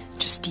alone.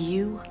 Just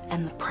you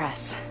and the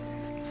press.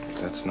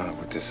 That's not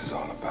what this is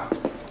all about.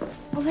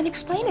 Well, then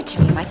explain it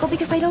to me, Michael,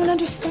 because I don't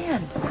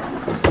understand.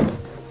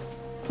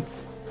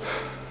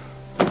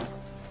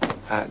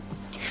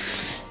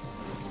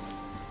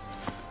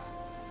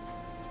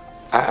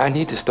 I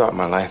need to start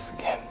my life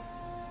again.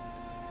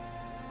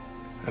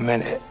 I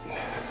mean,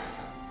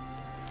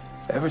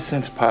 ever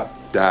since Pop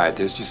died,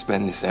 there's just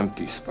been this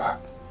empty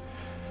spot.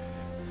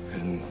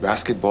 And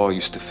basketball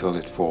used to fill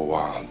it for a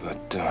while,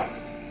 but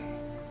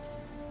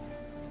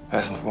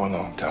hasn't for a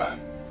long time.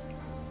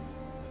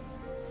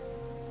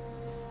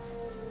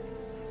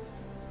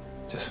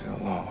 Just feel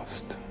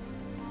lost.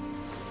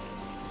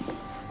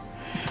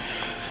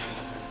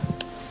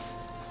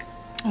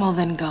 Well,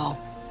 then go.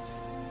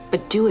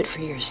 But do it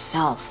for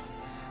yourself.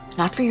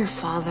 Not for your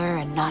father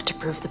and not to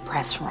prove the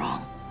press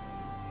wrong.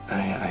 I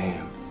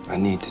am. I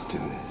need to do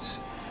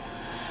this.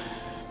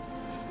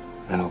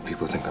 I know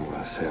people think I'm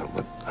going to fail,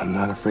 but I'm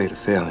not afraid of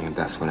failing if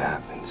that's what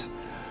happens.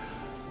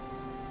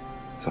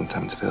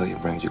 Sometimes failure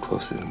brings you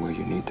closer to where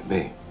you need to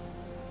be.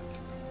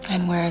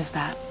 And where is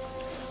that?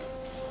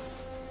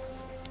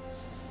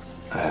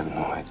 I have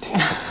no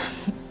idea.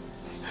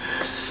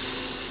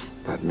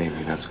 But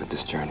maybe that's what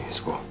this journey is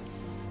for.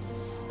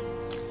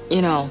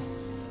 You know,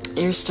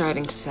 you're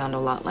starting to sound a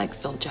lot like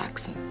Phil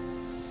Jackson.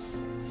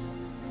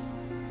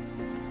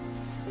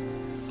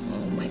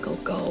 Oh, Michael,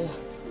 go.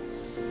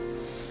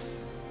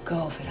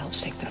 Go if it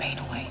helps take the pain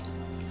away.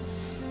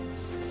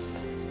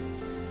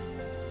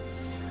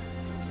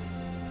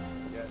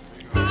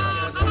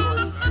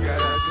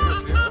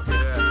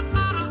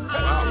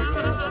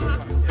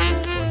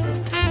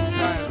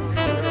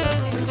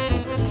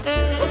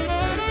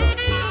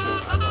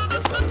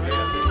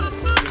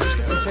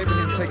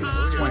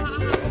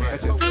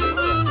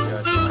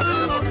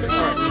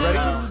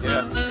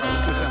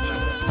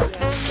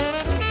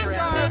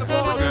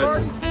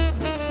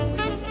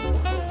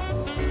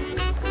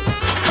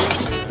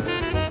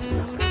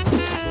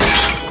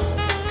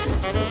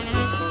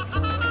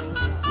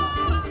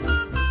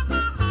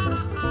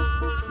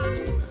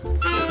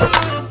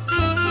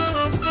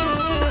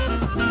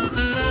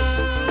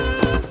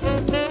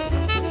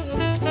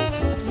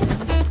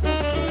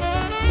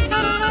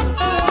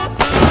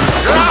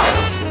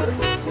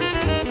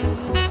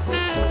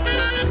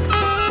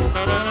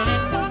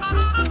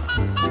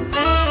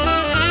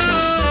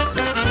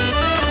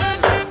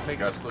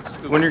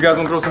 When you guys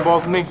gonna throw some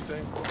balls to me?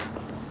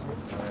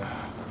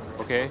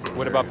 Okay,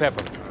 what about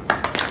Pepper?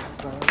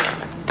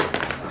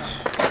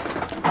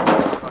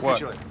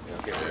 What?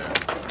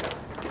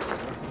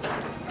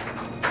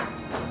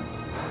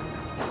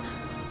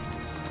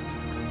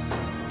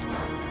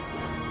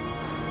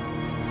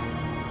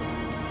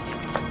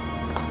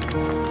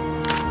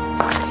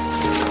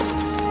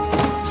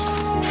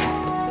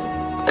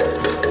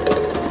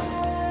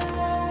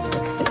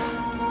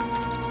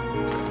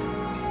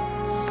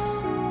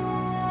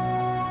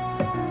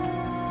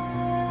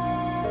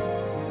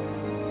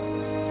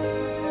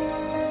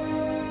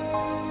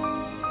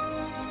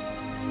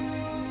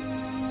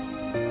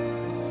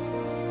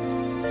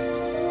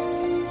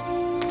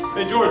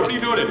 Hey, Jordan, what are you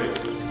doing in here?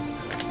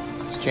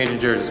 Just changing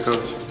jerseys, coach.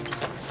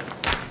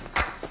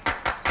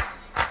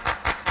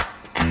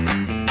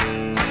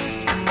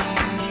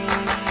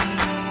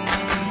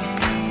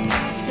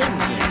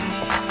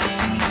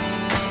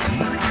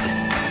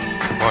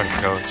 Morning,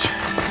 coach.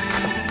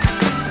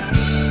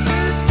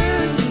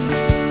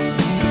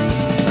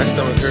 My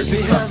stomach hurts.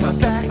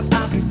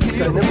 This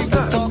guy never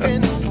stops.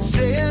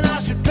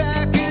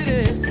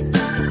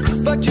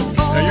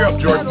 Hey, you're up,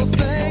 Jordan.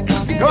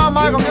 Come on,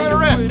 Michael, give it a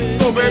rip. Let's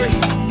go, baby.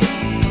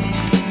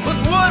 Put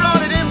some wood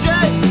on it, MJ.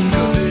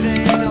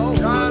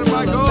 John,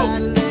 Michael.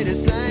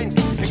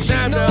 Take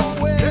time now.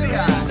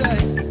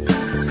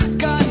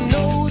 God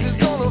knows it's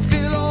gonna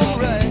feel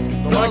alright.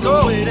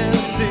 Michael. Wait and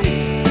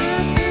see.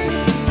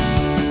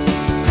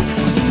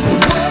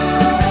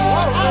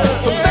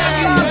 Back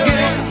in the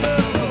game.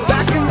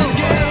 Back in the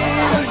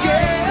game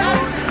again.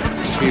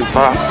 See you,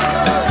 Pop.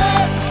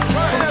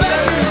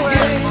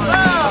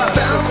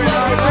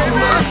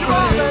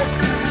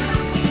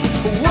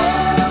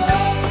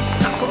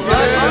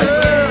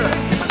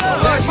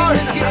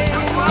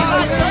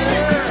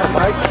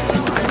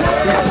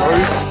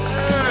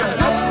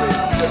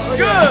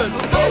 Good.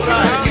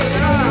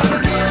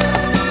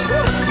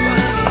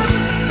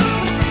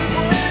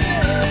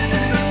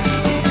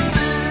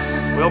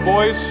 Well,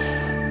 boys,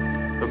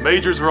 the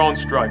majors are on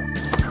strike.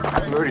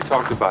 We already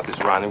talked about this,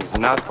 Ron. It was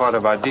not part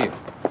of our deal.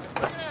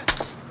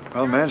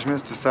 Well,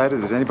 management's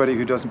decided that anybody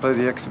who doesn't play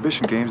the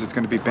exhibition games is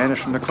going to be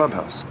banished from the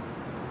clubhouse.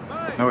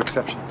 No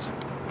exceptions.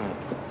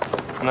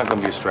 I'm not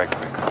going to be a strike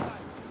breaker.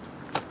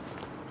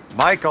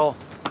 Michael!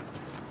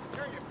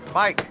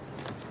 Mike!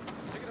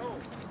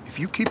 If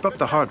you keep up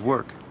the hard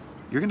work,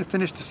 you're going to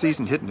finish the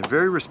season hitting a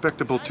very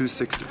respectable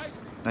 260.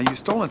 Now, you've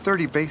stolen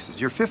 30 bases.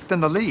 You're 5th in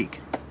the league.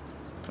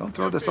 Don't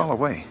throw this all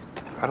away.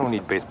 I don't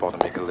need baseball to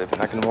make a living.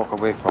 I can walk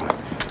away from it.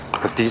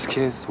 But these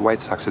kids, the White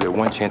Sox, are their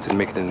one chance at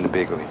making it in the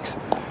big leagues.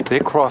 They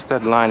cross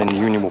that line and the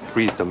union will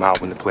freeze them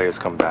out when the players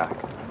come back.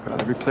 Well,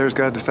 every player's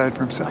got to decide for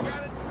himself.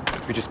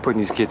 We're just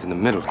putting these kids in the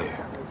middle here.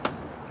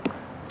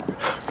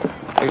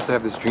 I used to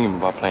have this dream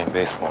about playing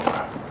baseball,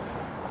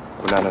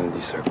 but not under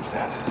these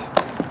circumstances.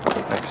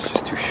 Life is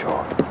just too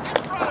short.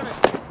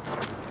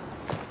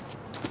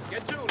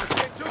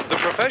 The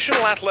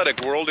professional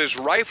athletic world is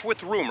rife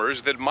with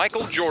rumors that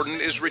Michael Jordan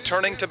is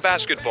returning to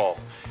basketball.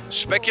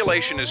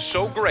 Speculation is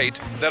so great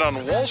that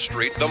on Wall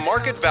Street, the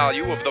market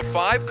value of the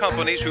 5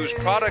 companies whose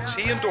products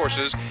he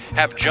endorses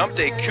have jumped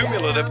a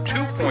cumulative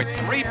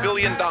 $2.3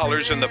 billion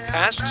in the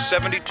past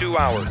 72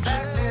 hours.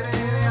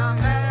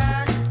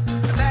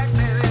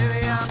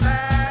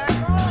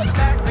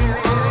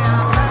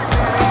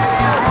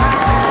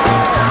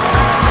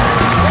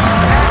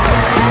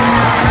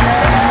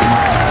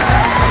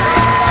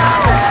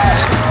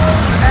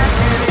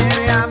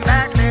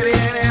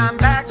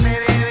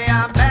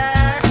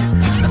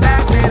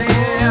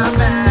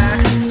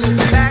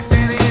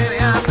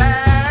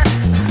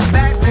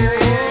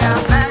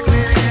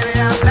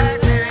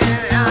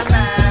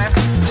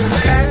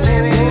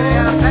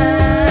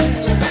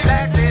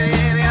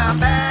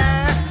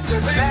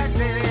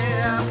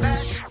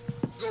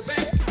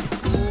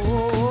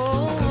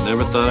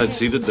 Thought I'd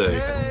see the day.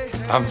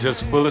 I'm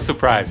just full of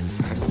surprises.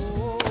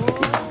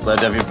 Glad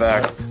to have you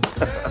back.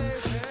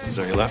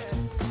 So you left?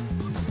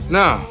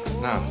 No.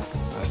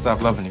 I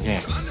stopped loving the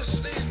game.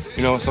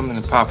 You know, something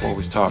that Pop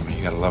always taught me,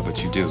 you gotta love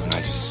what you do, and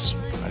I just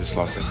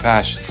lost that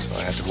passion, so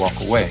I had to walk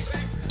away.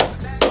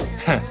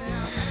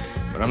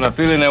 But I'm not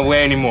feeling that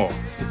way anymore.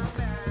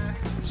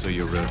 So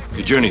your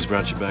journey's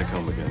brought you back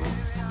home again.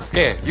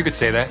 Yeah, you could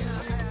say that.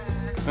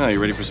 Oh,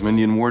 you ready for some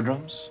Indian war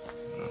drums?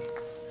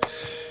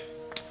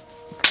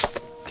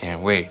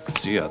 Can't wait.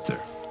 See you out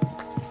there.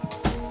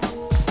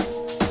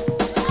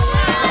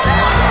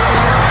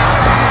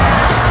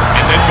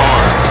 And then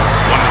Barnes,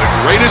 one of the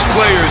greatest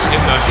players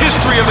in the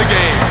history of the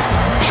game.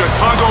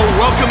 Chicago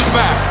welcomes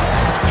back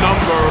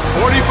number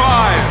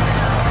 45,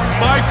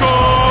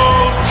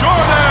 Michael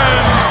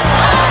Jordan.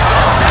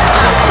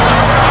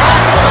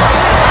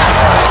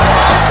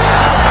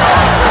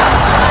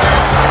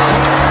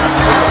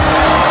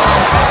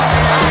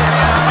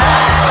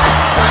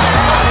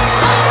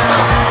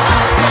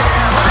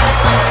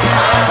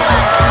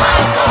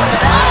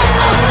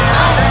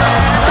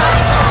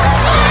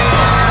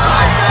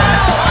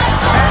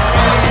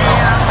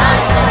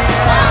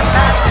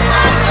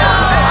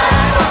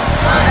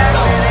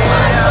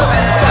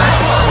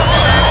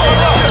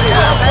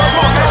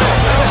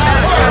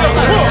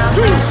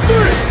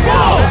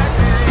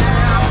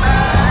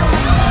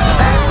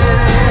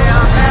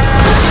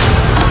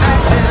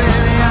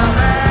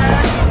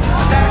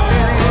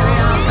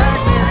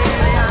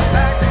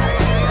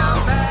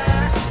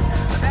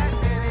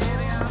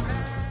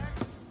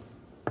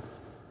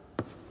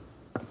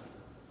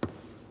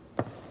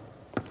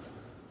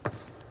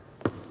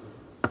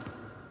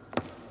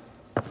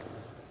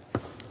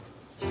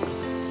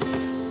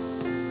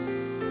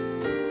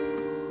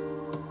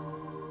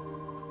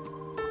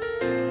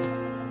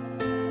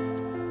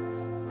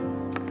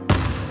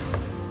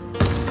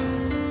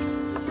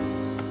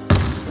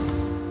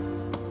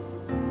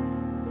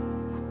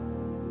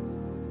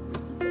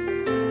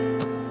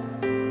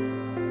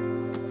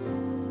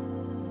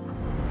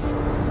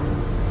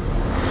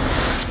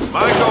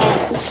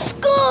 Michael!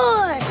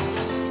 Score!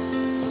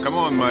 Come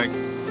on, Mike.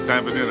 It's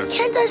time for dinner.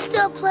 Can't I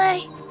still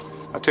play?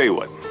 I'll tell you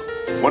what.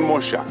 One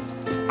more shot.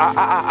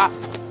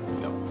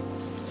 No.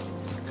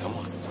 Come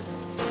on.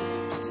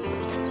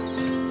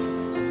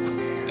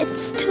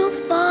 It's too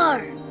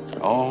far.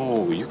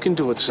 Oh, you can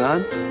do it,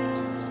 son.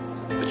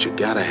 But you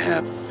gotta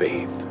have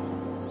faith.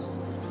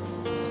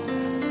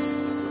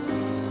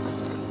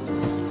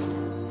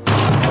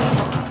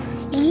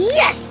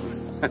 Yes!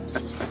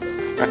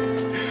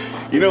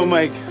 You know,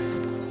 Mike,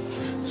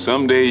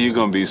 someday you're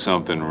gonna be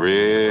something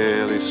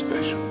really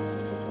special.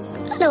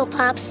 I know,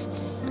 Pops.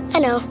 I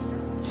know.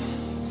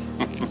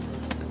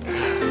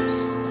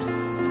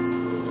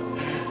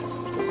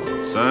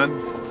 Son,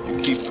 you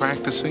keep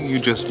practicing, you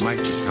just might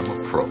become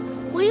a pro.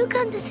 Will you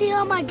come to see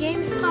all my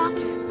games,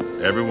 Pops?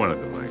 Every one of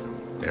them,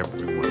 Michael.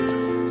 Every one.